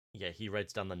yeah, he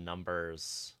writes down the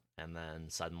numbers and then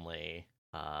suddenly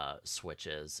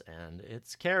switches and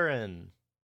it's Karen.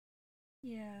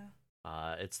 Yeah.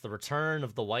 It's the return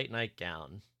of the white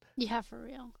nightgown. Yeah, for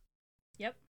real.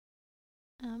 Yep.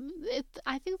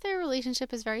 I think their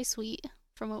relationship is very sweet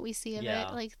from what we see of Yeah.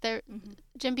 it. Like, Mm-hmm.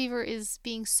 Jim Beaver is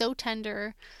being so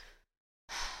tender.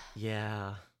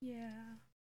 Yeah. Yeah.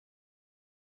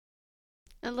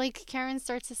 And like Karen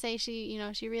starts to say she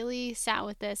really sat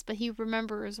with this, but he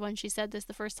remembers when she said this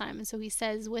the first time, and so he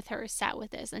says with her, sat with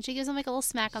this. And she gives him like a little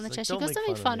smack on the She's like, chest. She "Don't goes, make don't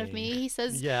make fun fun of of me." me. He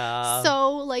says Yeah.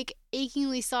 so like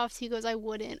achingly soft. He goes, I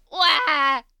wouldn't.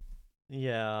 Wah!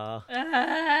 Yeah.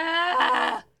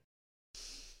 Ah!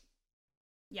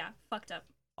 Yeah, fucked up.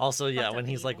 Also, yeah, Fucked up when and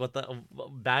he's like, evil. what the,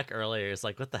 back earlier, it's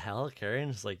like, what the hell, Karen?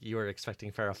 It's like, you were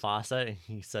expecting Farrah Fawcett? And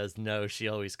he says, no, she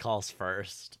always calls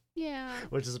first. Yeah,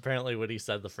 Which is apparently what he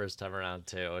said the first time around,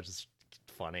 too, which is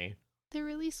funny. they're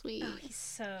really sweet. Oh, he's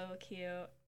so cute.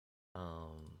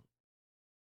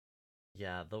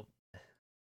 Yeah,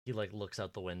 he, like, looks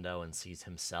out the window and sees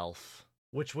himself,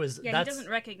 which was, Yeah, that's, he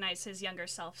doesn't recognize his younger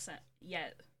self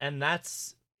yet. and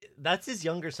that's his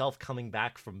younger self coming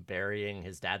back from burying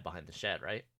his dad behind the shed,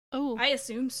 right? Oh, I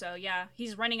assume so, yeah.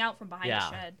 He's running out from behind Yeah.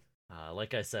 the shed.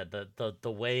 Like I said,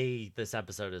 the way this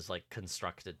episode is like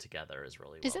constructed together is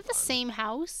really well is it the done. same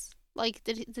house? Like,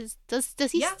 does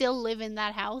he Yeah. still live in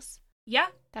that house? Yeah.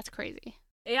 That's crazy.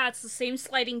 Yeah, it's the same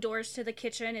sliding doors to the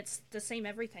kitchen. It's the same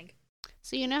everything.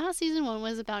 So you know how season 1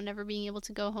 was about never being able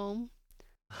to go home?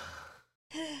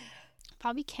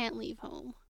 Bobby can't leave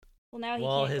home. Well, now he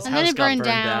Well, can't. his Go And then house it got burned burned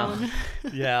down.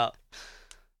 Yeah.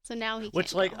 So now he can't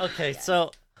Which, like, go. okay, Yeah.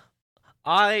 so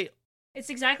I. It's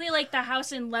exactly like the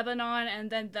house in Lebanon and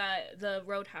then the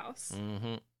roadhouse.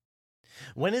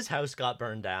 When his house got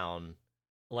burned down,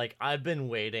 like, I've been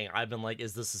waiting. I've been like,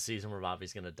 is this the season where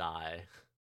Bobby's gonna die?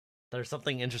 There's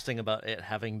something interesting about it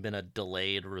having been a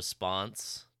delayed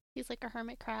response. He's like a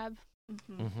hermit crab.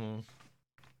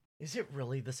 Is it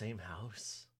really the same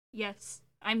house? Yes,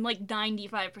 I'm like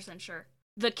 95% sure.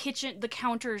 The kitchen, the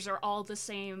counters are all the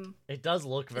same. It does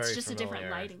look very It's just familiar. a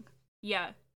different lighting. Yeah,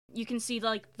 you can see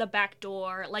like the back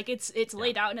door. Like it's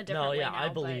laid out in a different No, way yeah, now, I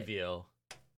believe but, you.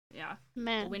 Yeah.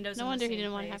 Man, windows no in the wonder he same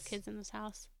didn't want to have place. kids in this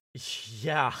house.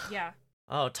 Yeah. Yeah.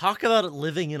 Oh, talk about it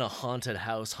living in a haunted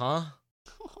house, huh?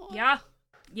 Yeah.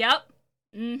 Yep.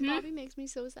 Mm-hmm. Bobby makes me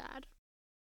so sad.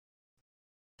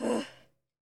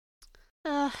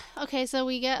 Okay, so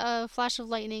we get a flash of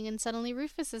lightning, and suddenly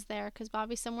Rufus is there because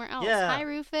Bobby's somewhere else. Yeah. Hi,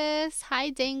 Rufus. Hi,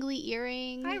 dangly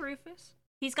earring. Hi, Rufus.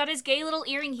 He's got his gay little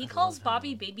earring. He I calls love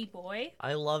Bobby him. baby boy.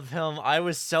 I love him. I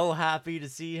was so happy to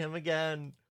see him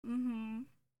again. Mm-hmm.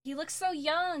 He looks so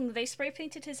young. They spray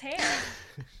painted his hair.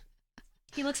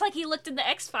 He looks like he looked in the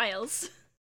X-Files.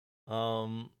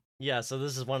 Yeah, so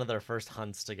this is one of their first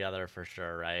hunts together for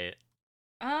sure, right?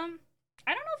 I don't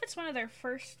know if it's one of their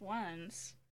first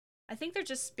ones. I think they're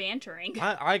just bantering.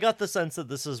 I got the sense that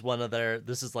this is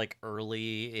this is like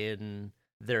early in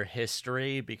their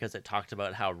history because it talked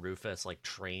about how Rufus like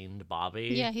trained Bobby.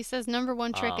 Yeah, he says number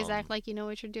one trick is act Um, like you know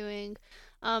what you're doing.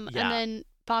 yeah. And then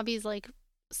Bobby's like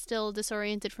still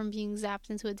disoriented from being zapped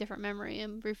into a different memory,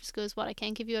 and Rufus goes, "What? I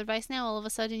can't give you advice now. All of a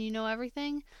sudden, you know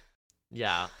everything."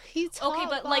 Yeah. He taught Okay,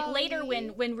 but like later Bobby.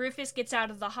 when Rufus gets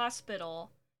out of the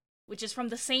hospital, which is from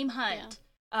the same hunt,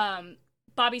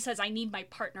 Bobby says, "I need my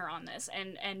partner on this,"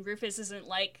 and Rufus isn't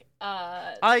like,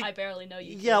 I barely know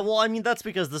you. Yeah, kid." well, I mean that's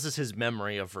because this is his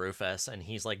memory of Rufus and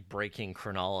he's like breaking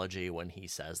chronology when he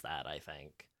says that, I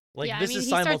think. Like yeah, this I mean, is he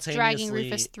starts dragging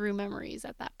simultaneously Rufus through memories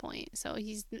at that point, so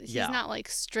he's Yeah. not like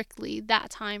strictly that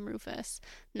time Rufus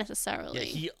necessarily.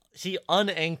 Yeah, he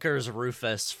unanchors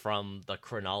Rufus from the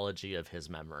chronology of his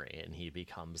memory and he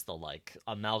becomes the like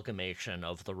amalgamation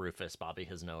of the Rufus Bobby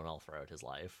has known all throughout his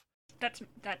life. That's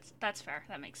fair.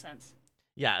 That makes sense.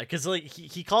 Yeah, because like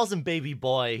he calls him baby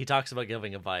boy. He talks about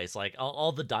giving advice. Like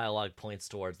all the dialogue points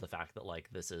towards the fact that like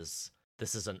this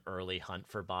is an early hunt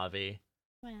for Bobby.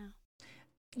 Wow.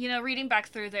 You know, reading back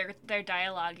through their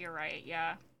dialogue, you're right.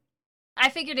 Yeah, I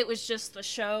figured it was just the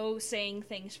show saying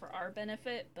things for our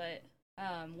benefit, but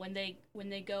when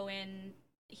they go in,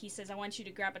 he says, "I want you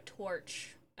to grab a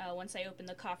torch. Once I open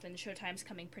the coffin, showtime's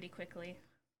coming pretty quickly."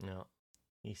 Yeah,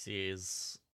 he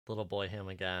sees little boy him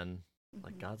again.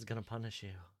 Like God's gonna punish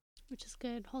you. Which is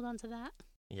good. Hold on to that.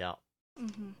 Yeah.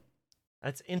 Mm-hmm.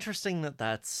 That's interesting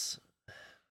that's...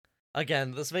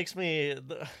 Again, this makes me...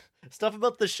 Stuff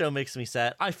about this show makes me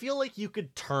sad. I feel like you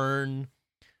could turn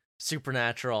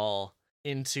Supernatural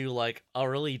into, like, a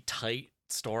really tight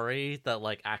story that,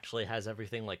 like, actually has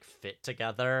everything, like, fit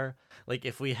together. Like,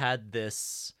 if we had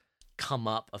this come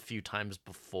up a few times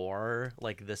before,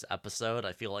 like, this episode,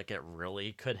 I feel like it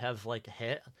really could have, like,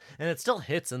 hit. And it still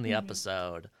hits in the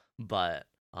episode, but,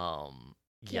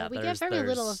 yeah, we get very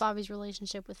little of Bobby's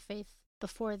relationship with Faith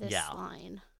before this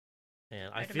line.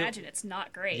 And I'd imagine it's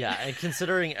not great. Yeah, and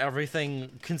considering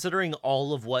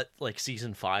all of what like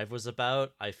season 5 was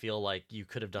about, I feel like you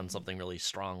could have done something really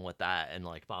strong with that and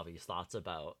like Bobby's thoughts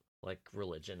about like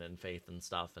religion and faith and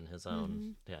stuff and his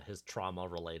own his trauma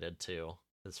related to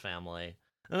his family.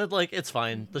 And it's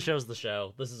fine. The show's the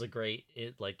show. This is a great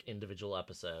like individual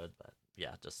episode, but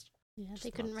yeah, just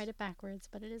they couldn't write it backwards,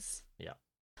 but it is. Yeah.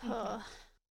 Ugh.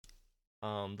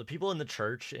 The people in the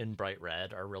church in bright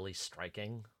red are really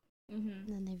striking. And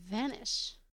then they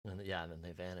vanish. And then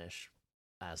they vanish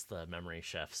as the memory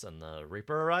shifts and the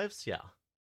Reaper arrives. Yeah.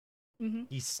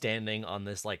 He's standing on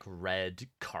this like red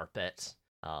carpet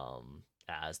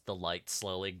as the lights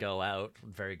slowly go out.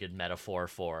 Very good metaphor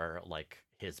for like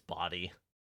his body.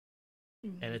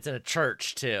 And it's in a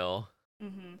church too.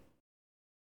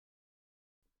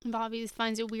 Bobby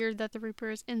finds it weird that the Reaper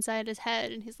is inside his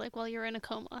head, and he's like, "Well, you're in a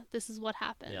coma. This is what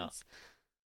happens. Yeah.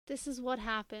 This is what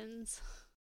happens."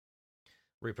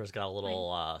 Reaper's got a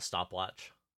little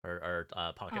stopwatch or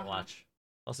pocket watch.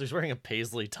 Also, he's wearing a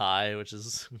paisley tie, which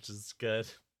is good.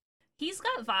 He's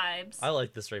got vibes. I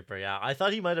like this Reaper. Yeah, I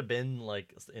thought he might have been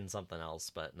like in something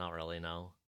else, but not really.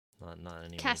 No, not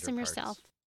any. Cast major him parts. yourself.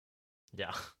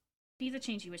 Yeah. Be the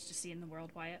change you wish to see in the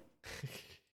world, Wyatt.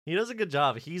 He does a good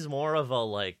job. He's more of a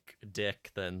like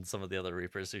dick than some of the other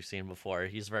Reapers we've seen before.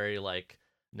 He's very like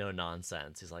no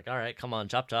nonsense. He's like, all right, come on,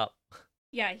 chop chop.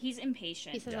 Yeah, he's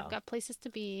impatient. He says, Yeah. I've got places to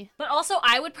be. But also,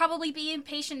 I would probably be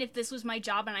impatient if this was my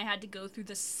job and I had to go through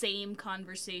the same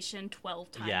conversation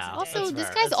 12 times Yeah. a day. Also, That's this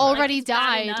fair, guy's that's fair. already It's bad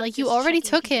died. enough Like, you just already checking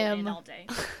took people in him. all day.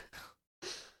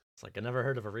 It's like I never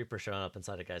heard of a Reaper showing up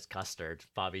inside a guy's custard.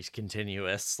 Bobby's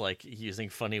continuous, like using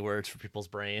funny words for people's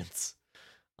brains.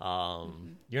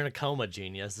 You're in a coma,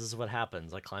 genius. This is what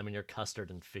happens. I climb in your custard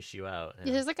and fish you out.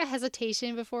 Yeah, there's like a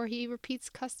hesitation before he repeats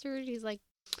custard. He's like,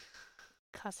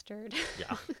 custard.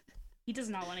 Yeah. He does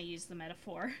not want to use the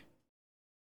metaphor.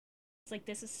 It's like,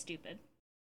 this is stupid.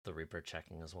 The Reaper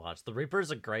checking his watch. The Reaper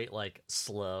is a great, like,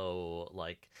 slow,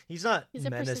 like, he's not He's a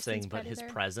menacing, persistence but his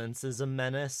predator. presence is a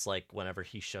menace. Like, whenever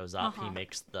he shows up, he Uh-huh.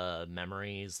 makes the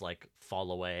memories, like,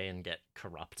 fall away and get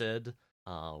corrupted,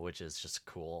 which is just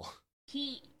cool.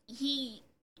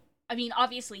 I mean,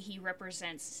 obviously he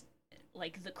represents,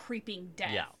 like, the creeping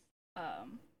death. Yeah.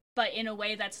 But in a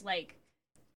way that's, like,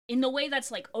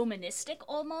 omenistic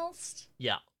almost.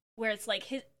 Yeah. Where it's like,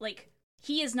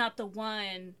 he is not the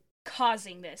one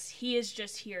causing this. He is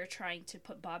just here trying to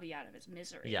put Bobby out of his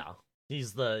misery. Yeah.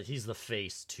 He's the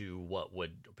face to what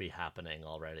would be happening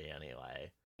already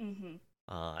anyway. Mm-hmm.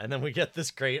 And then we get this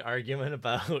great argument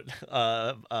about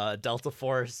Delta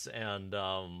Force and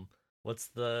what's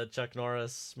the Chuck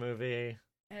Norris movie?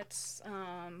 It's,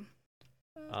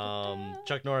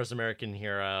 Chuck Norris American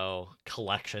Hero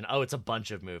collection. Oh, it's a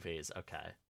bunch of movies. Okay.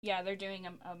 yeah, they're doing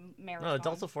a marathon. No,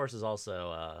 Delta Force is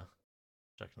also a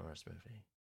Chuck Norris movie.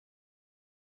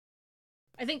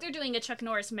 I think they're doing a Chuck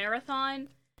Norris marathon,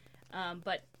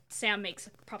 but Sam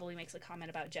probably makes a comment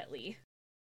about Jet Li.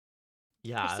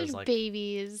 Yeah, They're I was such like,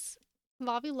 babies.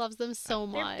 Bobby loves them so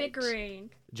They're much. bickering.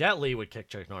 Jet Li would kick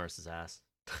Chuck Norris's ass.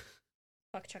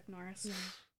 Fuck Chuck Norris.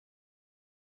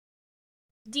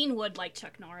 Dean would like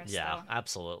Chuck Norris. Yeah, though.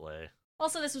 absolutely.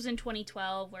 Also, this was in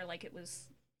 2012, where like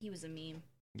he was a meme.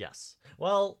 Yes.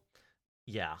 Well,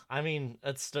 yeah. I mean,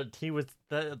 he was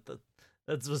that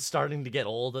was starting to get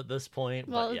old at this point.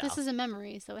 Well, but yeah. this is a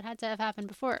memory, so it had to have happened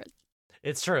before.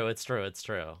 It's true. It's true. It's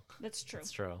true. That's true.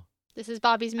 It's true. This is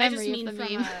Bobby's I just memory mean of the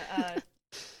from meme.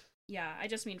 yeah, I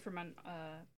just mean from a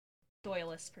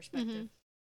Doyleist perspective.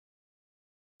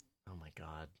 Oh my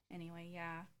god. Anyway,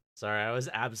 yeah. Sorry, I was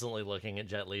absolutely looking at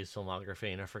Jet Li's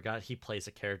filmography and I forgot he plays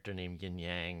a character named Yin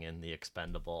Yang in The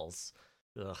Expendables.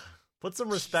 Ugh. Put some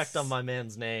respect on Jeez. my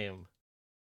man's name.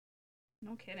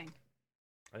 No kidding.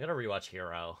 I gotta rewatch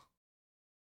Hero.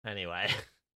 Anyway,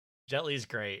 Jet Li's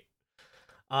great.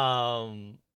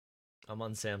 I'm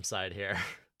on Sam's side here.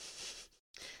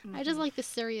 I just Mhm. like the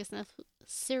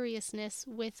seriousness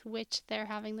with which they're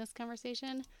having this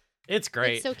conversation. It's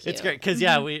great. so It's cute. great because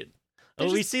yeah, Mhm. They're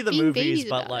we just see the being movies, babies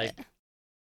but about like it.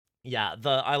 yeah,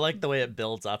 I like the way it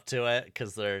builds up to it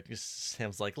because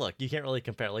Sam's like, look, you can't really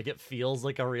compare. Like it feels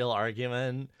like a real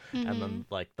argument, and Mhm. then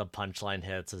like the punchline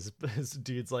hits. His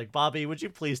dude's like, Bobby, would you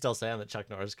please tell Sam that Chuck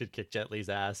Norris could kick Jet Li's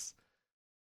ass?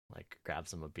 Like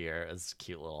grabs him a beer. It's a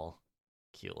cute little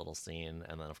scene,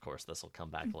 and then of course this will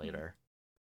come back Mhm. later.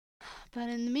 But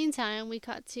in the meantime, we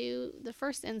cut to the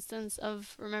first instance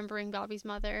of remembering Bobby's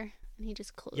mother, and he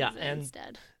just closes Yeah, it and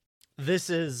instead.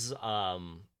 This is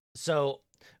so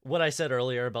what I said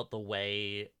earlier about the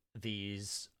way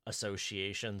these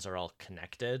associations are all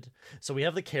connected. So we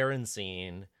have the Karen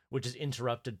scene, which is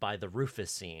interrupted by the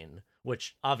Rufus scene,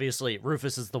 which obviously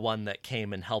Rufus is the one that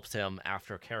came and helped him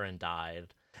after Karen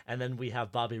died. And then we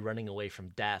have Bobby running away from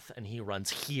death and he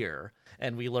runs here,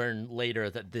 and we learn later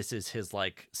that this is his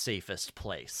like safest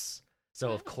place.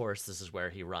 So of course this is where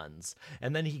he runs.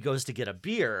 And then he goes to get a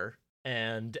beer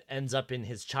and ends up in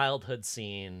his childhood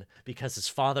scene because his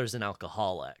father's an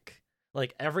alcoholic.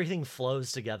 Like everything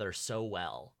flows together so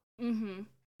well. Mm-hmm.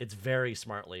 It's very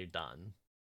smartly done.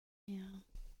 Yeah.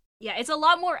 Yeah, it's a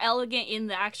lot more elegant in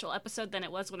the actual episode than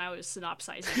it was when I was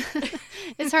synopsizing.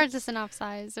 It's hard to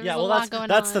synopsize. There's Yeah, a well lot going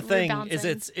that's on. the We're thing bouncing.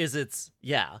 it's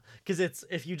yeah, because it's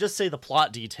if you just say the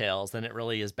plot details then it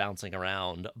really is bouncing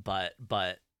around, but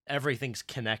everything's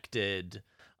connected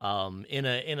in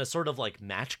a sort of like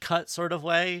match cut sort of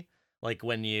way, like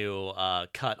when you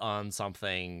cut on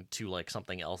something to like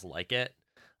something else like it.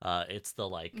 It's the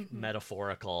like Mhm.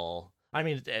 metaphorical. I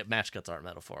mean, match cuts aren't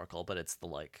metaphorical, but it's the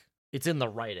like it's in the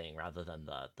writing rather than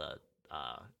the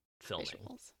filming.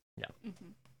 visuals.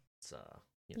 Mm-hmm. It's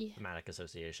Yeah. thematic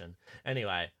association.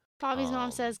 Anyway, Bobby's mom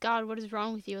Um, says, "God, what is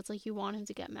wrong with you?" It's like you want him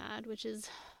to get mad, which is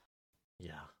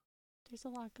yeah. there's a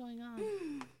lot going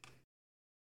on.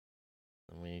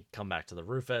 And we come back to the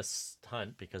Rufus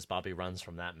hunt because Bobby runs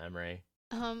from that memory.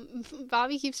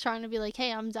 Bobby keeps trying to be like,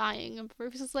 hey, I'm dying. And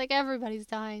Rufus is like, everybody's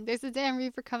dying. There's a damn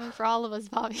Reaper coming for all of us,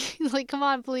 Bobby. He's like, come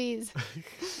on, please.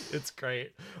 It's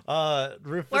great.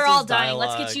 Rufus's We're all dying.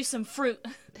 dialogue, Let's get you some fruit.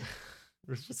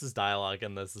 Rufus's dialogue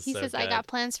in this is He so says, good. I got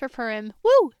plans for Purim.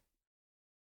 Woo!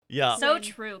 Yeah. So Win.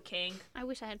 true, King. I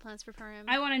wish I had plans for Purim.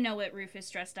 I want to know what Rufus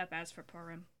dressed up as for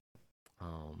Purim.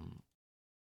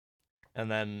 And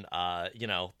then,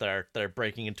 they're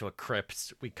breaking into a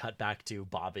crypt. We cut back to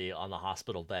Bobby on the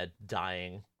hospital bed,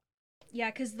 dying.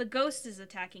 Yeah, because the ghost is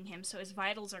attacking him, so his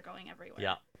vitals are going everywhere.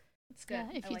 Yeah. It's good.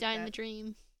 Yeah, if I you like die in that. the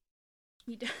dream.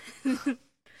 You die.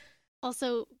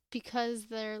 Also, because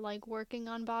they're like working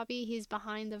on Bobby, he's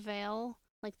behind the veil,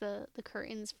 like the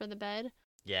curtains for the bed,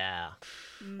 Yeah.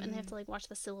 and they have to like watch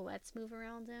the silhouettes move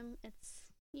around him.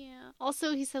 Yeah.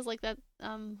 Also, he says like that.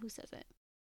 Who says it?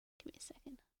 Give me a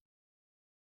second.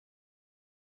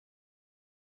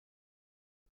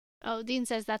 Oh, Dean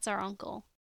says that's our uncle.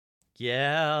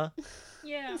 Yeah.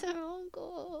 Yeah. It's our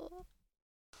uncle.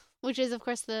 Which is, of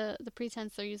course, the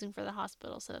pretense they're using for the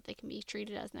hospital so that they can be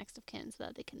treated as next of kin, so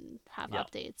that they can have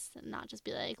Yep. updates and not just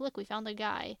be like, look, we found a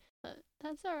guy. But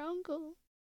that's our uncle.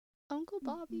 Uncle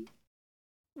Bobby.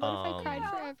 What if I cried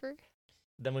forever?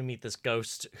 Then we meet this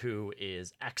ghost who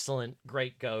is excellent,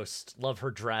 great ghost. Love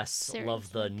her dress, love Seriously,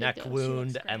 the good neck ghost. She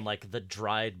wound looks and great. like the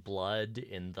dried blood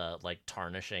in the like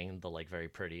tarnishing the like very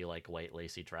pretty like white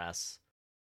lacy dress.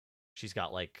 She's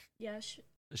got like Yeah.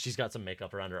 she's got some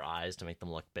makeup around her eyes to make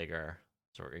them look bigger.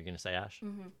 So what are you gonna say, Ash?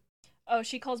 Mm-hmm. Oh,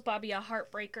 she calls Bobby a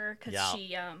heartbreaker because Yeah.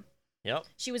 she Yep.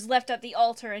 she was left at the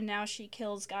altar and now she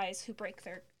kills guys who break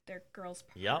their girls'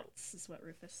 parts. Yep. Is what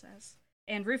Rufus says.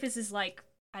 And Rufus is like,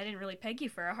 I didn't really peg you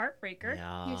for a heartbreaker.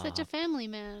 Yeah. You're such a family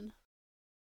man.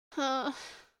 Huh.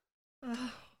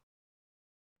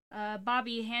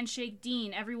 Bobby handshake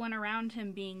Dean. Everyone around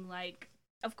him being like,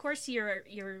 "Of course you're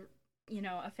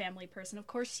a family person. Of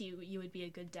course you would be a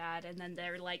good dad." And then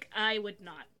they're like, "I would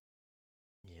not."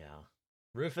 Yeah.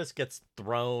 Rufus gets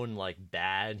thrown like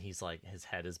bad. He's like his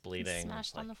head is He's bleeding.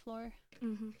 smashed like, on the floor.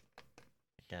 Mm-hmm.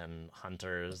 again,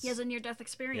 hunters. He has a near-death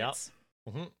experience.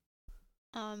 hmm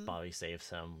Um, Bobby saves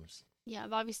him. yeah,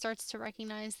 Bobby starts to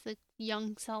recognize the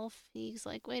young self. He's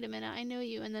like, wait a minute, I know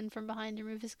you. And then from behind him,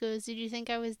 Rufus goes, did you think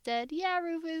I was dead? Yeah,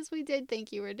 Rufus, we did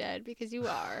think you were dead because you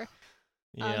are.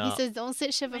 Yeah. He says, don't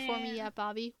sit shit before me Man. yet,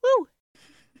 Bobby. Woo!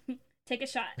 Take a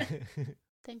shot.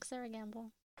 Thanks, Sarah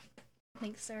Gamble.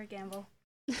 Thanks, Sarah Gamble.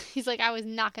 He's like, I was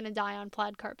not going to die on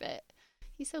plaid carpet.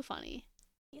 He's so funny.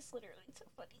 He's literally so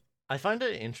funny. I find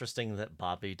it interesting that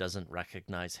Bobby doesn't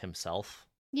recognize himself.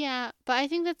 Yeah, but I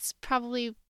think that's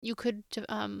probably, you could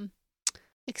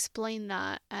explain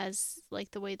that as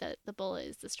like the way that the bullet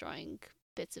is destroying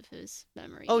bits of his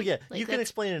memory. Oh yeah, Like, you can that's-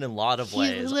 explain it in a lot of He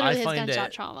ways. literally I has find gunshot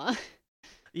it. trauma.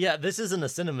 Yeah, this isn't a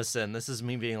cinema sin. This is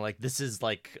me being like, this is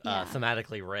like Yeah.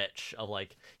 thematically rich. Of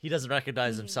like, he doesn't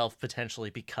recognize Mhm. himself potentially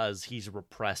because he's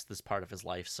repressed this part of his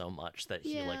life so much that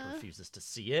he like Yeah. refuses to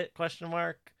see it. Question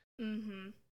mark. Mm-hmm.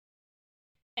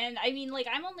 And I mean, like,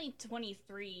 I'm only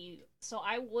 23, so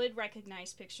I would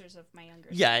recognize pictures of my younger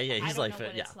Yeah, self, yeah, but he's I don't like, know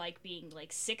what yeah. it's like being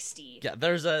like 60. Yeah,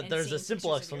 there's a And there's seeing a simple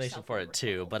pictures of explanation yourself for it over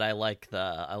too, 12. but I like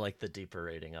the deeper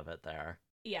rating of it there.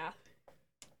 Yeah.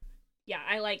 Yeah,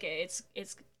 I like it.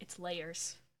 It's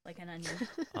layers, like an onion.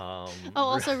 Oh,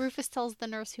 also Rufus tells the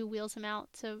nurse who wheels him out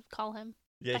to call him.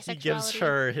 yeah, he gives bisexuality.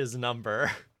 her his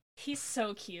number. He's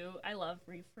so cute. I love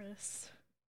Rufus.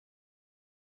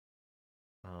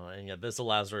 And yeah, this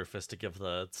allows Rufus to give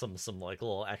some like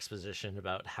little exposition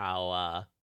about how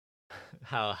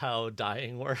how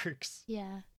dying works.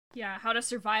 Yeah. Yeah, how to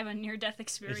survive a near-death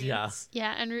experience.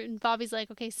 Yeah, and Bobby's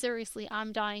like, okay, seriously,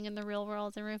 I'm dying in the real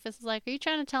world. And Rufus is like, are you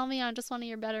trying to tell me I'm just one of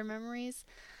your better memories?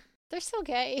 They're so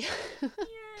gay. Yeah.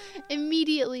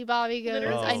 Immediately, Bobby goes,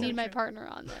 Literally I so need my true. partner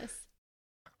on this.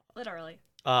 Literally.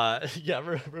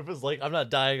 Yeah, Rufus like, I'm not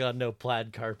dying on no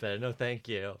plaid carpet. No, thank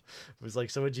you. It was like,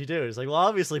 so what'd you do? He's like, well,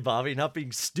 obviously, Bobby, not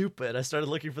being stupid. I started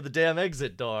looking for the damn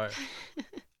exit door.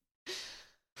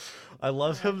 I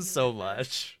love Oh, him he's so the best.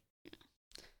 much.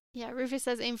 Yeah, Rufus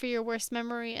says, aim for your worst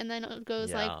memory. And then it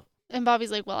goes like, Yeah. and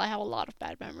Bobby's like, well, I have a lot of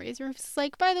bad memories. Rufus is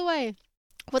like, by the way,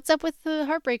 what's up with the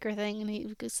heartbreaker thing? And he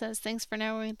says, thanks for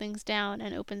narrowing things down,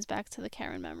 and opens back to the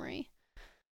Karen memory.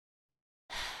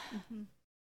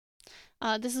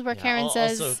 Mm-hmm. This is where Yeah, Karen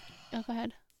says, also- oh, go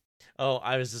ahead. Oh,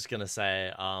 I was just gonna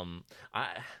say,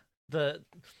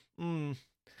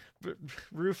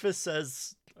 Rufus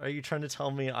says, "Are you trying to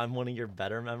tell me I'm one of your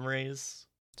better memories?"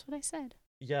 That's what I said.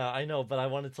 Yeah, I know, but I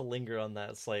wanted to linger on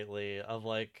that slightly. Of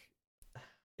like,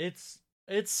 it's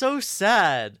so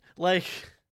sad. Like,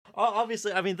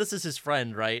 Obviously, I mean, this is his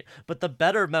friend, right? But the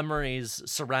better memories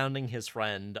surrounding his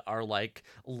friend are like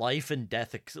life and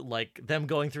death, like them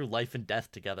going through life and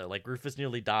death together. Like Rufus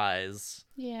nearly dies.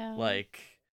 Yeah. Like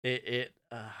it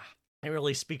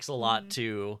really speaks a lot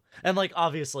to, and like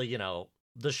obviously,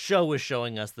 the show is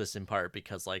showing us this in part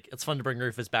because like it's fun to bring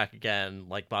Rufus back again.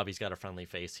 Like Bobby's got a friendly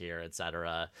face here,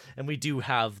 etc. And we do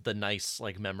have the nice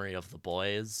like memory of the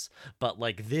boys, but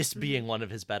like this being one of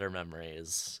his better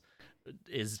memories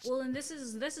is well, and this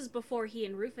is before he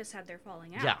and Rufus had their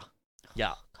falling out.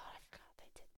 yeah. God, I forgot they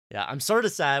did. Yeah, I'm sort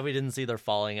of sad we didn't see their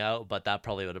falling out, but that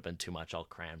probably would have been too much all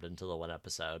crammed into the one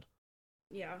episode.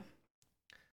 Yeah.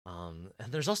 And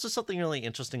there's also something really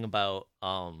interesting about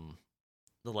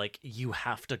like you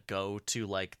have to go to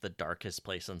like the darkest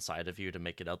place inside of you to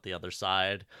make it out the other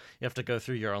side. You have to go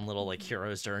through your own little like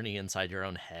hero's journey inside your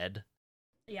own head.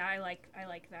 Yeah, I like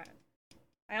that.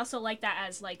 I also like that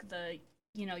as like the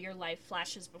your life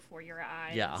flashes before your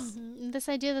eyes. Yeah. Mm-hmm. This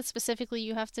idea that specifically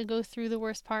you have to go through the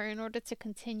worst part in order to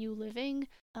continue living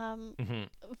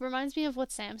reminds me of what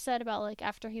Sam said about like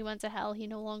after he went to hell, he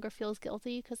no longer feels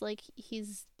guilty because like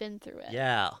he's been through it.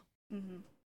 Yeah. Mm-hmm.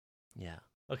 Yeah.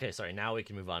 Okay, sorry. Now we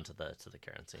can move on to the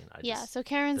Karen scene. So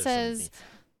Karen says,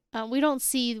 we don't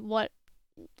see what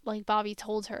like Bobby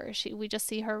told her. We just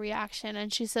see her reaction,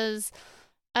 and she says,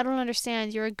 I don't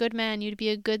understand. You're a good man. You'd be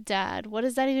a good dad. What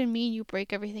does that even mean? You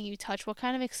break everything you touch. What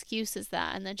kind of excuse is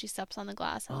that? And then she steps on the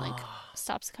glass and like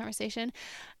stops the conversation.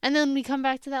 And then we come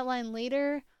back to that line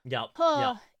later. Yep.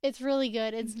 It's really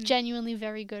good. It's genuinely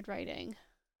very good writing.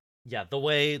 Yeah, the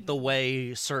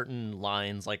way certain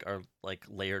lines like are like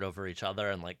layered over each other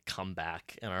and like come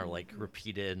back and are like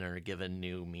repeated and are given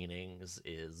new meanings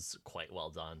is quite well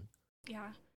done. Yeah.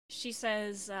 She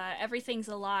says, everything's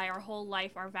a lie, our whole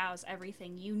life, our vows,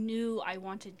 everything. You knew I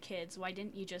wanted kids. Why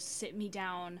didn't you just sit me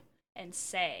down and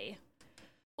say,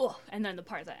 oh, and then the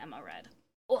part that Emma read.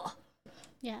 Oh.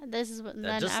 Yeah, this is what, and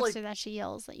then after that she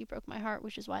yells that you broke my heart,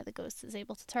 which is why the ghost is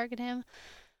able to target him.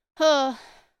 The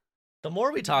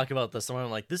more we talk about this, the more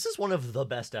I'm like, this is one of the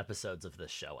best episodes of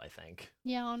this show, I think.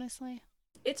 Yeah, honestly.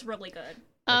 It's really good.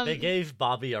 Like, they gave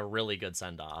Bobby a really good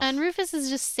send-off. And Rufus is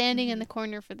just standing in the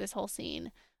corner for this whole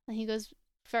scene. And he goes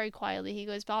very quietly, he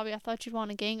goes, Bobby, I thought you'd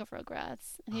want a gang of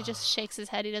Rugrats. And he just shakes his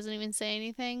head. He doesn't even say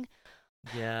anything.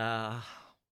 Yeah.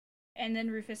 And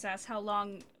then Rufus asks how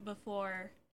long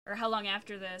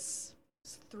after this?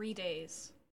 It's 3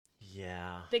 days.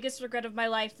 Yeah. Biggest regret of my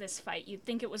life, this fight. You'd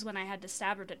think it was when I had to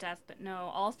stab her to death, but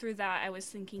no. All through that, I was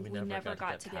thinking we never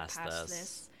got to get past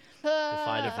this. If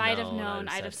I'd have known,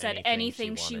 I'd have said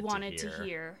anything she wanted to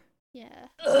hear. Yeah.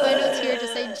 My notes here to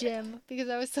say Jim, because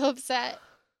I was so upset.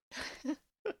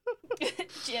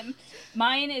 Jim.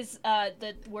 Mine is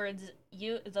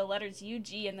the letters U,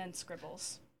 G, and then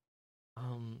scribbles.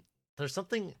 There's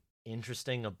something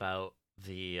interesting about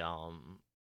the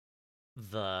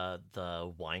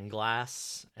wine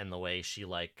glass and the way she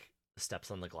like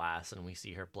steps on the glass and we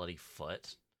see her bloody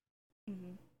foot.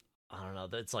 I don't know.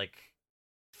 That's like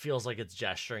feels like it's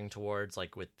gesturing towards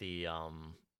like with the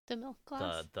milk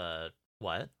glass. The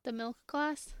what? The milk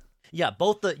glass. Yeah,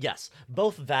 both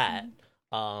that.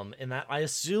 And that I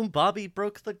assume Bobby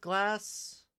broke the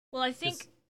glass. Well, I think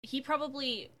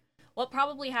what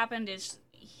probably happened is,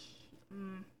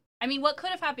 I mean, what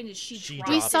could have happened is she dropped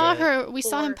it. We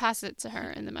saw him pass it to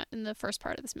her in the first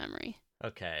part of this memory.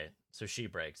 Okay, so she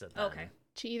breaks it then. Okay.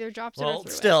 She either drops it or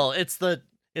threw still, it.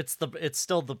 it's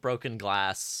still the broken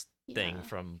glass thing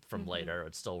from later.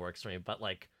 It still works for me, but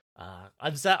like,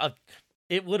 I'm sad.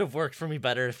 It would have worked for me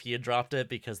better if he had dropped it,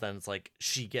 because then it's like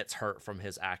she gets hurt from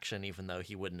his action, even though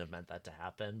he wouldn't have meant that to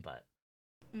happen. But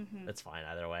it's fine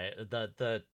either way.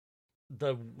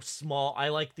 The small, I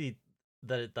like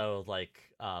though, like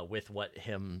with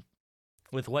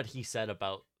what he said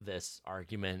about this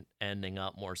argument ending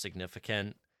up more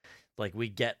significant. Like we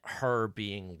get her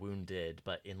being wounded,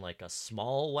 but in like a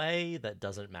small way that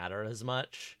doesn't matter as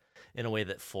much, in a way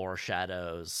that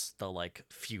foreshadows the like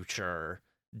future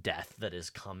death that is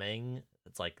coming.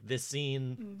 It's like this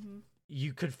scene,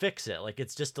 you could fix it. Like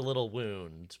it's just a little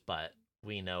wound, but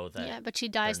we know that. Yeah, but she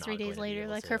dies 3 days later.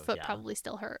 Like her foot probably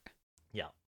still hurt. Yeah.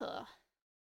 Ugh.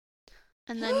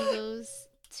 And then he goes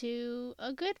to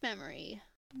a good memory.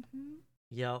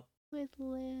 Yep. With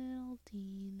Lil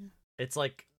Dean. It's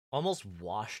like almost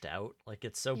washed out. Like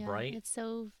it's so bright. It's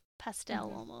so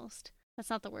pastel almost. That's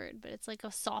not the word, but it's like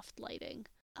a soft lighting.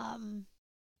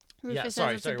 Rufus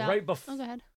sorry. Right before. Oh, go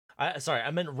ahead.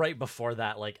 I meant right before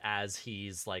that. Like as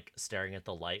he's like staring at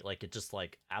the light, like it just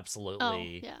like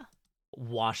absolutely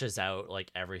washes out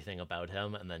like everything about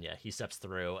him, and then he steps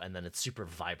through, and then it's super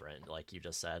vibrant, like you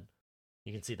just said.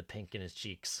 You can see the pink in his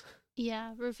cheeks.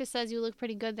 Yeah, Rufus says you look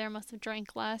pretty good there, must have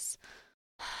drank less.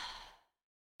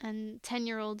 And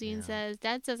 10-year-old Dean says,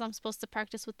 Dad says I'm supposed to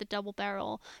practice with the double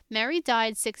barrel. Mary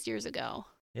died 6 years ago.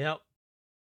 Yep.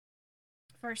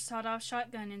 First sawed-off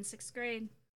shotgun in 6th grade.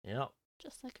 Yep.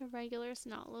 Just like a regular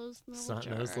snot-nosed little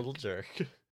Snot-nosed little jerk.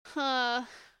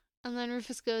 And then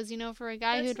Rufus goes, you know, for a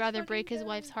guy That's who'd so rather fucking break his good.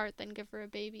 wife's heart than give her a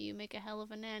baby, you make a hell of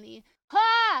a nanny.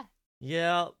 Ha!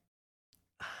 Yeah.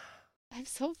 I'm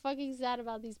so fucking sad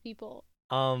about these people.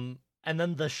 And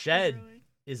then the shed Literally.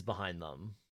 is behind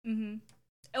them. Mm-hmm.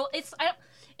 Oh, it's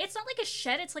not like a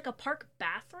shed. It's like a park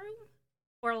bathroom,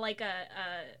 or like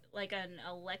an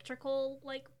electrical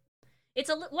like. It's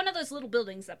one of those little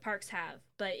buildings that parks have,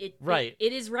 but it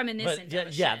is reminiscent. But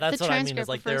of a yeah, shed. that's The what I mean. transcript Is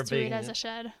like refers they're to being it as a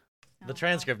shed. the Oh,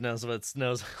 transcript knows what's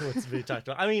being talked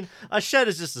about. I mean, a shed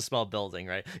is just a small building,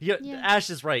 right? Yeah, Ash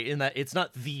is right in that it's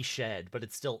not the shed, but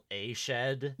it's still a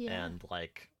shed, Yeah. and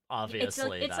like Wow.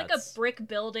 obviously It's like a brick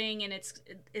building, and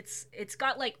it's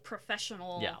got like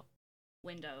professional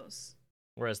windows.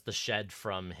 Whereas the shed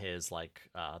from his like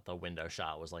the window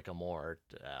shot was like a more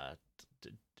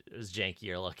it was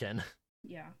jankier looking.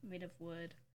 Yeah, made of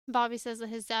wood. Bobby says that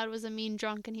his dad was a mean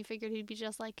drunk and he figured he'd be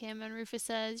just like him. And Rufus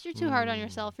says, you're too hard on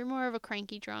yourself. You're more of a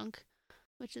cranky drunk.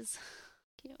 Which is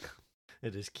cute.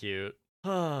 It is cute.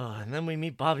 Oh, and then we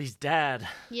meet Bobby's dad.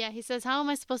 Yeah, he says, how am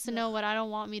I supposed to know what I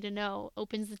don't want me to know?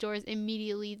 Opens the doors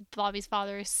immediately. Bobby's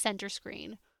father is center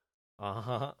screen.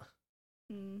 Uh-huh.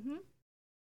 Mm-hmm.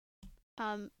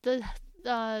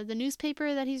 The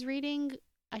newspaper that he's reading,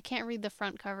 I can't read the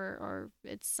front cover or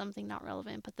it's something not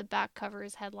relevant, but the back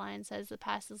cover's headline says the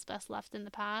past is best left in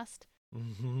the past.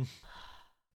 Mm-hmm.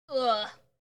 Ugh.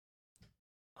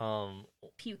 Um,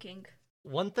 Puking.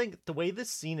 one thing, the way this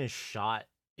scene is shot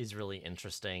is really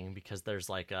interesting because there's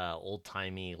like a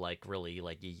old-timey, like really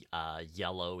like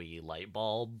yellowy light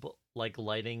bulb like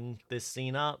lighting this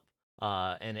scene up.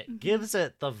 And it gives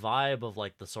it the vibe of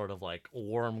like the sort of like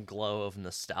warm glow of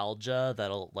nostalgia that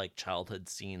like childhood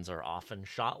scenes are often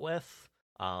shot with.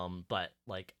 But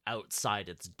like outside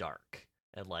it's dark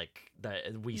and like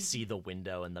we see the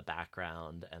window in the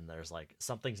background and there's like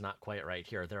something's not quite right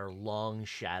here. There are long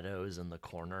shadows in the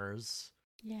corners.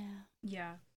 Yeah.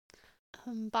 Yeah.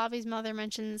 Bobby's mother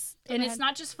mentions, And it's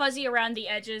not just fuzzy around the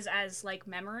edges as like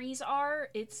memories are.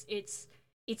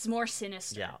 It's more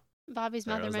sinister. Yeah. Bobby's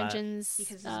Sorry, mother was that- mentions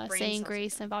Because his brain saying cells are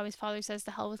grace, dead. and Bobby's father says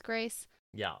to hell with grace.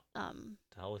 Yeah. To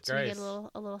Hell with so we grace. get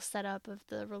a little setup of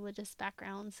the religious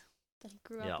backgrounds that he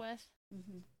grew up with.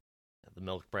 Mm-hmm. The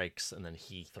milk breaks and then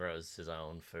he throws his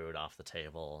own food off the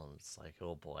table and it's like,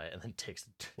 oh boy, and then takes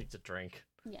a drink.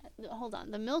 Yeah, hold on.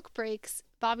 The milk breaks.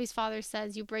 Bobby's father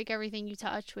says you break everything you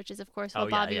touch, which is of course what Oh, yeah,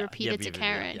 Bobby yeah. repeated Yeah, to yeah,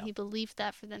 yeah, Karen. yeah. He believed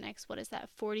that for the next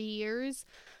 40 years.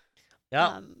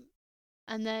 Yeah.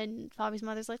 And then Bobby's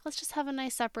mother's like, let's just have a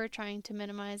nice supper, trying to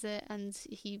minimize it, and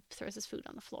he throws his food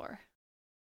on the floor.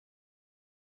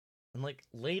 And like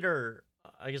later,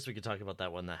 I guess we could talk about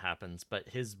that when that happens, but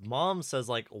his mom says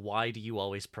like, why do you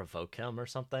always provoke him or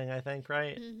something, I think,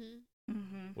 right? Mm-hmm.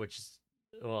 Mm-hmm. Which is,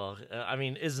 well, I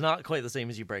mean, is not quite the same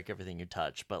as you break everything you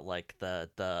touch, but like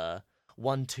the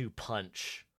 1-2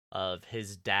 punch of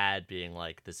his dad being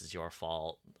like, this is your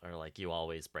fault, or like, you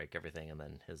always break everything, and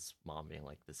then his mom being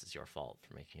like, this is your fault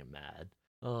for making him mad.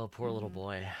 Oh, poor little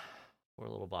boy. Poor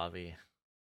little Bobby.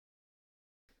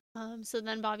 So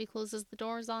then Bobby closes the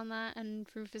doors on that, and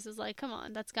Rufus is like, come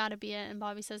on, that's gotta be it. And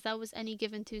Bobby says, that was any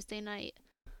given Tuesday night.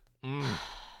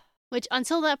 Which,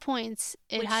 until that point,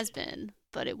 it has been,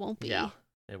 but it won't be. Yeah,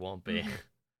 it won't be.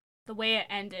 The way it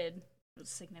ended was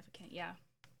significant, yeah.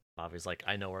 Bobby's like,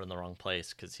 I know we're in the wrong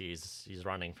place because he's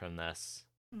running from this.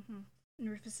 Mm-hmm. And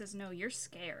Rufus says, no, you're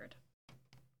scared.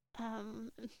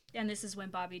 And this is when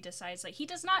Bobby decides, like, he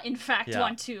does not, in fact,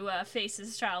 want to face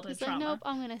his childhood he's like, trauma. nope,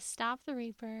 I'm gonna stop the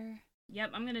Reaper.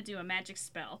 Yep, I'm gonna do a magic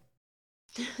spell.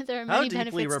 There are How many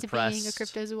deeply benefits to being a repressed-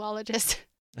 cryptozoologist.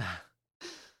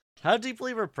 How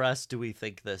deeply repressed do we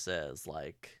think this is?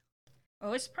 Like,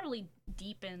 Oh, it's probably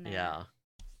deep in there. yeah.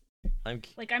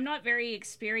 I'm not very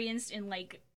experienced in,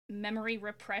 like, memory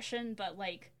repression, but,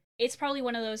 like, it's probably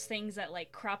one of those things that,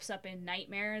 like, crops up in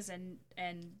nightmares and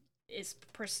is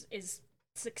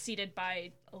succeeded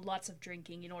by lots of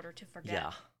drinking in order to forget.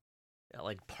 Yeah.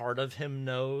 Like, part of him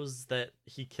knows that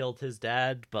he killed his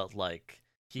dad, but, like,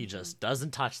 he just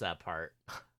doesn't touch that part.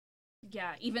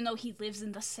 Yeah, even though he lives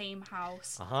in the same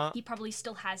house, he probably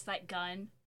still has that gun.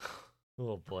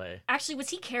 Oh, boy. Actually, was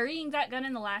he carrying that gun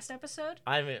in the last episode?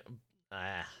 I mean,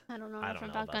 I don't know I enough don't know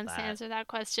about about guns to that. answer that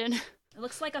question. It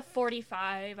looks like a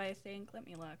 45, I think. Let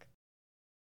me look.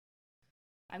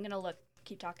 I'm gonna look.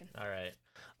 Keep talking. all right.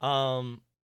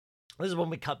 This is when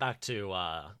we cut back to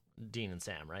Dean and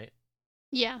Sam, right?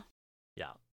 Yeah.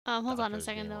 Yeah. Hold on a Doctor's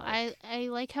second being though. like- I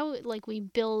like how like we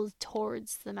build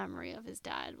towards the memory of his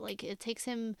dad. Like it takes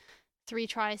him 3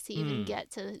 tries to even get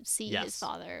to see his Yes.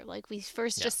 father. Like we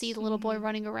first just see Yes. the little boy Mhm.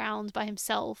 running around by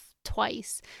himself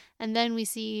twice, and then we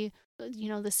see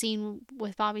the scene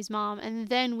with Bobby's mom, and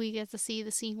then we get to see the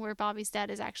scene where Bobby's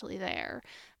dad is actually there.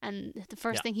 And the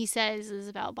first Yeah. thing he says is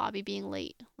about Bobby being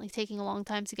late, like taking a long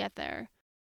time to get there.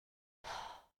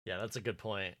 Yeah, that's a good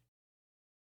point.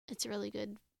 It's a really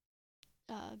good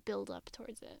build up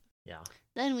towards it. Yeah.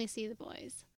 Then we see the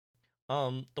boys.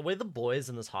 The way the boys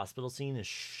in this hospital scene is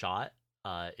shot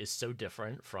is so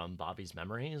different from Bobby's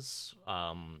memories,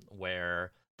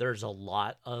 where there's a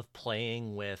lot of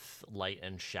playing with light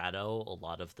and shadow. A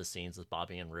lot of the scenes with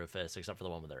Bobby and Rufus, except for the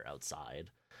one where they're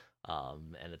outside,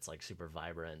 and it's like super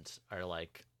vibrant, are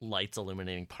like lights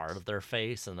illuminating part of their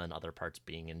face and then other parts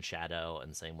being in shadow,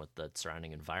 and same with the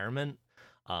surrounding environment.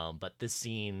 But this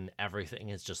scene, everything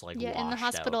is just like Yeah, in the washed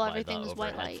hospital, out by everything the is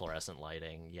white overhead light. fluorescent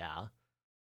lighting. Yeah.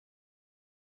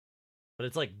 But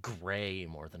it's like gray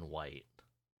more than white.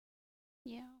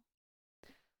 Yeah.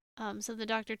 So the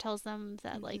doctor tells them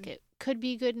that like Mhm. it could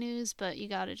be good news, but you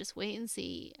gotta just wait and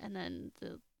see. And then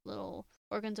the little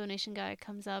organ donation guy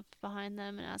comes up behind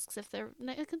them and asks if they're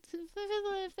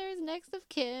if there's next of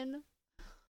kin.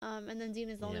 And then Dean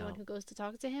is the only Yeah. one who goes to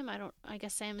talk to him. I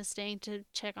guess Sam is staying to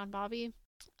check on Bobby.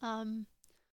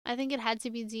 I think it had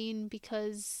to be Dean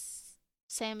because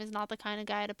Sam is not the kind of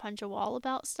guy to punch a wall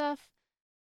about stuff.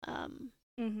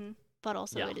 Mhm. But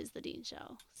also Yeah. it is the Dean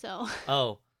show. So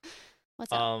Oh,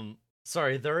 what's up?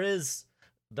 sorry, there is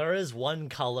one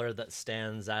color that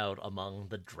stands out among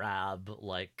the drab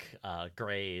like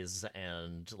grays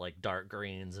and like dark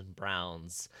greens and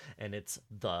browns, and it's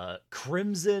the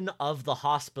crimson of the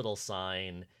hospital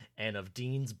sign and of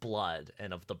Dean's blood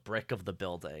and of the brick of the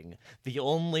building. The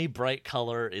only bright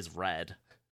color is red.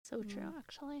 So true,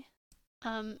 actually.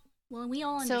 Well, we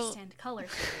all So- understand color.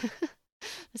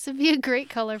 This would be a great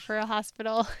color for a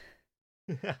hospital.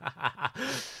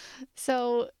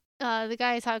 So the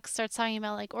guy starts talking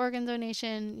about like organ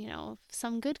donation.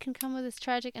 Some good can come of this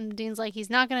tragic. And Dean's like, he's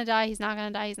not gonna die. He's not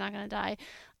gonna die. He's not gonna die.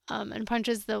 And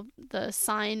punches the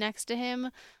sign next to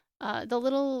him. The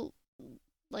little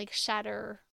like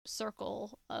shatter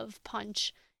circle of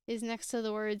punch is next to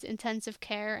the words intensive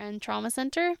care and trauma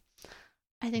center.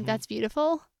 I think Mhm. that's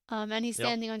beautiful. And he's Yep.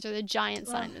 standing under the giant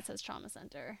sign Ugh. that says trauma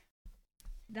center.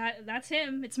 That's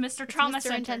him. It's Mr. It's Trauma Mr.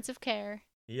 Center. Intensive care.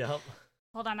 Yep.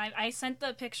 Hold on, I sent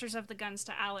the pictures of the guns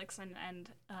to Alex, and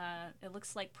it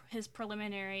looks like his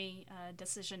preliminary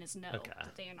decision is no, Okay.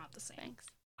 that they are not the same. Thanks.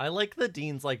 I like the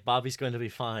Dean's like Bobby's going to be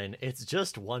fine. It's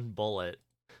just one bullet.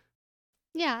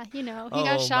 Yeah, he got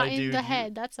Oh, shot my in dude, the you-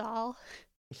 head, that's all.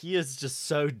 He is just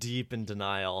so deep in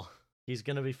denial. He's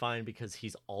gonna be fine because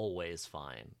he's always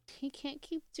fine. He can't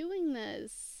keep doing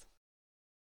this.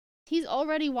 He's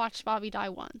already watched Bobby die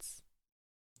once.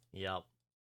 Yep.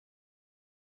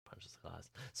 Punches the glass.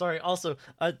 Sorry, also,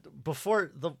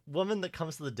 before the woman that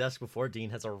comes to the desk before Dean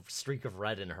has a streak of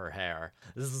red in her hair.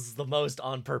 This is the most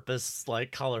on purpose,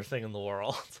 like, color thing in the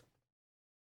world.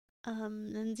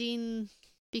 And Dean,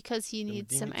 because he needs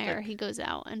Dean some needs air, Dick. he goes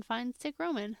out and finds Dick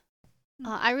Roman.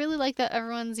 I really like that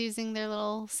everyone's using their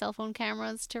little cell phone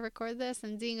cameras to record this,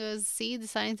 and Dean goes, see,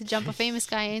 deciding to jump a famous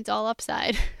guy ain't all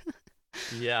upside.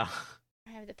 Yeah.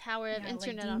 I have the power of Yeah,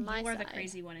 internet Dean, on my you are side. the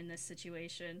crazy one in this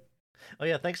situation. Oh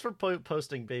yeah, thanks for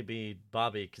posting Baby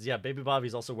Bobby, because yeah, Baby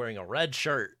Bobby's also wearing a red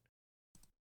shirt.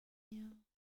 Yeah.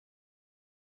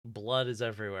 Blood is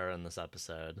everywhere in this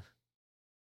episode.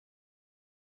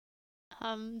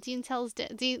 Dean tells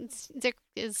Dick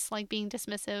is like being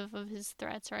dismissive of his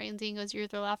threats, right? And Dean goes, "You're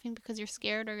either laughing because you're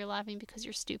scared, or you're laughing because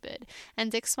you're stupid."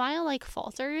 And Dick's smile like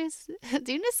falters.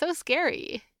 Dean is so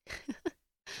scary.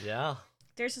 Yeah.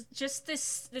 There's just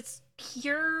this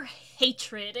pure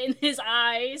hatred in his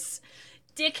eyes.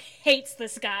 Dick hates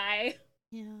this guy.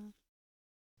 Yeah.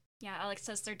 Yeah, Alex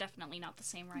says they're definitely not the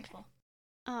same rifle.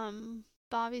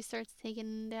 Bobby starts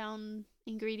taking down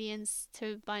ingredients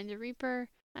to bind the Reaper.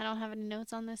 I don't have any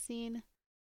notes on this scene.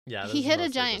 Yeah. this He is hit a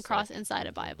mostly giant just, cross like, inside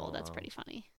a moving Bible. That's along. pretty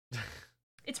funny.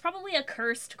 It's probably a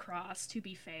cursed cross, to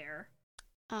be fair.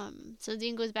 So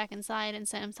Dean goes back inside, and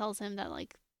Sam tells him that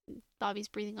like Bobby's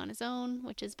breathing on his own,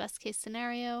 which is best case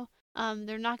scenario.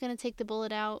 They're not gonna take the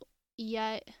bullet out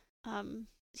yet.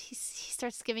 He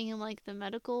starts giving him like the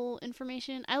medical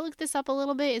information. I looked this up a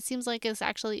little bit. It seems like this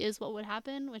actually is what would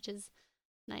happen, which is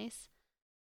nice.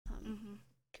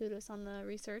 Kudos on the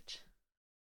research.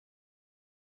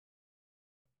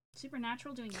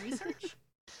 Supernatural doing research?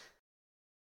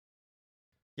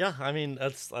 Yeah, I mean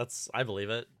that's I believe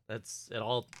it.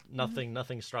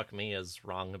 Nothing struck me as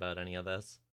wrong about any of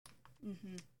this.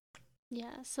 Mm-hmm.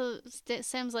 Yeah, so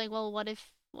Sam's like, well, what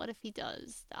if he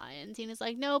does die? And Dean is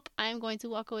like, nope, I'm going to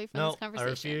walk away from this No, I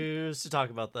conversation. refuse to talk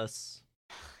about this.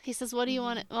 He says, what do you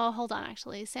want? Well, hold on,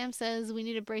 actually. Sam says, we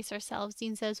need to brace ourselves.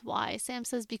 Dean says, why? Sam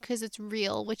says, because it's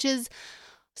real, which is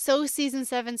so season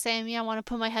 7 Sammy, I want to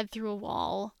put my head through a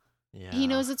wall. Yeah. He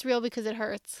knows it's real because it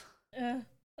hurts.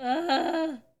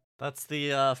 That's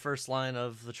the first line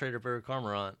of the Trader Bird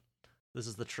Cormorant. This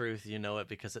is the truth, you know it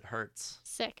because it hurts.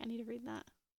 Sick, I need to read that.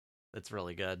 It's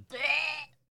really good.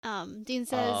 Dean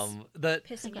says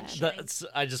Pissing and shitting.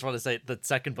 I just want to say the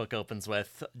second book opens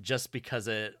with just because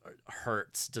it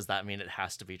hurts, does that mean it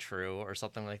has to be true or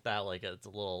something like that? Like it's a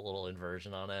little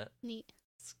inversion on it. Neat.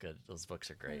 It's good. Those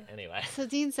books are great. Anyway. So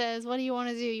Dean says, what do you want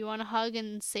to do? You want to hug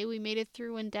and say we made it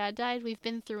through when Dad died? We've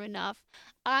been through enough.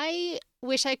 I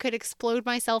wish I could explode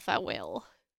myself at will.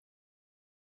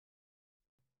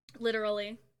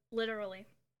 Literally.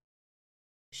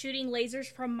 Shooting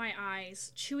lasers from my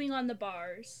eyes, chewing on the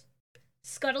bars,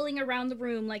 scuttling around the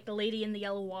room like the lady in the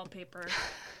yellow wallpaper.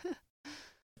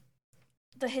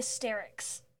 The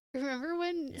hysterics. Remember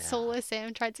when Soulless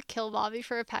Sam tried to kill Bobby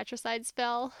for a patricide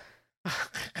spell?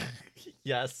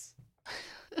 Yes.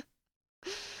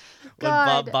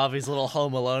 God. When Bobby's little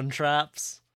Home Alone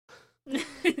traps.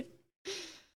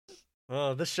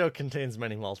 Oh, this show contains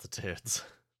many multitudes.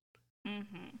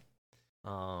 Mm-hmm.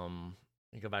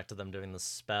 You go back to them doing the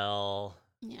spell.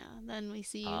 Yeah, then we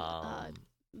see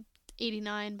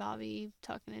 89 Bobby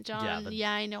talking to John.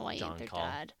 Yeah, I know I John ain't their call.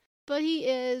 dad. But he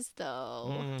is,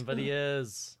 though. But he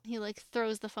is. He, like,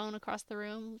 throws the phone across the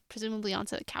room, presumably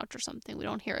onto a couch or something. We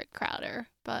don't hear it Crowder,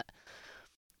 but...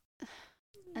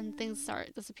 And things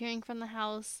start disappearing from the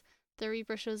house. The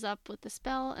Reaper shows up with the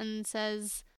spell and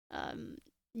says,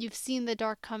 you've seen the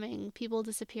dark coming, people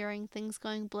disappearing, things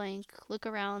going blank. Look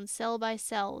around, cell by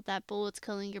cell, that bullet's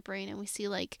killing your brain. And we see,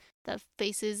 like, the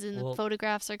faces in the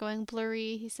photographs are going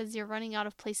blurry. He says you're running out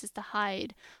of places to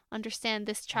hide. Understand,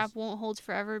 this trap won't hold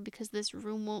forever because this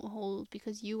room won't hold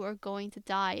because you are going to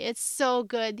die. It's so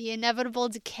good. The inevitable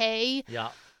decay. Yeah.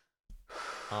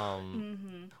 Well,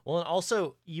 and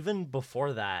also, even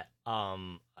before that,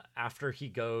 after he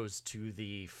goes to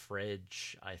the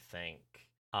fridge, I think,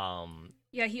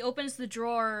 yeah, he opens the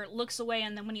drawer, looks away,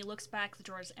 and then when he looks back, the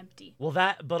drawer is empty.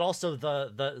 Well, but also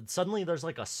the suddenly there's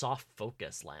like a soft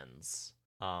focus lens.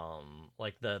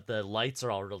 Like the lights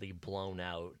are already blown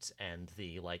out, and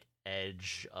the like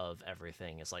edge of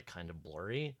everything is like kind of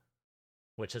blurry,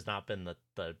 which has not been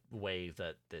the way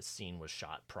that this scene was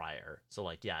shot prior. So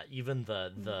like, yeah, even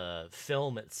the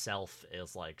film itself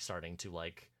is like starting to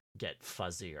like get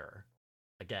fuzzier.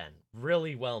 Again,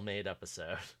 really well made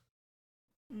episode.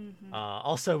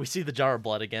 Also, we see the jar of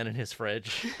blood again in his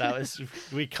fridge. That was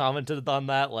we commented on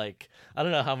that. Like, I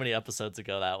don't know how many episodes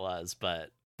ago that was,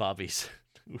 but Bobby's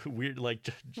weird, like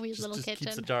just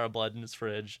keeps a jar of blood in his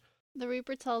fridge. The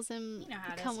Reaper tells him,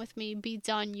 "Come with me. Be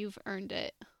done. You've earned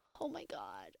it." Oh my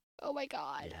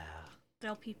god. Yeah.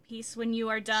 There'll be peace when you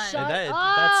are done. Shut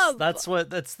up!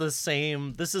 That's the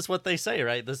same. This is what they say,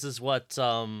 right? This is what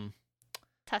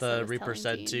the Reaper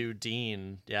said to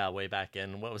Dean, way back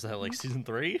in, what was that, like season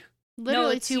 3?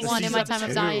 Literally 2-1 in my time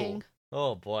of dying.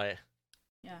 Oh boy.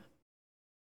 Yeah.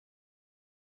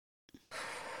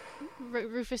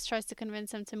 Rufus tries to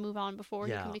convince him to move on before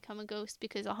he can become a ghost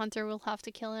because a hunter will have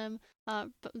to kill him.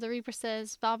 But the Reaper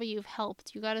says, Bobby, you've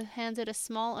helped. You got handed a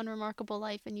small, unremarkable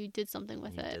life and you did something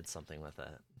with it. You did something with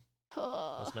it.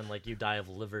 It's been like you die of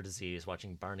liver disease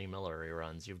watching Barney Miller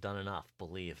reruns. You've done enough,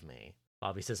 believe me.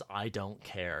 Bobby says, I don't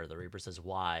care. The Reaper says,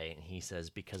 why? And he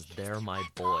says, because they're my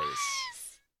boys.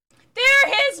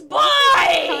 They're his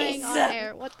boys! On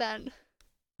air. What then?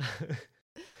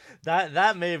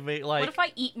 that made me like... What if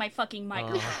I eat my fucking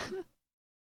microphone?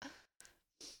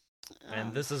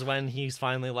 And this is when he's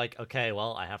finally like, okay,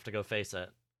 well, I have to go face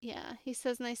it. Yeah, he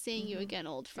says, nice seeing you again,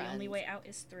 old friend. The only way out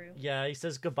is through. Yeah, he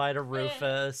says goodbye to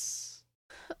Rufus.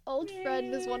 Old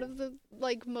friend is one of the,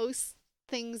 like, most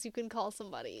things you can call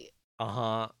somebody.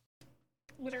 Uh-huh.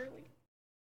 Literally.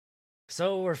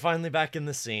 So we're finally back in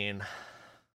the scene.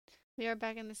 We are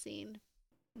back in the scene.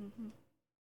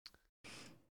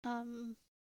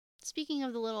 Speaking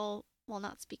of the little, well,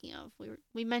 not speaking of,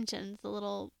 we mentioned the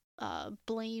little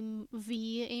blame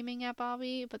V aiming at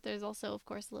Bobby, but there's also, of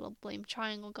course, a little blame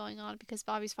triangle going on because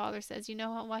Bobby's father says, you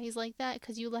know why he's like that?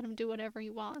 Because you let him do whatever he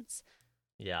wants.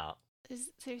 Yeah.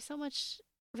 There's so much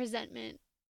resentment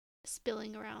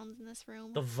spilling around in this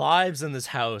room. The vibes in this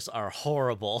house are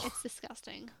horrible. It's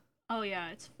disgusting. Oh yeah,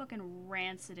 it's fucking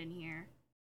rancid in here.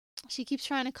 she keeps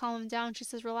trying to calm him down. She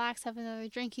says, relax, have another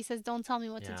drink. He says, don't tell me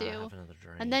what to do. Have another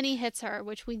drink. And then he hits her,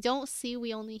 which we don't see,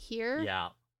 we only hear. Yeah.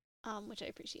 Which I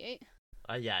appreciate.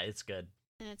 Yeah, it's good.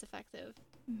 And it's effective.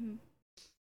 Mm-hmm.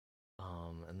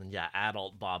 And then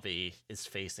adult Bobby is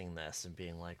facing this and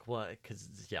being like, what? Because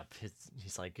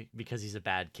he's like, because he's a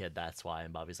bad kid, that's why.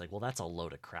 And Bobby's like, well, that's a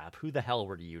load of crap. Who the hell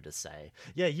were you to say?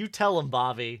 Yeah, you tell him,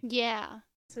 Bobby. Yeah.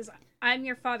 Says, I'm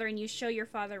your father, and you show your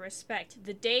father respect.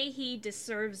 The day he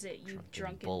deserves it, you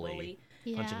drunken bully.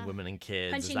 Yeah. Punching women and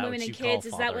kids. Punching women and kids,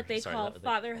 is that what they call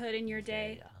fatherhood in your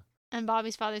day? Yeah. And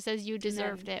Bobby's father says you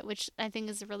deserved it, which I think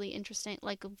is a really interesting,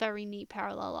 like a very neat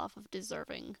parallel off of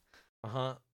deserving.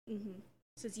 Uh-huh. Mm-hmm.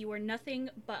 Says you were nothing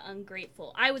but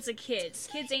ungrateful. I was a kid.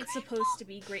 Kids ain't supposed to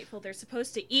be grateful. They're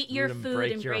supposed to eat your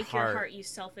food and break your heart, you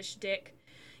selfish dick.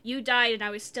 You died, and I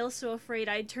was still so afraid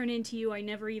I'd turn into you. I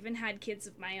never even had kids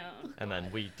of my own. And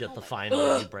then we get the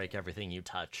final, you break everything you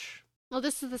touch. Well,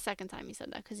 this is the second time he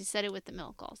said that, because he said it with the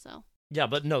milk also. Yeah,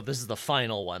 but no, this is the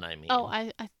final one, I mean. Oh,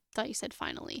 I thought you said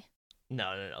finally.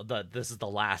 No. This is the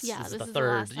last. Yeah, this is the is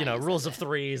third. The last rules of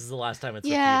threes is the last time it's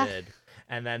Yeah. repeated.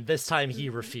 And then this time he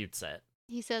refutes it.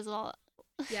 He says, well...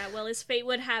 Yeah, well, as fate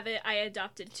would have it, I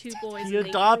adopted 2 boys. He and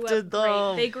adopted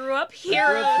them. They grew up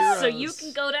heroes, so you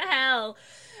can go to hell.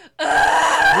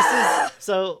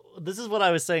 This is what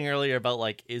I was saying earlier about,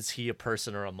 like, is he a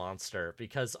person or a monster?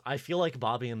 Because I feel like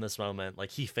Bobby in this moment, like,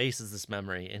 he faces this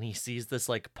memory and he sees this,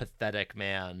 like, pathetic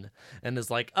man and is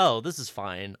like, oh, this is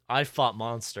fine. I fought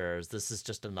monsters. This is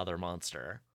just another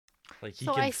monster. Like, he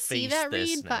so can I see face that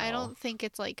this read, but I now. don't think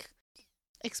it's, like,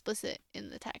 explicit in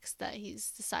the text that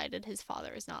he's decided his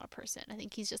father is not a person. I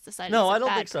think he's just decided No, he's a I don't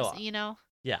bad think so. person, you know?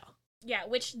 Yeah. Yeah,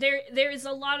 which there's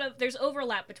there's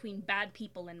overlap between bad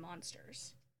people and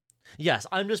monsters. Yes,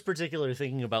 I'm just particularly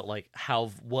thinking about like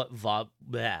what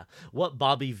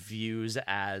Bobby views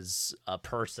as a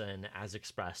person as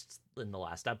expressed in the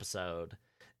last episode,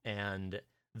 and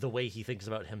the way he thinks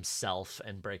about himself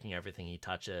and breaking everything he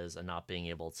touches and not being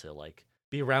able to like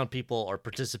be around people or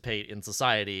participate in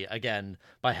society again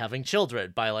by having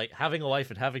children, by like having a wife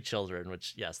and having children,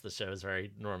 which yes, the show is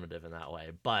very normative in that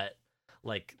way, but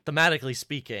like thematically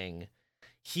speaking,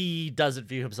 he doesn't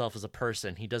view himself as a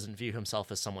person. He doesn't view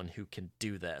himself as someone who can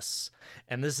do this.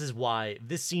 And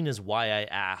this scene is why I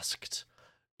asked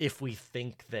if we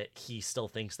think that he still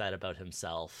thinks that about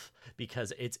himself,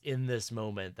 because it's in this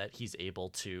moment that he's able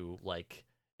to like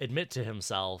admit to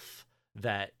himself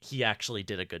that he actually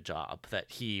did a good job,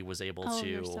 that he was able to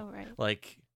you're so right.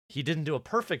 like he didn't do a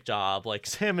perfect job. Like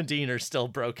Sam and Dean are still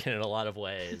broken in a lot of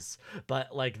ways,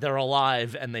 but like they're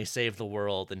alive and they saved the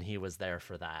world and he was there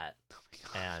for that.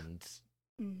 And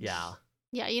yeah.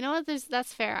 Yeah, you know what?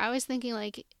 That's fair. I was thinking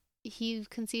like he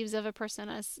conceives of a person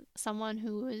as someone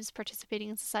who is participating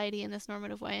in society in this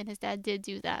normative way, and his dad did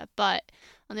do that. But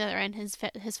on the other end,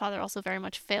 his father also very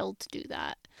much failed to do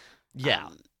that. Yeah.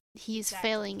 He's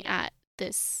failing at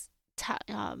this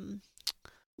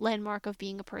landmark of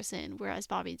being a person, whereas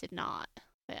Bobby did not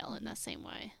fail in that same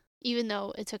way, even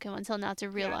though it took him until now to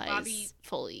realize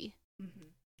fully. Mm-hmm.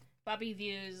 Bobby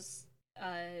views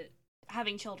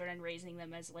having children and raising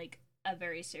them as like a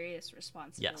very serious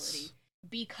responsibility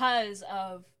because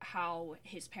of how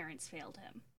his parents failed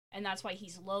him. And that's why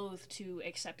he's loath to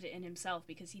accept it in himself,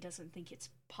 because he doesn't think it's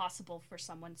possible for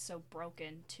someone so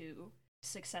broken to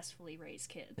successfully raise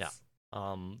kids. Yeah.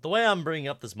 The way I'm bringing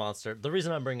up this monster, the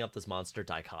reason I'm bringing up this monster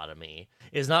dichotomy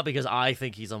is not because I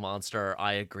think he's a monster.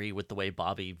 I agree with the way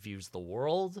Bobby views the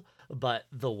world, but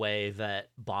the way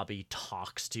that Bobby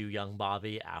talks to young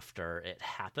Bobby after it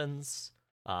happens.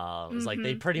 It's like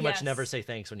they pretty much never say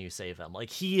thanks when you save him. Like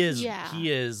he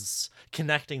is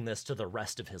connecting this to the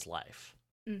rest of his life.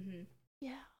 Mm-hmm.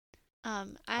 Yeah.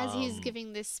 As he's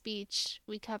giving this speech,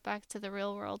 we cut back to the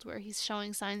real world where he's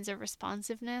showing signs of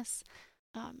responsiveness.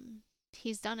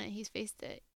 He's done it. He's faced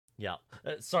it. Yeah.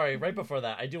 Sorry, right before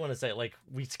that, I do want to say, like,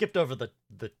 we skipped over the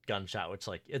gunshot, which,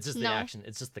 like, it's just the action.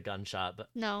 It's just the gunshot, but...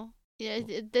 No. Yeah,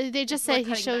 they just say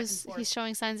he's showing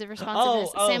signs of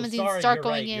responsiveness. Sam and Dean start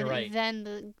going in, and then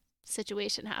the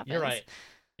situation happens.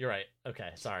 You're right. Okay,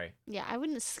 sorry. Yeah, I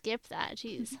wouldn't skip that.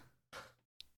 Jeez.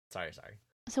 Sorry.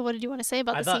 So what did you want to say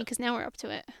about the scene? Because now we're up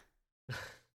to it.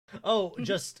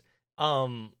 Just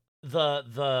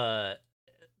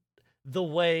the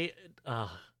way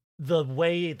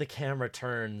the camera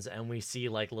turns and we see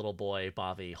like little boy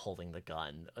Bobby holding the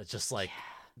gun. It's just like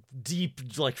deep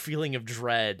like feeling of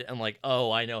dread and like,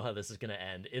 oh, I know how this is gonna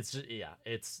end. It's just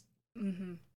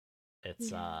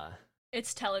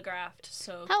it's telegraphed.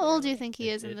 So how old do you think he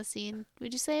is in the scene?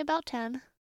 Would you say about 10?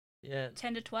 Yeah,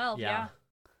 10 to 12. Yeah.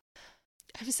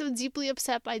 I'm so deeply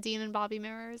upset by Dean and Bobby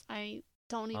mirrors. I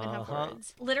don't even have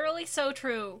words. Literally so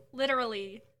true.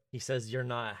 Literally. He says you're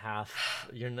not half.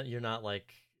 You're not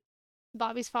like.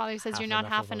 Bobby's father says half you're not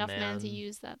enough half of a enough man to man.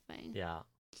 use that thing. Yeah.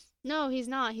 No, he's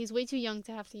not. He's way too young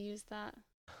to have to use that.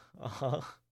 But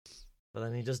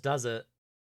then he just does it.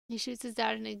 He shoots his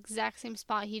dad in the exact same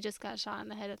spot he just got shot in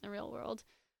the head in the real world.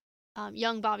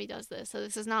 Young Bobby does this, so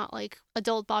this is not like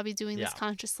adult Bobby doing this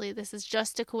consciously. This is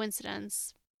just a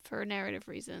coincidence for narrative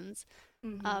reasons.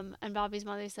 Mm-hmm. And Bobby's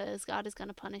mother says, God is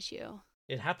gonna punish you.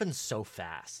 It happens so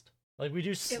fast. Like we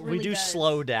do really does.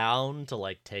 slow down to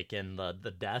like take in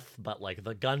the death, but like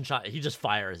the gunshot, he just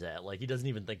fires it. Like he doesn't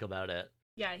even think about it.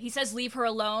 Yeah, he says leave her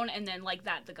alone, and then like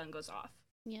that, the gun goes off.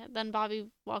 Yeah, then Bobby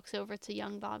walks over to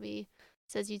young Bobby,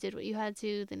 says you did what you had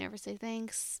to. They never say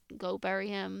thanks. Go bury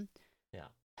him. Yeah.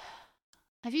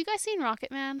 Have you guys seen Rocket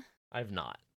Man? I've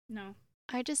not. No.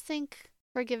 I just think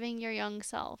forgiving your young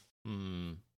self,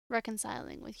 Hmm.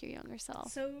 reconciling with your younger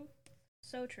self.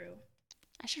 So true.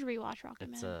 I should rewatch Rocket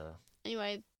It's Man.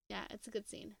 Anyway, yeah, it's a good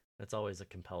scene. It's always a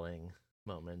compelling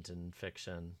moment in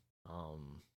fiction.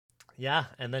 Yeah,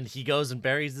 and then he goes and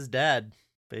buries his dad,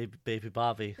 baby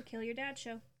Bobby. The Kill Your Dad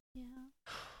show. Yeah.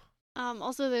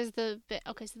 Also, there's the bit.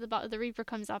 Okay, so the Reaper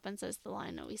comes up and says the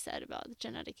line that we said about the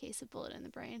genetic case of bullet in the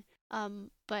brain.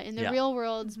 But in the real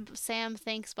world, Sam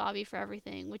thanks Bobby for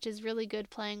everything, which is really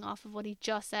good, playing off of what he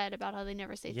just said about how they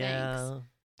never say thanks.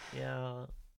 Yeah.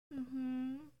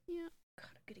 Mm-hmm. Yeah. God,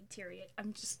 I'm getting teary.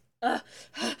 I'm just.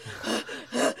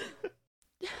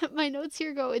 My notes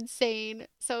here go insane.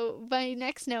 So my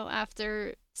next note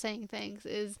after saying thanks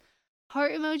is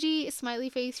heart emoji, smiley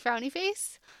face, frowny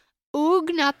face. Oog,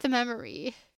 not the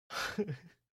memory.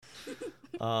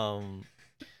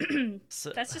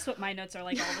 So, That's just what my notes are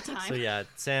like all the time. So yeah,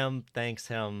 Sam thanks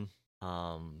him.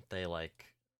 They like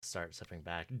start stepping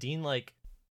back. Dean like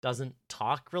doesn't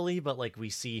talk really, but like we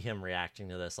see him reacting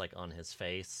to this like on his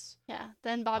face. Yeah.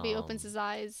 Then Bobby opens his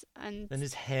eyes and then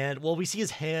his hand. Well, we see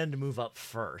his hand move up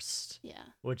first. Yeah.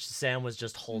 Which Sam was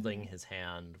just holding his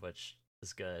hand, which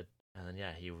is good. And then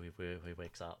yeah, he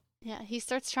wakes up. Yeah, he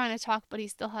starts trying to talk, but he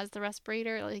still has the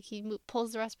respirator. Like, he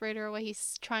pulls the respirator away.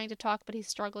 He's trying to talk, but he's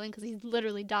struggling because he's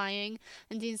literally dying.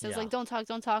 And Dean says, like, don't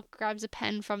talk, grabs a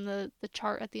pen from the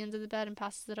chart at the end of the bed and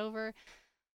passes it over.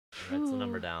 Writes the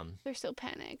number down. They're so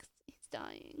panicked. He's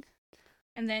dying.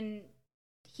 And then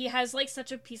he has, like,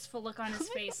 such a peaceful look on his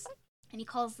face. And he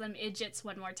calls them idiots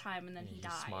one more time, and then he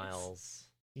dies. He smiles.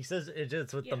 He says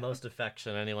idiots with the most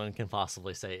affection anyone can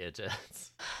possibly say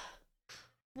idiots.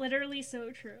 Literally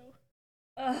so true.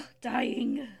 Ugh,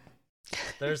 dying.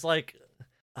 There's like,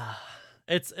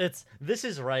 this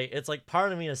is right. It's like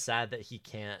part of me is sad that he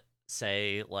can't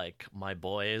say like my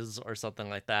boys or something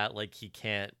like that. Like he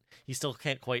still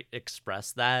can't quite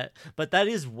express that. But that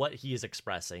is what he is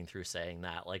expressing through saying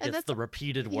that. Like it's the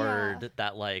repeated word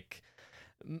that like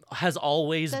has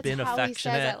always been how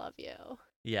affectionate. He says, I love you.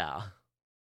 Yeah.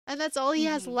 And that's all he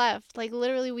has left. Like,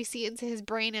 literally, we see into his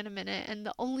brain in a minute, and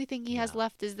the only thing he has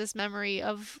left is this memory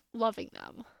of loving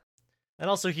them. And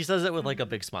also, he says it with, like, a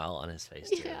big smile on his face,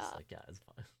 too. Yeah. It's like, yeah, it's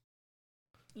fine.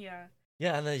 Yeah.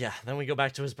 Yeah, and then we go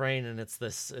back to his brain, and it's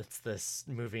this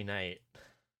movie night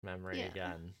memory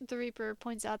again. The Reaper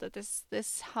points out that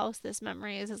this house, this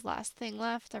memory, is his last thing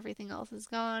left. Everything else is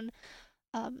gone.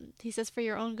 He says, for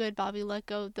your own good, Bobby, let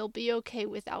go. They'll be okay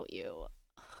without you.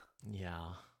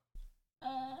 Yeah.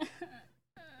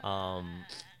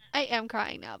 I am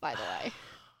crying now, by the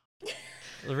way.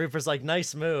 The Reaper's like,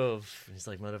 nice move. He's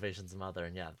like, motivation's the mother.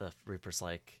 And yeah, the Reaper's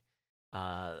like,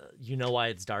 you know why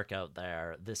it's dark out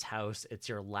there. This house, it's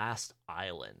your last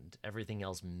island. Everything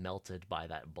else melted by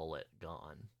that bullet,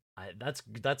 gone.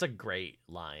 That's a great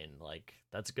line. Like,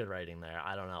 that's good writing there.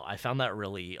 I don't know. I found that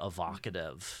really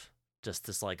evocative. Just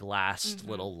this like last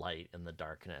little light in the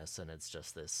darkness, and it's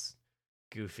just this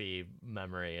goofy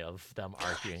memory of them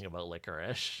arguing about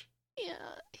licorice. Yeah,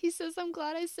 he says, I'm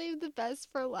glad I saved the best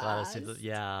for last.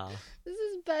 Yeah. This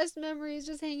is best memories,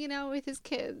 just hanging out with his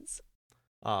kids.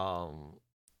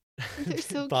 They're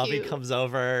so Bobby cute. comes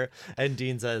over and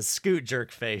Dean says, Scoot,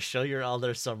 jerk face, show your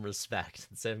elder some respect.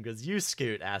 And Sam goes, you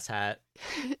scoot, asshat.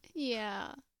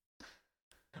 Yeah.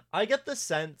 I get the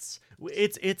sense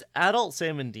it's adult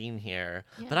Sam and Dean here,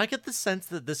 but I get the sense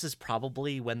that this is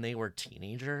probably when they were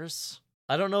teenagers.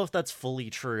 I don't know if that's fully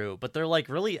true, but they're like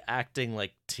really acting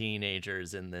like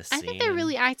teenagers in this scene. I think they're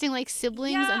really acting like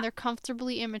siblings and they're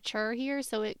comfortably immature here,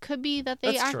 so it could be that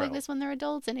they act like this when they're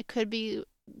adults, and it could be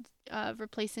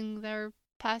replacing their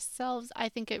past selves. I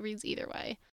think it reads either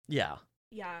way. Yeah.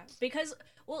 Yeah, because,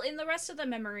 well, in the rest of the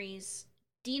memories,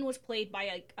 Dean was played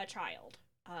by a child.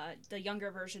 The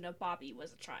younger version of Bobby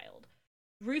was a child.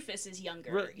 Rufus is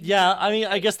younger. Yeah, I mean,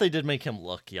 I guess they did make him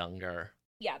look younger.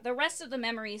 Yeah, the rest of the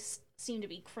memories seem to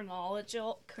be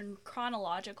chronological,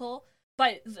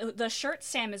 but the shirt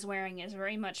Sam is wearing is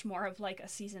very much more of like a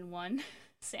season 1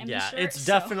 Sam shirt. Yeah, it's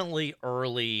definitely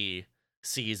early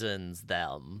seasons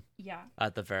them. Yeah.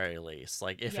 At the very least.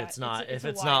 Like if it's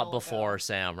not before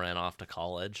Sam ran off to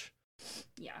college.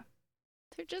 Yeah.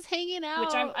 They're just hanging out.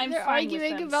 Which I'm They're fine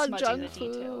arguing with them about smudging junk the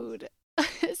details. food.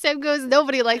 Sam goes,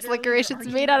 nobody likes Literally, licorice. It's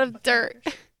made out of dirt.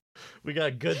 We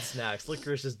got good snacks.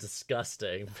 Licorice is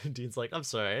disgusting. Dean's like, I'm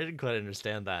sorry, I didn't quite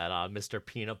understand that, Mr.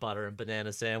 Peanut Butter and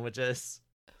Banana Sandwiches.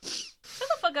 Shut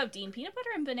the fuck up, Dean. Peanut butter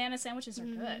and banana sandwiches are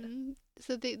good.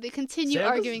 So they continue Sam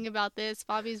arguing about this.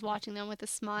 Bobby's watching them with a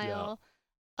smile.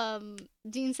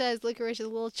 Dean says licorice is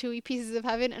little chewy pieces of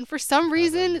heaven, and for some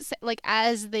reason, like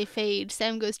as they fade,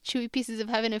 Sam goes, chewy pieces of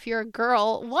heaven if you're a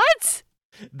girl. What?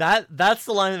 That's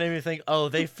the line that made me think, oh,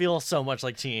 they feel so much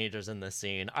like teenagers in this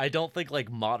scene. I don't think like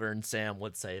modern Sam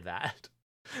would say that.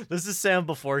 This is Sam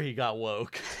before he got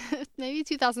woke. Maybe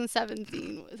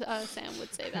 2017 Sam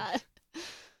would say that.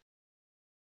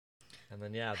 And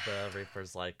then yeah, the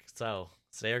Reaper's like, so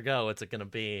stay or go, what's it gonna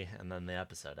be? And then the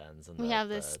episode ends, and we have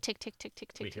this tick tick tick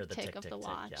tick tick tick tick of the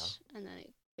watch, yeah. and then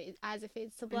as it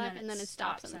fades to black, and then it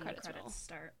stops and the credits roll.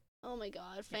 Start. Oh my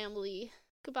god, family!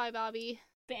 Goodbye, Bobby.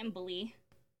 Family.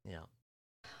 Yeah.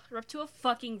 Rip to a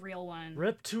fucking real one.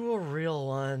 Rip to a real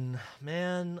one,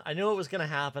 man. I knew it was gonna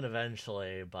happen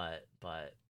eventually, but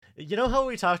you know how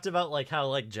we talked about like how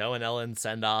like Joe and Ellen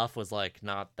send off was like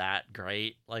not that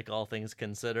great, like all things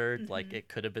considered. Mm-hmm. Like it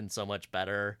could have been so much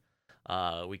better.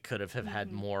 We could have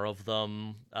had more of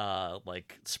them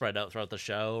like spread out throughout the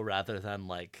show rather than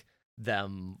like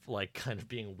them like kind of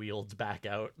being wheeled back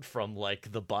out from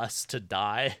like the bus to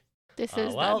die. This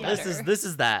is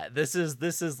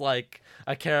This is like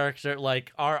a character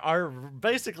like our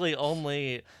basically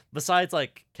only besides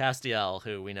like Castiel,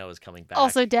 who we know is coming back,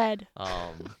 also dead.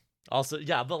 Also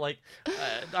yeah, but like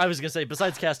I was gonna say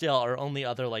besides Castiel, our only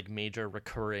other like major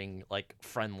recurring like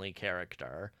friendly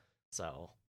character. So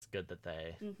it's good that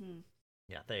they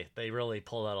they really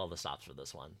pulled out all the stops for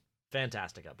this one.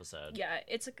 Fantastic episode. Yeah,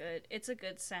 it's a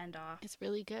good send off. It's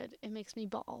really good. It makes me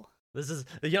bawl. This is,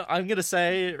 I'm going to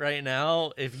say right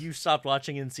now, if you stopped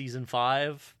watching in season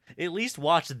 5, at least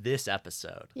watch this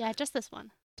episode. Yeah, just this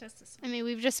one. Just this one. I mean,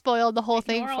 we've just spoiled the whole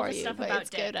thing for you, but it's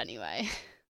Dick. good anyway.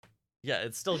 Yeah,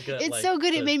 it's still good. It's like, so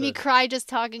good, it made me cry just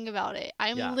talking about it.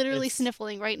 I'm literally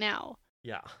sniffling right now.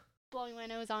 Yeah. Blowing my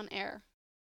nose on air.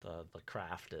 The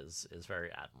craft is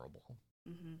very admirable.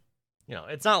 Mm-hmm. You know,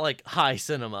 it's not like high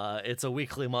cinema. It's a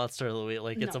weekly Monster of the Week.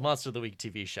 Like, it's a Monster of the Week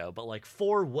TV show. But, like,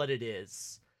 for what it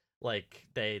is... Like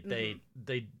they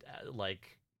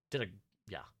like did a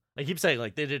I keep saying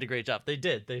like they did a great job. They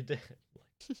did. Do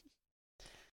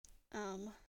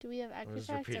we have I'm just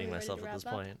facts? repeating myself at this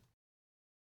up? point.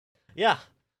 Yeah.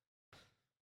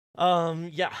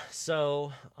 Yeah.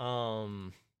 So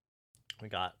we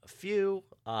got a few.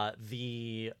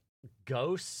 The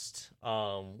ghost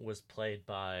was played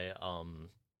by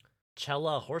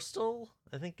Chella Horstel,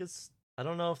 I think is. I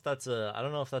don't know if that's a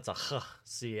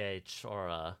ch or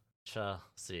a ch,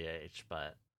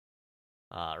 but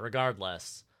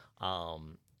regardless,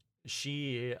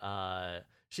 she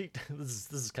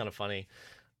this is kind of funny,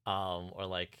 or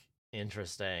like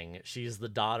interesting. She's the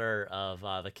daughter of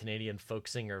the Canadian folk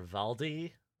singer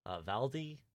Valdy,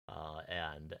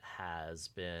 and has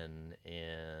been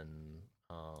in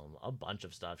a bunch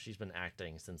of stuff. She's been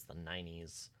acting since the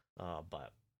 90s,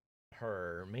 but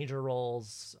her major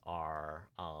roles are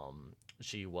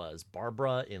she was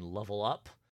Barbara in Level Up.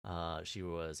 She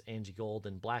was Angie Gold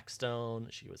in Blackstone.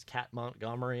 She was Kat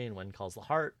Montgomery in When Calls the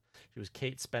Heart. She was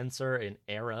Kate Spencer in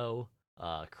Arrow.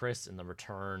 Chris in The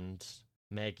Returned.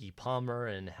 Maggie Palmer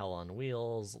in Hell on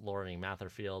Wheels. Lorraine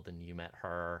Matherfield in You Met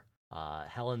Her.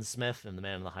 Helen Smith in The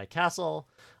Man in the High Castle.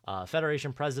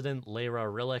 Federation President Lyra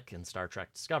Rillick in Star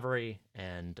Trek Discovery.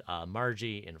 And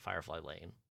Margie in Firefly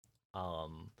Lane.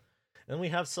 Then we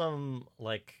have some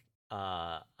like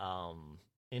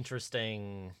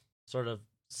interesting sort of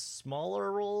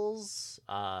smaller roles.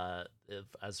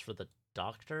 As for the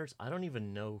doctors, I don't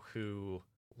even know who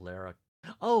Lara.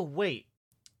 Oh wait,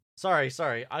 sorry,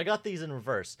 I got these in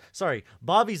reverse. Sorry,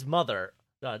 Bobby's mother,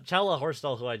 Chella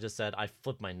Horstel, who I just said. I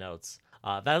flipped my notes.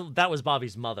 That was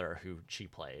Bobby's mother who she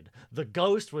played. The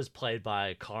ghost was played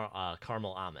by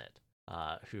Carmel Ahmed,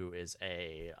 who is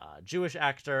a Jewish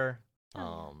actor.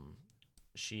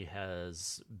 She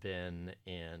was in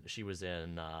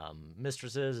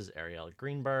Mistresses as Ariel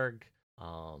Greenberg,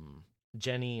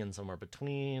 Jenny in Somewhere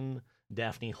Between,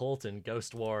 Daphne Holt in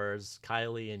Ghost Wars,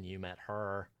 Kylie in You Met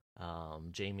Her,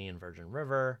 Jamie and Virgin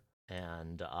River,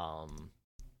 and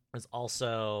there's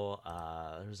also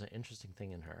there's an interesting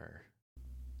thing in her.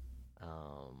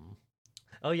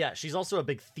 Oh yeah, she's also a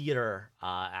big theater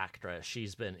actress.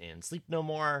 She's been in Sleep No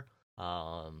More.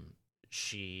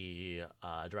 She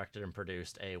directed and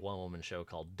produced a one-woman show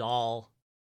called Doll.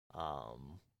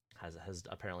 Has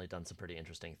apparently done some pretty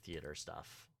interesting theater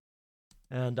stuff.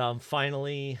 And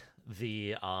finally,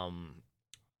 the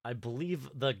I believe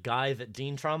the guy that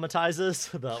Dean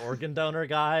traumatizes, the organ donor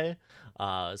guy,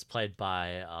 is played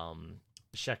by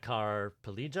Shekhar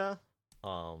Palija,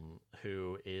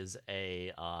 who is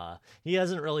he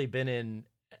hasn't really been in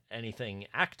anything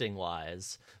acting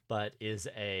wise, but is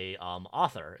an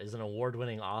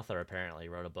award-winning author. Apparently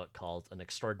wrote a book called An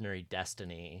Extraordinary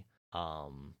Destiny,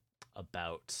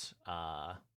 about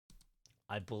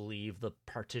I believe the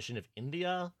partition of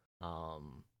India,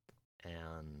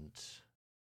 and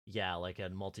yeah, like a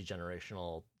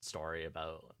multi-generational story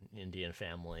about an Indian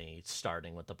family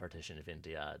starting with the partition of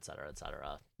India, etc.,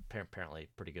 etc. Apparently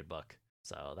pretty good book,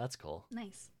 so that's cool.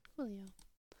 Nice. Coolio.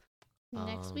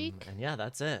 Next week, and yeah,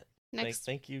 that's it.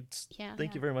 Thank you.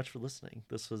 Thank you very much for listening.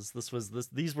 These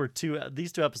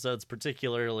two episodes,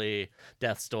 particularly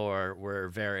Death's Door, were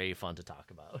very fun to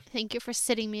talk about. Thank you for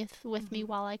sitting with me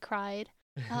while I cried.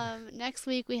 Next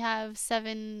week we have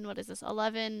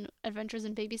 11 Adventures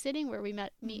in Babysitting, where we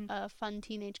meet a fun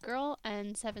teenage girl,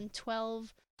 and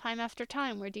 7-12 Time After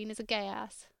Time, where Dean is a gay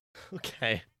ass.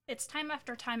 Okay. It's Time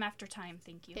After Time After Time,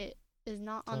 thank you. It is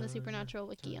not on the Supernatural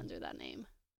wiki under that name.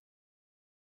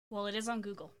 Well, it is on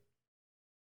Google.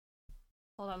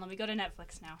 Hold on, let me go to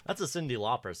Netflix now. That's a Cyndi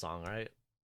Lauper song, right?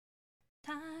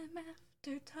 Time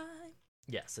after time.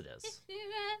 Yes, it is.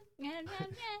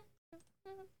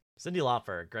 Cyndi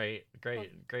Lauper,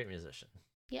 great musician.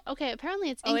 Yeah, okay, apparently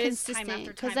it's inconsistent,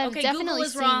 because I've definitely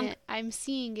seen it. I'm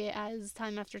seeing it as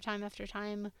Time After Time After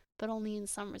Time, but only in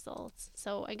some results.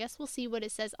 So I guess we'll see what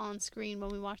it says on screen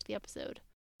when we watch the episode.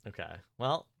 Okay,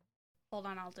 well. Hold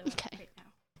on, I'll do it right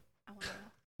now. I want to know.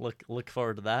 Look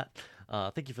forward to that.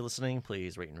 Thank you for listening.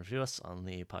 Please rate and review us on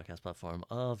the podcast platform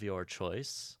of your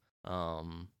choice.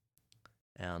 And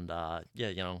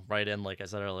write in, like I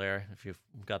said earlier, if you've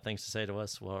got things to say to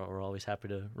us. We're always happy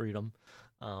to read them.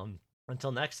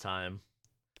 Until next time,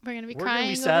 we're gonna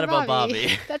be sad about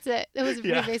Bobby. That's it. That was a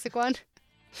pretty basic one.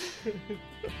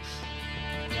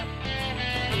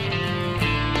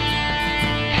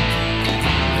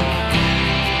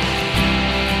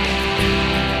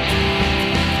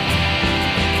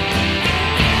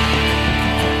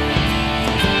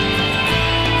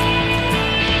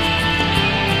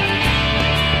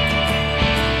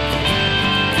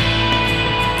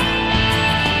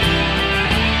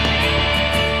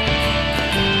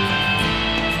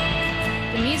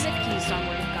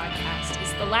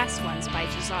 Last Ones by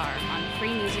Jazar on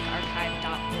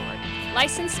freemusicarchive.org.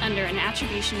 Licensed under an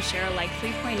Attribution Share Alike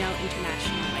 3.0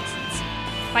 international license.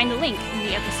 Find a link in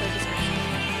the episode description.